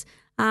properties.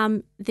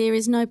 There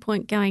is no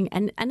point going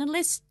and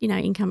unless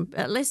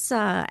unless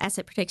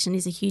asset protection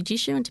is a huge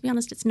issue, and to be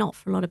honest, it's not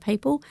for a lot of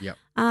people. Yep.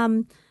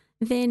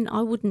 Then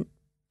I wouldn't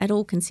at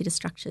all consider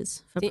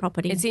structures for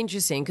property. It's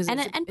interesting because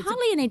and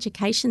partly an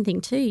education thing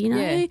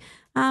too.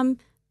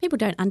 people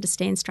don't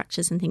understand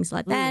structures and things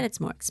like that. It's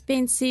more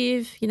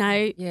expensive.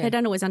 They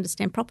don't always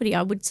understand property.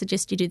 I would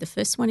suggest you do the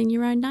first one in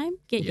your own name.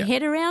 Get your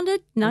head around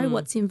it, know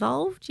what's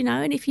involved,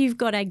 and if you've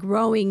got a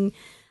growing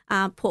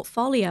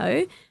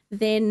portfolio,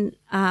 then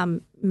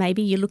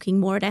maybe you're looking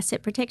more at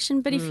asset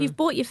protection. But if you've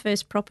bought your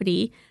first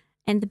property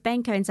and the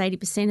bank owns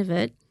 80% of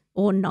it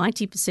or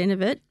 90%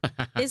 of it,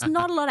 there's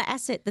not a lot of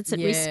asset that's at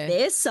risk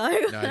there. So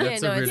No,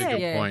 that's a really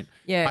good point.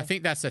 Yeah. I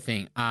think that's the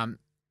thing.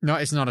 No,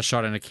 it's not a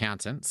shot at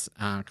accountants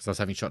because I was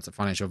having shots at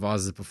financial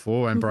advisors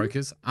before and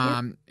brokers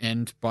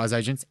and buyers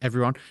agents,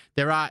 everyone.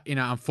 There are,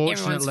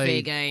 unfortunately,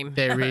 fair game.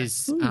 there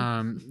is,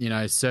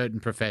 certain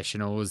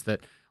professionals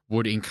that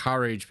would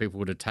encourage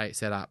people to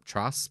set up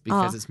trusts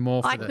because it's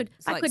more for I could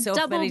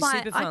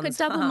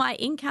double my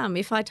income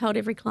if I told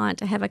every client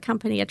to have a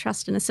company, a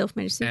trust, and a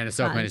self-managed super fund. And a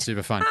self-managed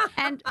super fund.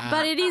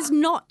 But it is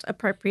not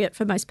appropriate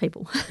for most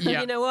people.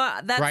 Yeah. You know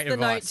what? That's Great the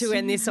advice. note to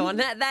end this on.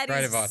 That Great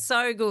is advice.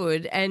 so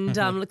good. And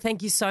look,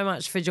 thank you so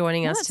much for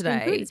joining us It's today.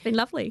 been good. It's been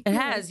lovely. It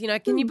has.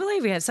 Can you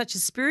believe we had such a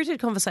spirited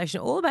conversation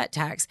all about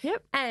tax?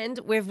 Yep. And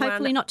we've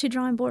Hopefully not too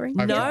dry and boring.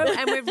 No,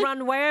 and we've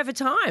run way over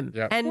time.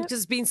 Yep. And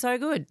it's been so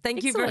good.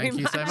 Thank you very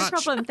Excellent. much. Thank you so much. No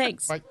problem.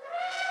 Thanks. Bye.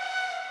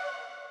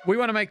 We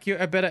want to make you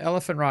a better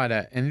elephant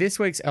rider, and this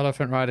week's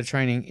elephant rider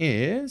training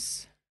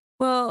is...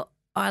 Well,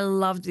 I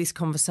loved this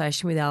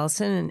conversation with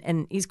Alison,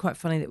 and it is quite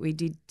funny that we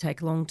did take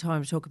a long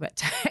time to talk about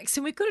tax,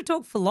 and we could have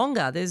talked for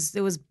longer.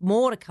 There was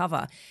more to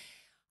cover.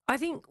 I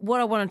think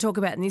what I want to talk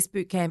about in this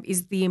boot camp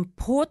is the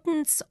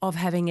importance of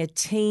having a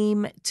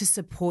team to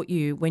support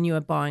you when you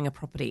are buying a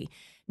property.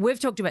 We've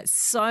talked about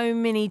so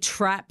many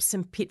traps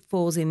and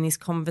pitfalls in this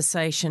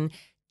conversation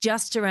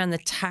just around the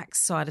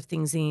tax side of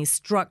things, the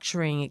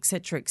structuring, et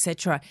cetera, et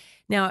cetera.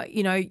 Now,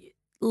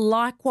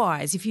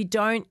 likewise, if you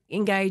don't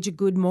engage a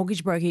good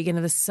mortgage broker, you're going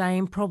to have the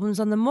same problems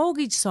on the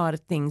mortgage side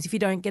of things. If you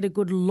don't get a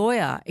good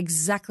lawyer,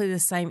 exactly the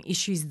same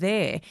issues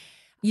there.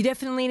 You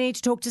definitely need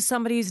to talk to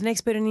somebody who's an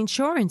expert in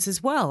insurance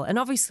as well. And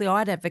obviously,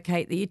 I'd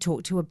advocate that you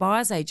talk to a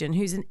buyer's agent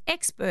who's an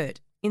expert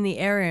in the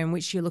area in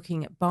which you're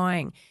looking at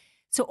buying.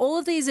 So all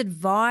of these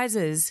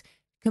advisors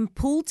can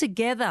pull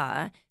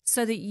together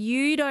so that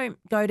you don't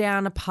go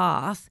down a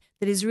path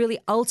that is really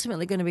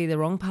ultimately going to be the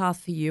wrong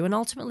path for you and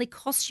ultimately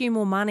cost you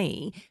more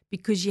money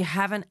because you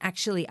haven't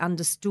actually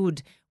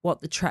understood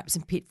what the traps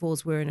and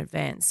pitfalls were in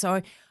advance.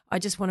 So I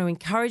just want to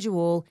encourage you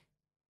all,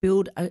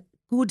 build a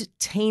good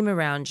team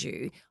around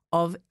you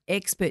of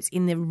experts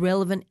in the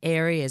relevant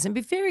areas and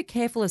be very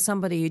careful as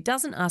somebody who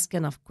doesn't ask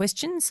enough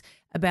questions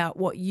about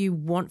what you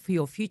want for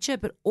your future,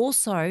 but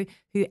also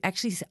who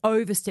actually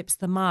oversteps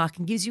the mark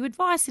and gives you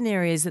advice in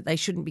areas that they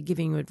shouldn't be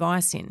giving you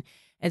advice in.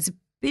 It's a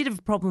bit of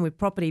a problem with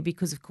property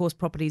because, of course,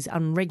 property is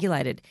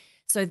unregulated.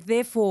 So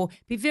therefore,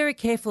 be very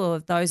careful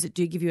of those that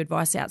do give you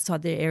advice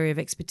outside their area of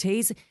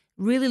expertise.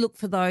 Really look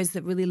for those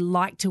that really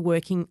like to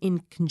working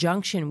in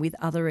conjunction with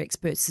other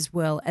experts as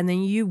well. And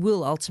then you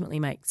will ultimately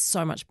make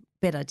so much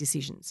better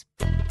decisions.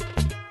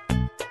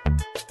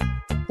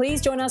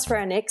 Please join us for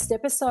our next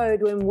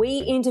episode when we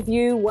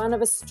interview one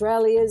of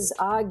Australia's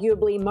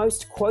arguably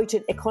most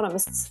quoted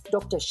economists,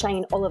 Dr.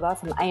 Shane Oliver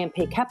from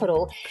AMP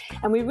Capital.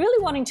 And we're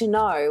really wanting to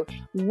know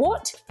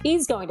what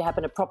is going to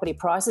happen to property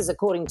prices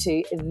according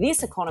to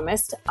this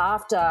economist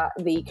after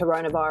the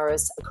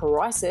coronavirus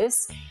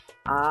crisis.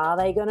 Are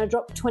they going to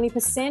drop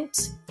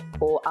 20%?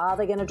 Or are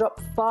they going to drop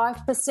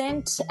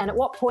 5%? And at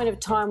what point of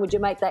time would you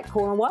make that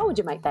call and why would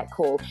you make that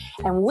call?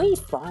 And we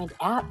find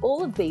out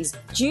all of these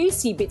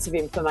juicy bits of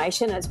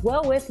information and it's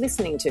well worth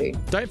listening to.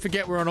 Don't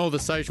forget we're on all the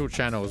social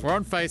channels. We're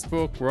on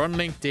Facebook, we're on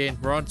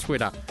LinkedIn, we're on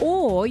Twitter.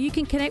 Or you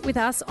can connect with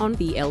us on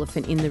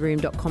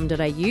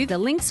theelephantintheroom.com.au. The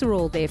links are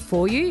all there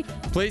for you.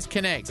 Please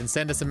connect and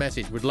send us a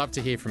message. We'd love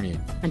to hear from you.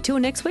 Until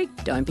next week,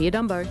 don't be a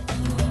Dumbo.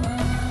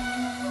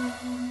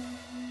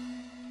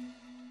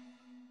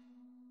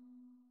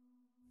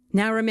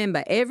 Now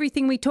remember,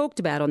 everything we talked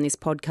about on this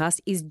podcast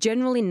is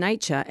general in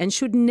nature and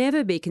should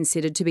never be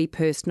considered to be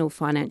personal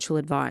financial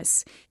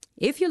advice.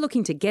 If you're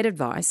looking to get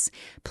advice,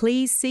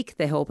 please seek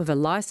the help of a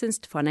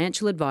licensed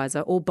financial advisor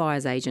or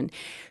buyer's agent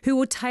who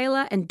will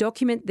tailor and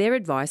document their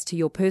advice to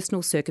your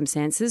personal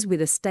circumstances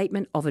with a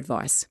statement of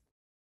advice.